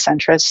the business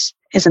entrance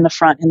is in the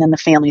front, and then the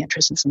family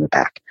entrance is in the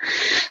back.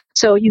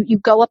 So you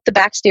go up the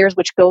back stairs,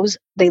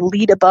 they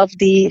lead above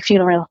the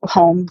funeral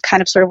home,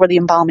 kind of sort of where the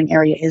embalming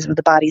area is, where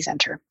the bodies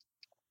enter.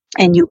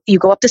 And you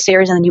go up the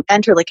stairs, and then you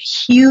enter like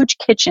a huge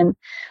kitchen,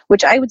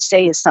 which I would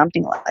say is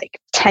something like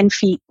 10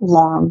 feet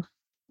long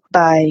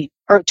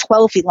or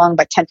 12 feet long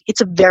by 10 feet.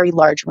 It's a very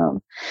large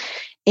room.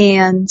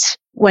 And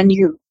when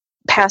you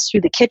pass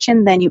through the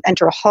kitchen, then you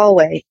enter a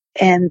hallway,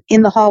 and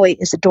in the hallway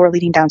is a door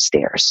leading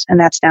downstairs, and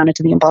that's down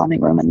into the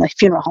embalming room and the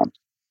funeral home.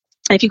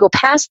 And if you go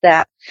past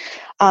that,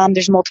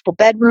 there's multiple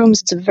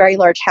bedrooms. It's a very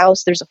large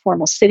house. There's a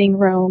formal sitting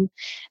room,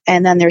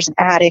 and then there's an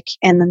attic,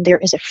 and then there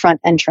is a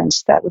front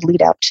entrance that would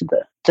lead out to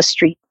the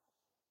street.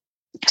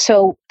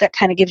 So that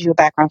kind of gives you a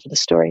background for the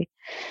story.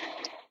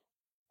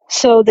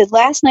 So the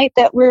last night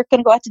that we're going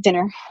to go out to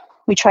dinner,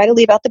 we try to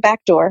leave out the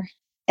back door,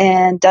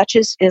 and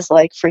Duchess is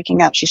like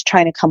freaking out. She's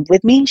trying to come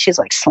with me. She's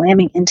like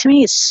slamming into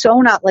me. It's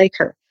so not like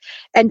her.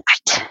 And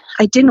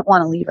I didn't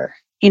want to leave her.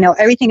 You know,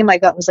 everything in my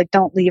gut was like,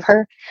 don't leave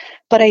her.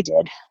 But I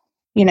did.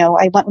 You know,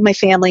 I went with my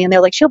family, and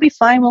they're like, she'll be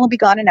fine. We'll be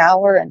gone an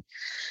hour. And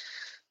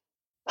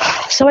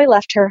so I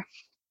left her.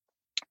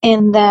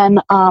 And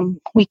then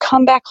we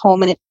come back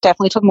home, and it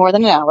definitely took more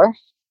than an hour.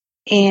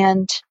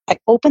 And I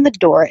open the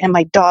door, and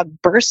my dog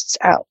bursts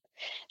out.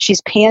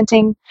 She's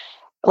panting,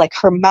 like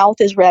her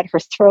mouth is red, her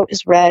throat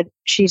is red.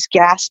 She's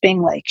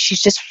gasping, like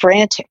she's just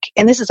frantic.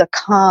 And this is a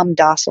calm,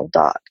 docile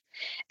dog.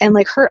 And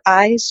like her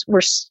eyes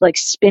were like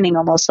spinning,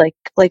 almost like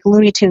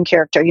Looney Tune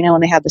character, you know,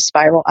 when they have the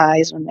spiral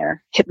eyes when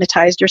they're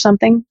hypnotized or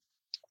something.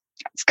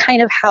 It's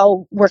kind of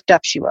how worked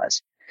up she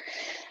was.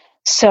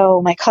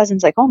 So my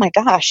cousin's like, oh my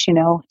gosh, you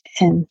know,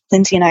 and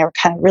Lindsay and I were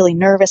kind of really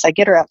nervous. I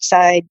get her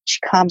outside. She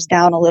calms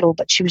down a little,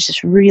 but she was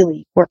just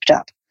really worked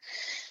up.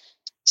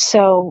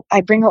 So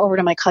I bring her over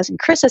to my cousin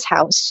Chris's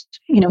house.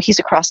 You know, he's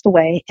across the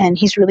way, and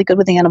he's really good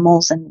with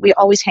animals, and we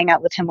always hang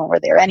out with him when we're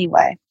there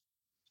anyway.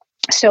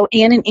 So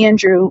Ann and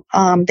Andrew,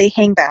 they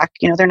hang back.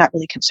 You know, they're not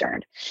really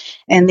concerned,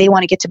 and they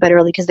want to get to bed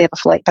early because they have a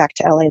flight back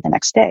to LA the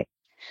next day.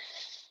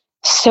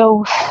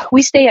 So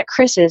we stay at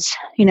Chris's,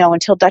 you know,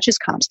 until Duchess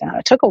calms down.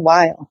 It took a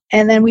while,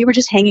 and then we were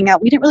just hanging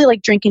out. We didn't really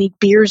like drink any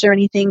beers or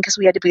anything because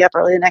we had to be up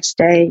early the next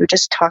day. We were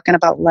just talking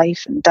about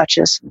life and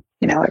Duchess, and,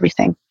 you know,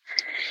 everything.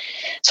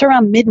 So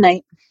around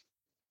midnight,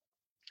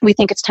 we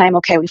think it's time.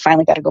 Okay, we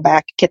finally got to go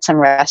back, get some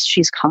rest.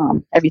 She's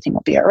calm. Everything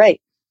will be all right.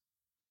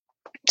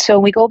 So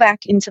we go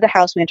back into the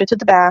house. We enter through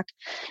the back.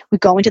 We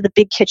go into the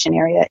big kitchen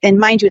area. And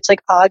mind you, it's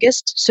like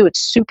August, so it's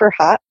super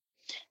hot.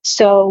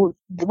 So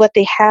what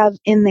they have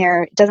in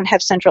there doesn't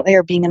have central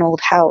air, being an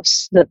old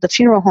house. The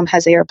funeral home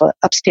has air, but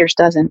upstairs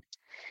doesn't.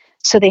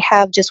 So they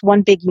have just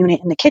one big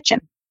unit in the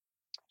kitchen,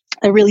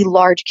 a really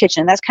large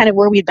kitchen. That's kind of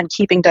where we'd been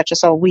keeping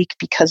Duchess all week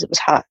because it was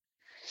hot.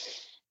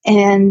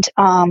 And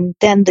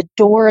then the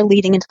door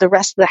leading into the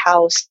rest of the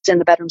house and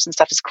the bedrooms and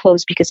stuff is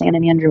closed because Ann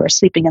and Andrew are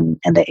sleeping,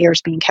 and the air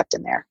is being kept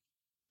in there.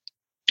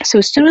 So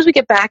as soon as we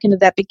get back into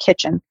that big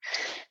kitchen,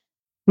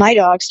 my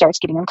dog starts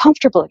getting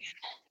uncomfortable again.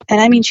 And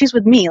I mean, she's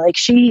with me. Like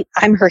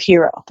I'm her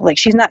hero. Like,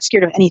 she's not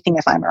scared of anything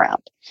if I'm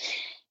around.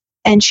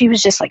 And she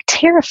was just like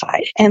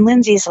terrified. And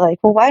Lindsay's like,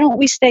 well, why don't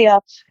we stay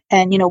up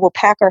and, you know, we'll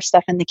pack our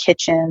stuff in the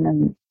kitchen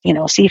and, you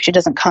know, see if she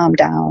doesn't calm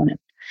down. And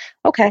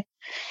okay.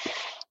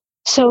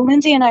 So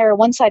Lindsay and I are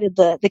one side of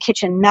the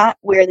kitchen, not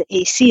where the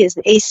AC is.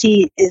 The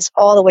AC is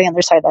all the way on the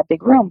other side of that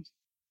big room.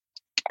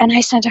 And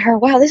I said to her,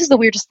 wow, this is the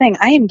weirdest thing.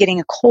 I am getting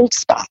a cold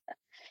spot,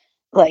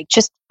 like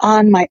just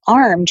on my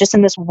arm, just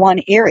in this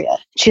one area.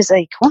 She's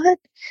like, what?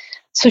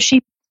 So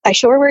I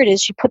show her where it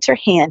is. She puts her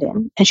hand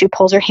in and she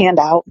pulls her hand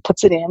out,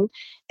 puts it in.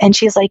 And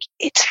she's like,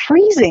 it's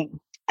freezing.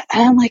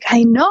 And I'm like,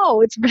 I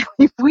know, it's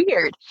really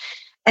weird.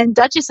 And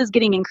Duchess is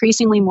getting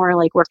increasingly more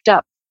like worked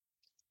up.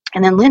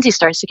 And then Lindsay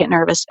starts to get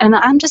nervous. And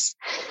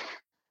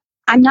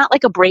I'm not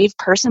like a brave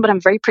person, but I'm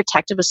very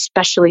protective,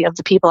 especially of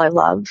the people I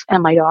love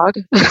and my dog.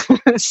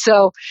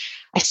 So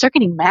I start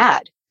getting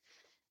mad.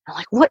 I'm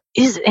like, what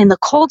is it? And the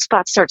cold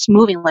spot starts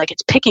moving like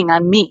it's picking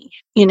on me,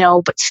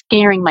 but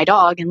scaring my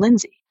dog and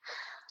Lindsay.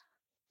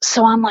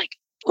 So I'm like,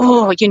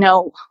 oh,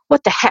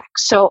 what the heck?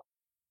 So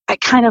I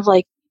kind of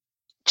like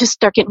just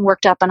start getting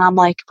worked up, and I'm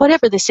like,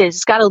 whatever this is,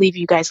 it's got to leave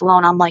you guys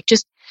alone. I'm like,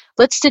 just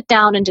let's sit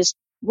down and just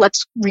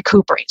let's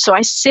recuperate. So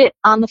I sit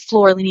on the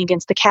floor leaning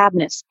against the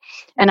cabinets,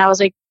 and I was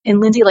like,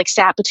 and Lindsay like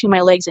sat between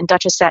my legs and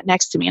Duchess sat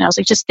next to me, and I was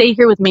like, just stay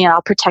here with me and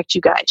I'll protect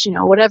you guys.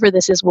 Whatever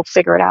this is, we'll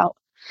figure it out.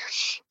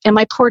 And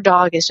my poor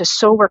dog is just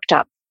so worked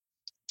up.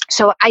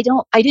 So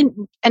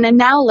and then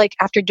now, like,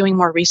 after doing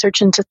more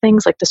research into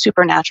things like the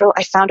supernatural,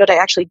 I found out I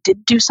actually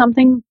did do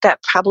something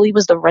that probably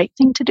was the right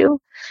thing to do,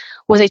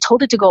 was I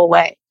told it to go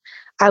away.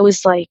 I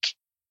was like,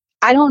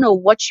 I don't know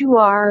what you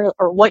are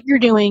or what you're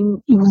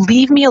doing. You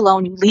leave me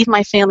alone. You leave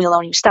my family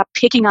alone. You stop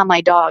picking on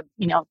my dog.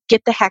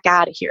 Get the heck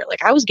out of here.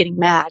 Like, I was getting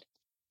mad.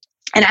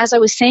 And as I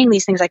was saying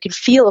these things, I could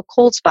feel a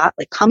cold spot,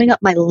 like coming up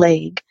my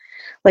leg,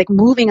 like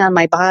moving on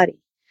my body.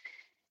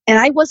 And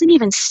I wasn't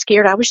even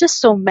scared. I was just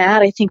so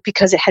mad, I think,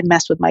 because it had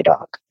messed with my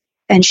dog.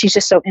 And she's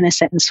just so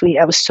innocent and sweet.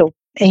 I was so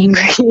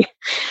angry.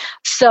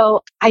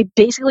 So I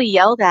basically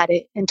yelled at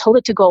it and told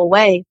it to go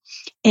away.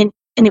 And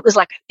it was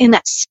like in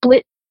that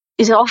split,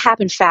 it all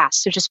happened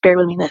fast. So just bear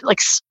with me. That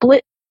like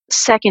split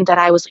second that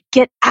I was like,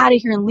 get out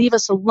of here and leave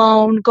us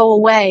alone, go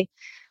away.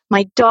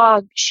 My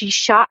dog, she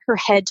shot her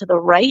head to the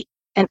right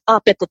and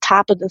up at the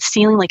top of the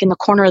ceiling, like in the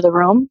corner of the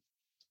room.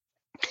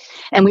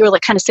 And we were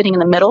like kind of sitting in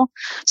the middle.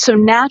 So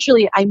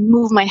naturally, I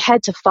move my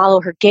head to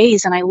follow her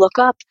gaze, and I look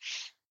up,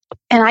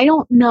 and I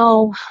don't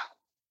know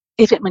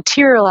if it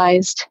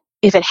materialized,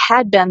 if it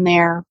had been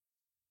there.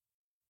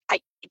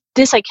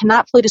 I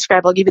cannot fully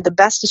describe. I'll give you the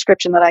best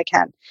description that I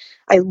can.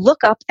 I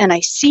look up and I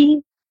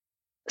see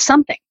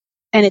something,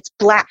 and it's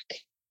black.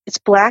 It's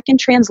black and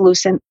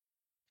translucent,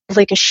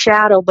 like a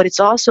shadow, but it's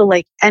also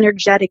like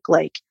energetic,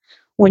 like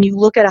when you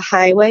look at a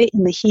highway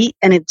in the heat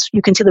and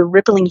you can see the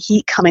rippling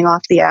heat coming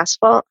off the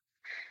asphalt.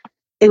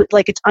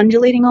 Like it's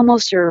undulating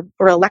almost or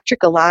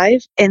electric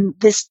alive. And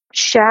this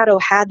shadow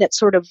had that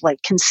sort of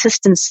like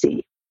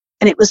consistency,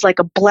 and it was like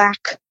a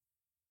black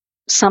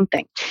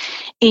something.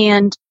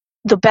 And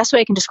the best way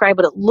I can describe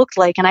what it looked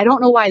like, and I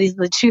don't know why, these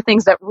are the two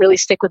things that really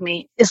stick with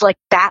me, is like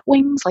bat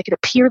wings, like it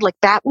appeared like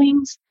bat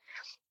wings,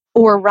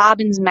 or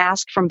Robin's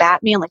mask from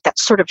Batman, like that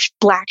sort of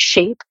black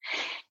shape.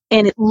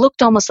 And it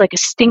looked almost like a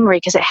stingray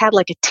because it had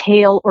like a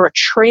tail or a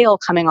trail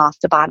coming off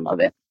the bottom of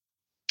it.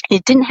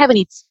 It didn't have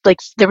any, like,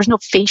 there was no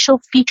facial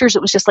features.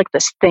 It was just like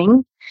this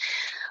thing.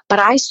 But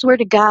I swear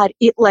to God,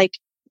 it like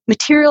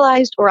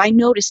materialized, or I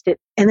noticed it,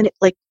 and then it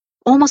like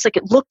almost like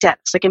it looked at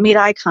us, like it made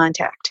eye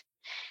contact.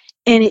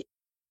 And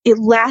it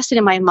lasted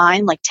in my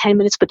mind like 10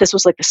 minutes, but this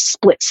was like a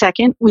split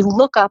second. We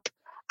look up,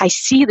 I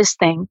see this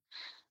thing.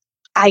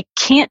 I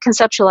can't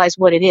conceptualize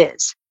what it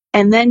is.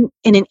 And then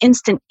in an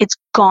instant, it's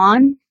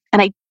gone.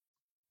 And I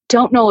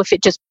don't know if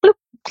it just bloop,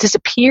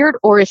 disappeared,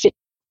 or if it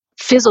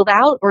fizzled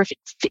out, or if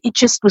it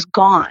just was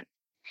gone.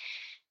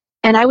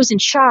 And I was in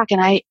shock,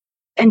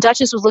 and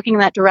Duchess was looking in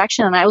that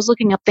direction, and I was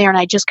looking up there, and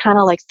I just kind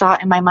of like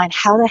thought in my mind,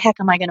 how the heck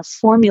am I going to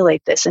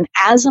formulate this? And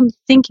as I'm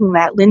thinking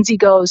that, Lindsay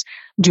goes,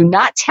 do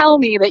not tell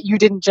me that you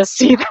didn't just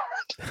see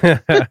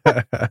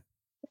that.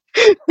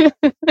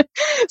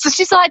 So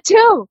she saw it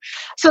too.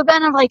 So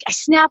then I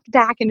snapped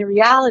back into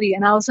reality,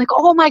 and I was like,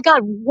 oh my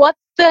God, what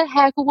the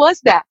heck was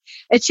that?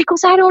 And she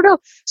goes, I don't know.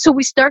 So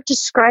we start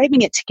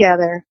describing it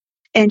together.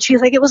 And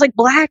she's like, it was like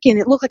black and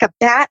it looked like a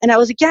bat. And I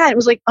was like, yeah, it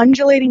was like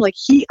undulating like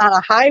heat on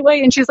a highway.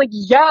 And she's like,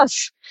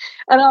 yes.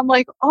 And I'm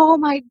like, oh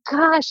my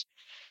gosh.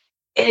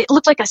 It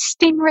looked like a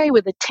stingray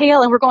with a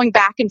tail. And we're going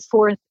back and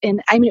forth.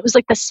 And I mean, it was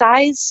like the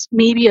size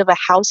maybe of a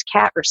house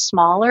cat or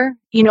smaller.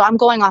 You know, I'm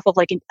going off of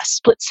like a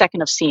split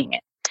second of seeing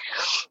it.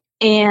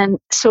 And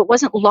so it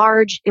wasn't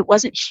large. It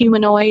wasn't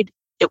humanoid.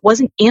 It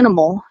wasn't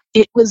animal.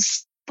 It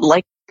was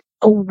like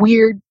a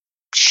weird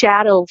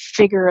shadow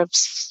figure of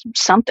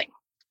something.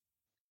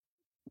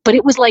 But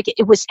it was like it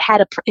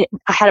had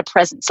a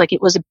presence, like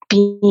it was a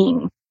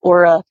being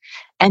or a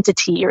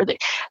entity, or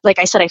like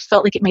I said, I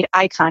felt like it made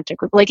eye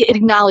contact with, like it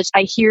acknowledged,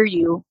 I hear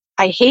you,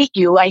 I hate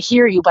you, I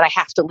hear you, but I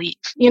have to leave.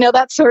 You know,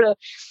 that sort of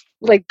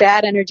like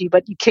bad energy,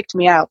 but you kicked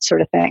me out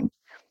sort of thing.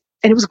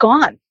 And it was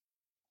gone.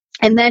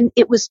 And then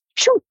it was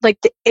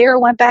like the air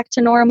went back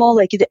to normal,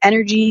 like the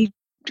energy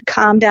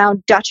calmed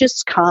down.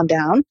 Duchess calmed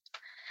down.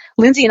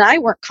 Lindsay and I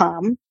weren't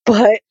calm,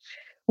 but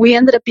we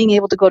ended up being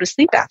able to go to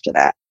sleep after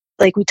that.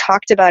 like we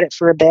talked about it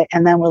for a bit,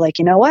 and then we're like,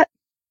 you know what?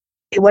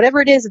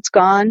 Whatever it is, it's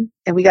gone,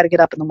 and we got to get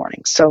up in the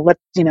morning. So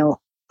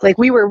like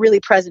we were really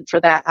present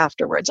for that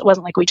afterwards. It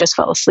wasn't like we just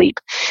fell asleep.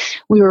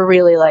 We were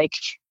really like,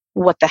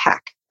 what the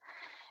heck?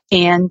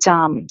 And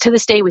to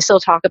this day, we still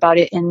talk about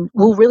it, and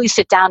we'll really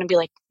sit down and be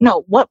like,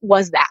 no, what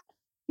was that?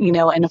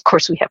 And of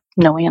course we have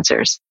no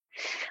answers.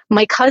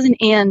 My cousin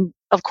Ann,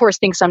 of course,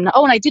 thinks I'm not.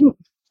 Oh, and I didn't.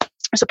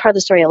 There's a part of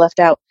the story I left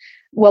out.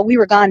 While we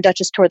were gone,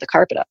 Duchess tore the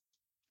carpet up.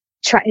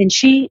 And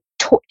she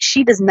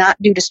does not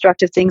do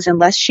destructive things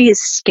unless she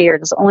is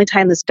scared. It's the only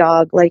time this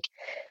dog, like,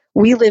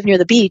 we live near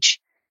the beach.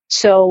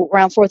 So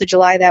around 4th of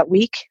July that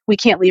week, we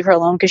can't leave her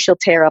alone because she'll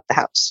tear up the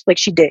house. Like,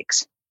 she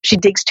digs. She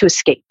digs to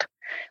escape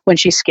when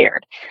she's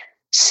scared.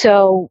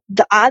 So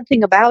the odd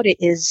thing about it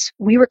is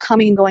we were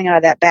coming and going out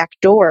of that back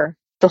door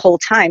the whole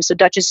time. So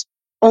Duchess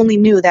only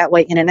knew that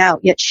way in and out,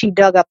 yet she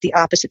dug up the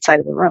opposite side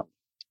of the room,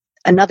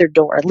 another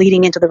door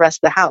leading into the rest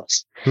of the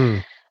house.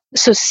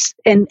 So,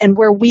 and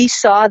where we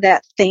saw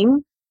that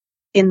thing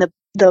in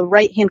the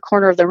right-hand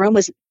corner of the room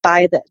was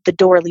by the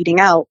door leading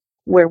out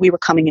where we were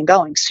coming and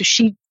going. So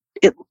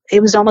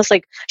it was almost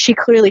like she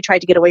clearly tried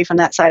to get away from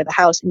that side of the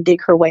house and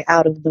dig her way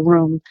out of the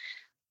room,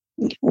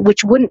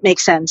 which wouldn't make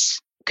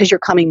sense because you're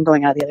coming and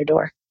going out the other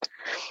door.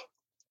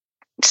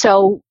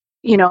 So,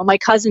 my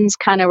cousins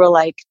kind of were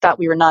like, thought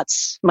we were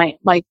nuts. My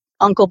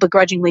uncle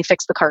begrudgingly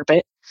fixed the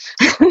carpet.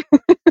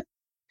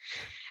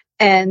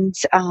 And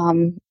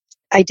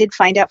I did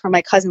find out from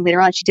my cousin later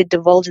on, she did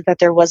divulge that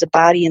there was a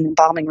body in the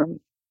embalming room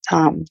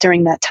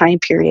during that time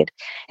period.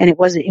 And it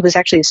was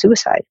actually a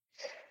suicide.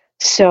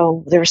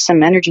 So there was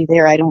some energy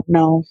there. I don't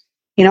know.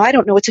 I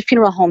don't know. It's a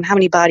funeral home. How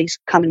many bodies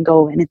come and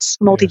go? And it's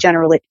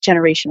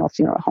multi-generational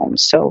funeral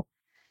homes. So,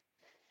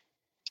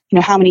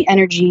 how many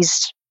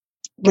energies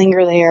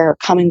linger there or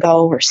come and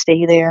go or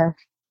stay there?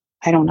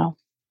 I don't know.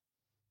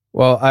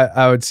 Well,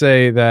 I would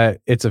say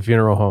that it's a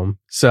funeral home.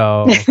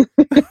 So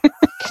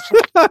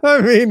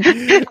I mean,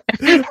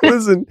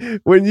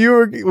 listen, when you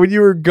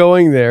were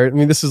going there, I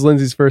mean, this is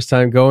Lindsay's first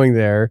time going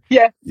there.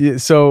 Yeah.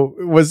 So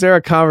was there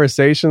a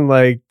conversation?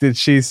 Like, did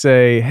she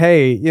say,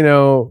 hey,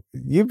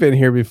 you've been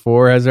here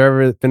before. Has there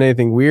ever been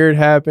anything weird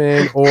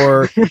happen?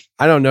 Or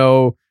I don't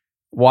know,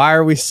 why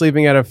are we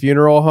sleeping at a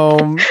funeral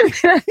home?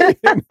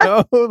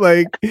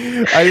 Like,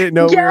 I didn't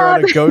know we were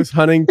on a ghost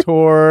hunting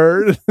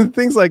tour,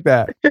 things like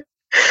that.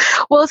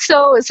 Well,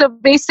 so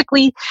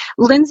basically,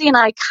 Lindsay and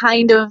I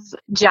kind of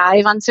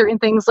jive on certain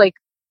things. Like,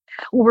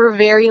 we're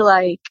very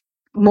like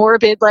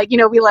morbid. Like,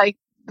 we like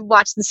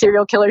watch the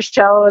serial killer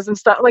shows and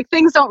stuff. Like,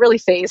 things don't really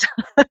faze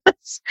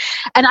us.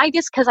 And I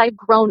guess because I've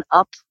grown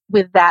up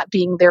with that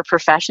being their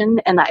profession,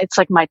 and it's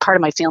like my part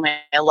of my family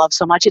I love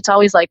so much. It's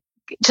always like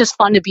just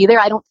fun to be there.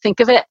 I don't think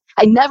of it.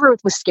 I never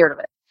was scared of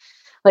it.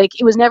 Like,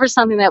 it was never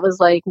something that was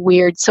like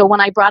weird. So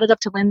when I brought it up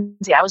to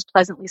Lindsay, I was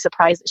pleasantly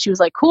surprised that she was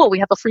like, cool, we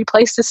have a free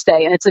place to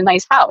stay and it's a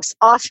nice house.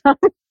 Awesome.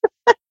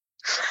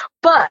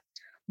 But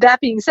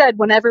that being said,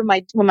 when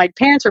my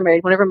parents were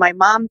married, whenever my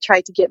mom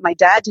tried to get my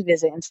dad to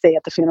visit and stay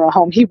at the funeral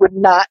home, he would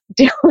not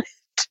do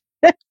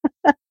it.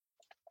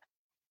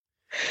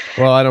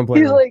 Well, I don't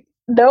blame him. He's like,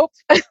 nope.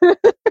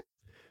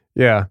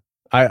 Yeah.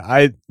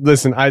 I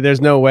listen,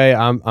 there's no way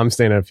I'm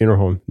staying at a funeral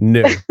home.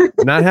 No,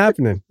 not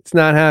happening. It's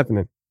not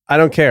happening. I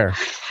don't care.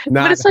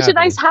 But it's such a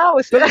nice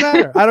house. Doesn't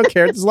matter. I don't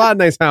care. There's a lot of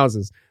nice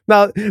houses.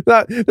 Now,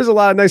 there's a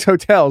lot of nice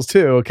hotels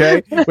too.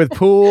 Okay, with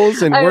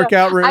pools and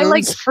workout rooms. I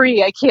like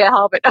free. I can't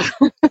help it.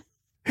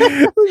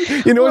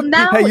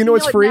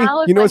 What's free?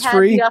 What's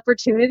free? The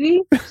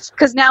opportunity,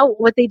 because now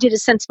what they did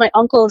is, since my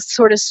uncle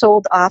sort of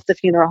sold off the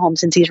funeral home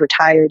since he's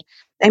retired.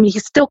 I mean,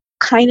 he's still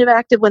kind of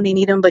active when they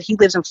need him, but he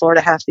lives in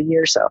Florida half the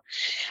year. So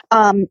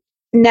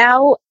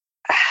now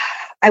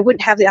I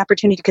wouldn't have the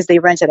opportunity because they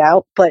rent it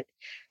out. But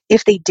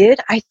if they did,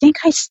 I think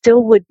I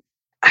still would.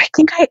 I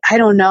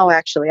don't know,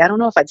 actually. I don't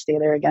know if I'd stay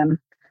there again.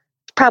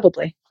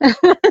 Probably.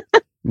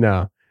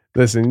 No.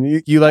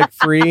 Listen, you like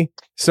free?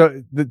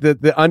 So the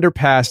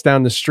underpass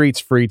down the street's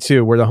free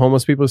too, where the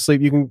homeless people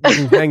sleep. You can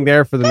hang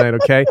there for the night,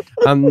 okay?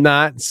 I'm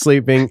not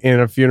sleeping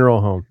in a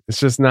funeral home. It's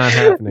just not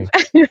happening.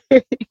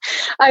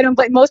 I don't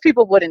blame. Most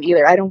people wouldn't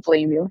either. I don't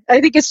blame you.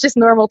 I think it's just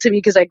normal to me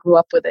because I grew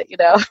up with it,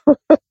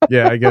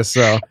 Yeah, I guess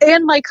so.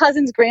 And my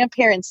cousin's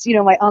grandparents,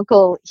 my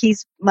uncle,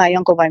 he's my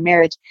uncle by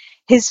marriage.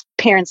 His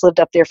parents lived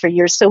up there for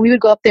years. So we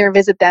would go up there and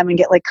visit them and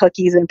get like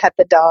cookies and pet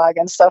the dog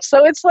and stuff.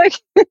 So it's like,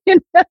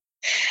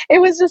 it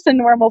was just a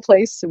normal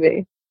place to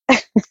be.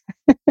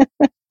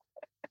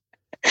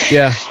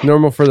 Yeah,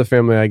 normal for the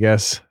family, I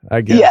guess.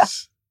 Yeah.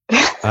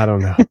 I don't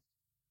know.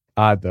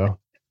 Odd though.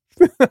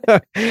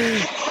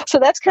 So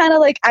that's kind of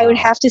like, I would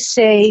have to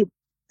say,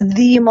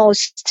 the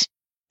most,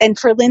 and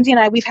for Lindsay and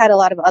I, we've had a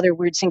lot of other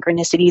weird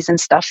synchronicities and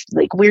stuff,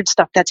 like weird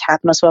stuff that's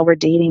happened to us while we're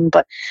dating.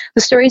 But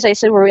the stories I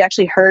said where we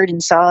actually heard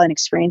and saw and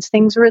experienced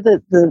things were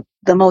the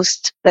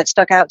most that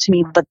stuck out to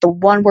me. But the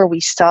one where we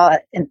saw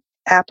an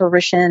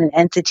apparition, an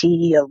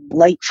entity, a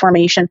light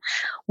formation,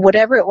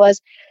 whatever it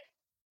was,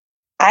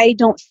 I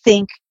don't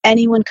think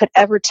anyone could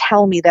ever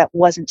tell me that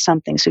wasn't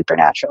something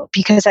supernatural,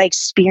 because I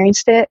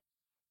experienced it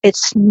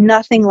It's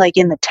nothing like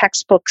in the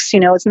textbooks,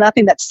 it's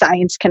nothing that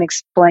science can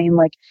explain.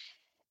 Like,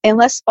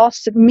 unless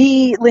also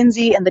me,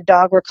 Lindsay, and the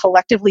dog were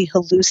collectively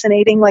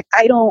hallucinating, like,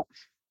 I don't,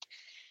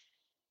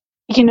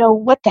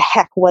 what the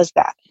heck was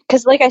that?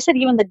 Because like I said,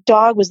 even the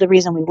dog was the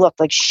reason we looked.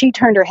 Like, she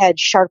turned her head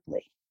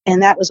sharply,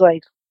 and that was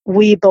like,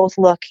 we both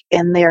look,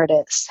 and there it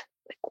is.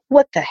 Like,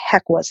 what the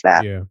heck was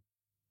that?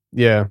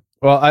 Yeah.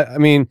 Well, I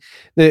mean,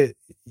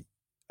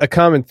 a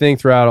common thing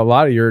throughout a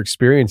lot of your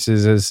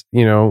experiences is,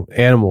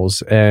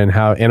 animals and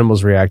how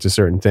animals react to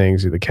certain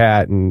things, the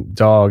cat and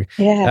dog.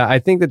 Yeah. I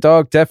think the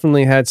dog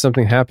definitely had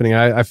something happening.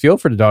 I feel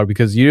for the dog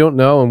because you don't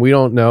know, and we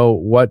don't know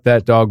what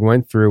that dog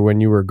went through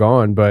when you were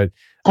gone, but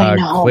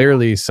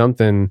clearly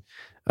something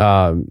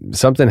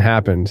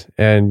happened.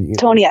 And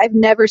Tony, I've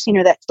never seen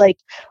her that, like,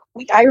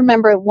 I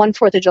remember one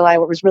 4th of July,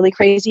 what was really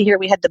crazy here.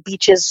 We had the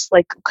beaches,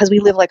 like, because we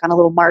live like on a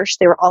little marsh,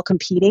 they were all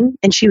competing,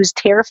 and she was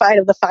terrified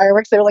of the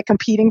fireworks. They were like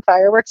competing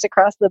fireworks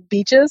across the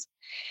beaches.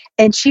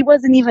 And she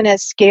wasn't even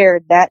as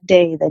scared that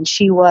day than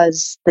she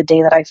was the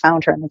day that I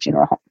found her in the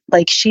funeral home.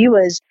 Like, she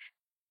was,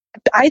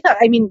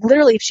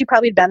 literally, if she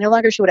probably had been there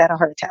longer, she would have had a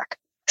heart attack.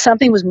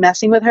 Something was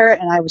messing with her,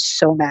 and I was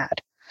so mad.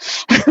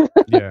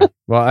 Yeah.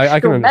 Well, I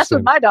can understand. Mess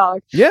with my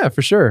dog. Yeah,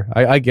 for sure.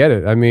 I get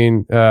it. I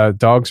mean,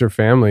 dogs are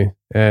family,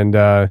 and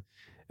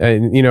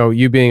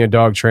you being a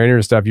dog trainer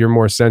and stuff, you're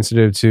more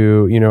sensitive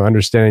to,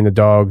 understanding the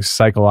dogs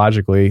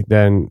psychologically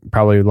than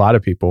probably a lot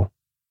of people.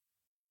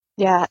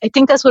 Yeah, I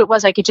think that's what it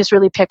was. I could just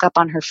really pick up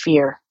on her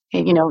fear,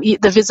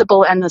 the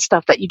visible and the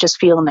stuff that you just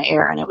feel in the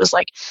air. And it was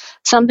like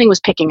something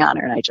was picking on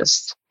her, and I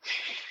just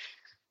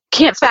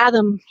can't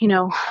fathom,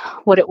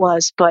 what it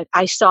was, but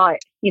I saw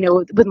it,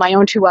 with my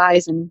own 2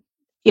 eyes. And,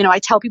 I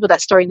tell people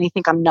that story and they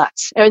think I'm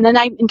nuts. And then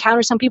I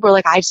encounter some people who are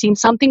like, I've seen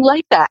something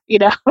like that,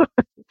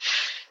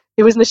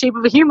 It was in the shape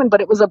of a human, but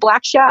it was a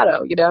black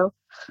shadow,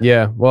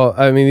 Yeah. Well,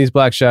 I mean, these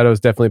black shadows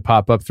definitely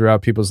pop up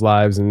throughout people's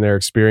lives and their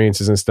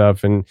experiences and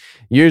stuff. And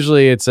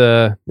usually it's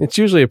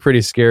usually a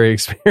pretty scary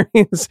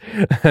experience.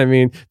 I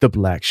mean, the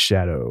black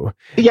shadow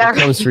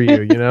comes for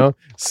you,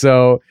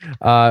 So,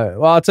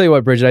 well, I'll tell you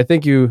what, Bridget, I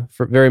thank you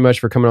very much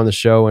for coming on the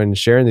show and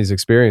sharing these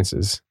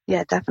experiences.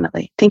 Yeah,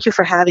 definitely. Thank you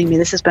for having me.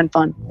 This has been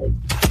fun.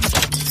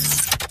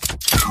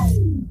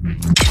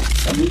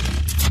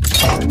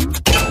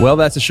 Well,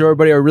 that's the show,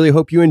 everybody. I really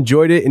hope you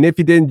enjoyed it. And if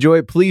you did enjoy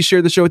it, please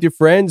share the show with your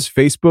friends.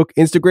 Facebook,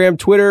 Instagram,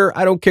 Twitter.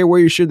 I don't care where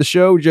you share the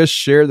show. Just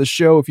share the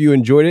show if you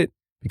enjoyed it,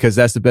 because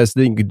that's the best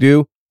thing you could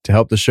do to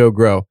help the show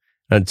grow.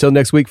 And until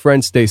next week,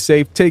 friends, stay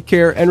safe, take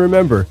care, and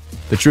remember,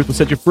 the truth will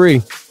set you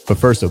free, but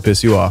first it'll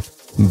piss you off.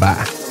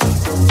 Bye.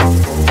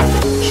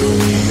 Show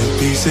me a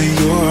piece of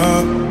your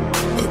heart,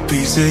 a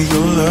piece of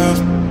your love.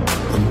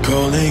 I'm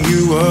calling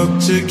you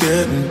up to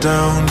getting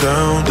down,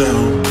 down,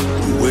 down.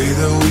 The way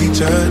that we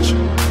touch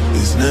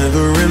is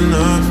never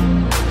enough.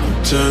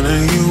 I'm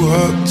turning you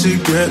up to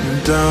getting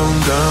down,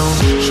 down.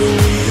 Show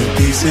me a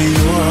piece of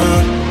your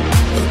heart,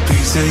 a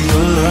piece of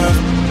your love.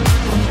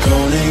 I'm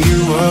calling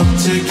you up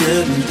to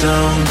getting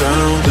down,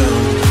 down,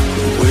 down.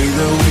 The way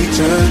that we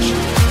touch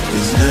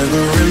is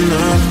never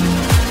enough.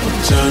 I'm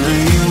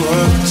turning you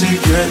up to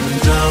getting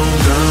down,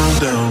 down,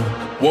 down.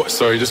 What?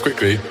 Sorry, just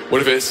quickly.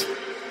 What if it's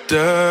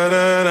da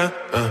da da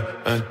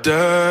da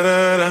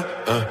da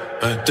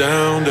da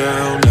down,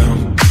 down, down.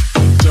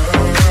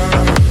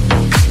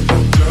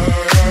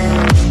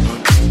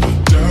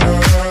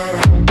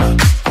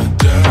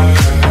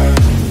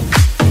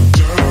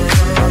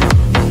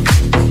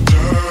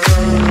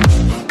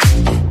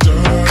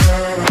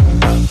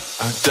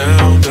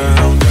 Down,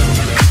 down, down.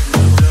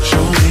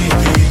 Show me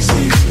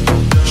easy,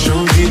 show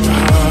me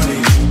body.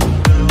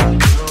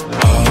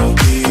 I'll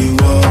be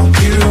what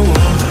you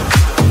want,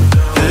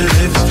 and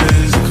it's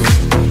physical.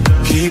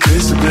 Keep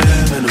it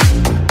subliminal.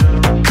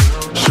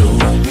 Show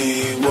me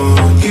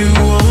what you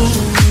want.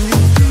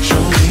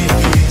 Show me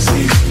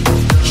easy,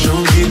 show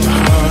me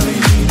body.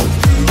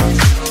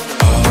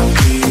 I'll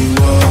be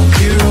what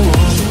you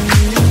want,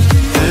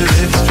 and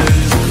it's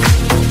physical.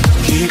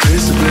 Keep it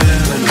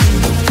subliminal.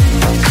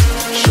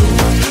 Show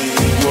me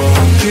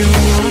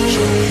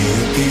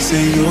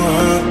your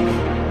heart,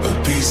 a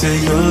piece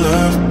of your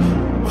love.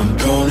 I'm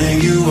calling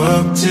you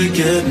up to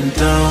getting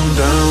down,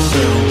 down,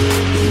 down.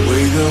 The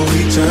way that we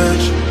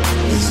touch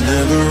is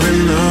never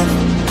enough.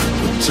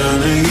 I'm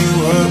turning you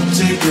up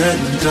to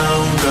getting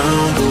down,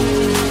 down,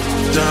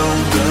 down,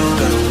 down,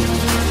 down,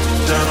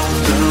 down,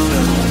 down,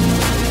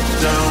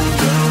 down, down.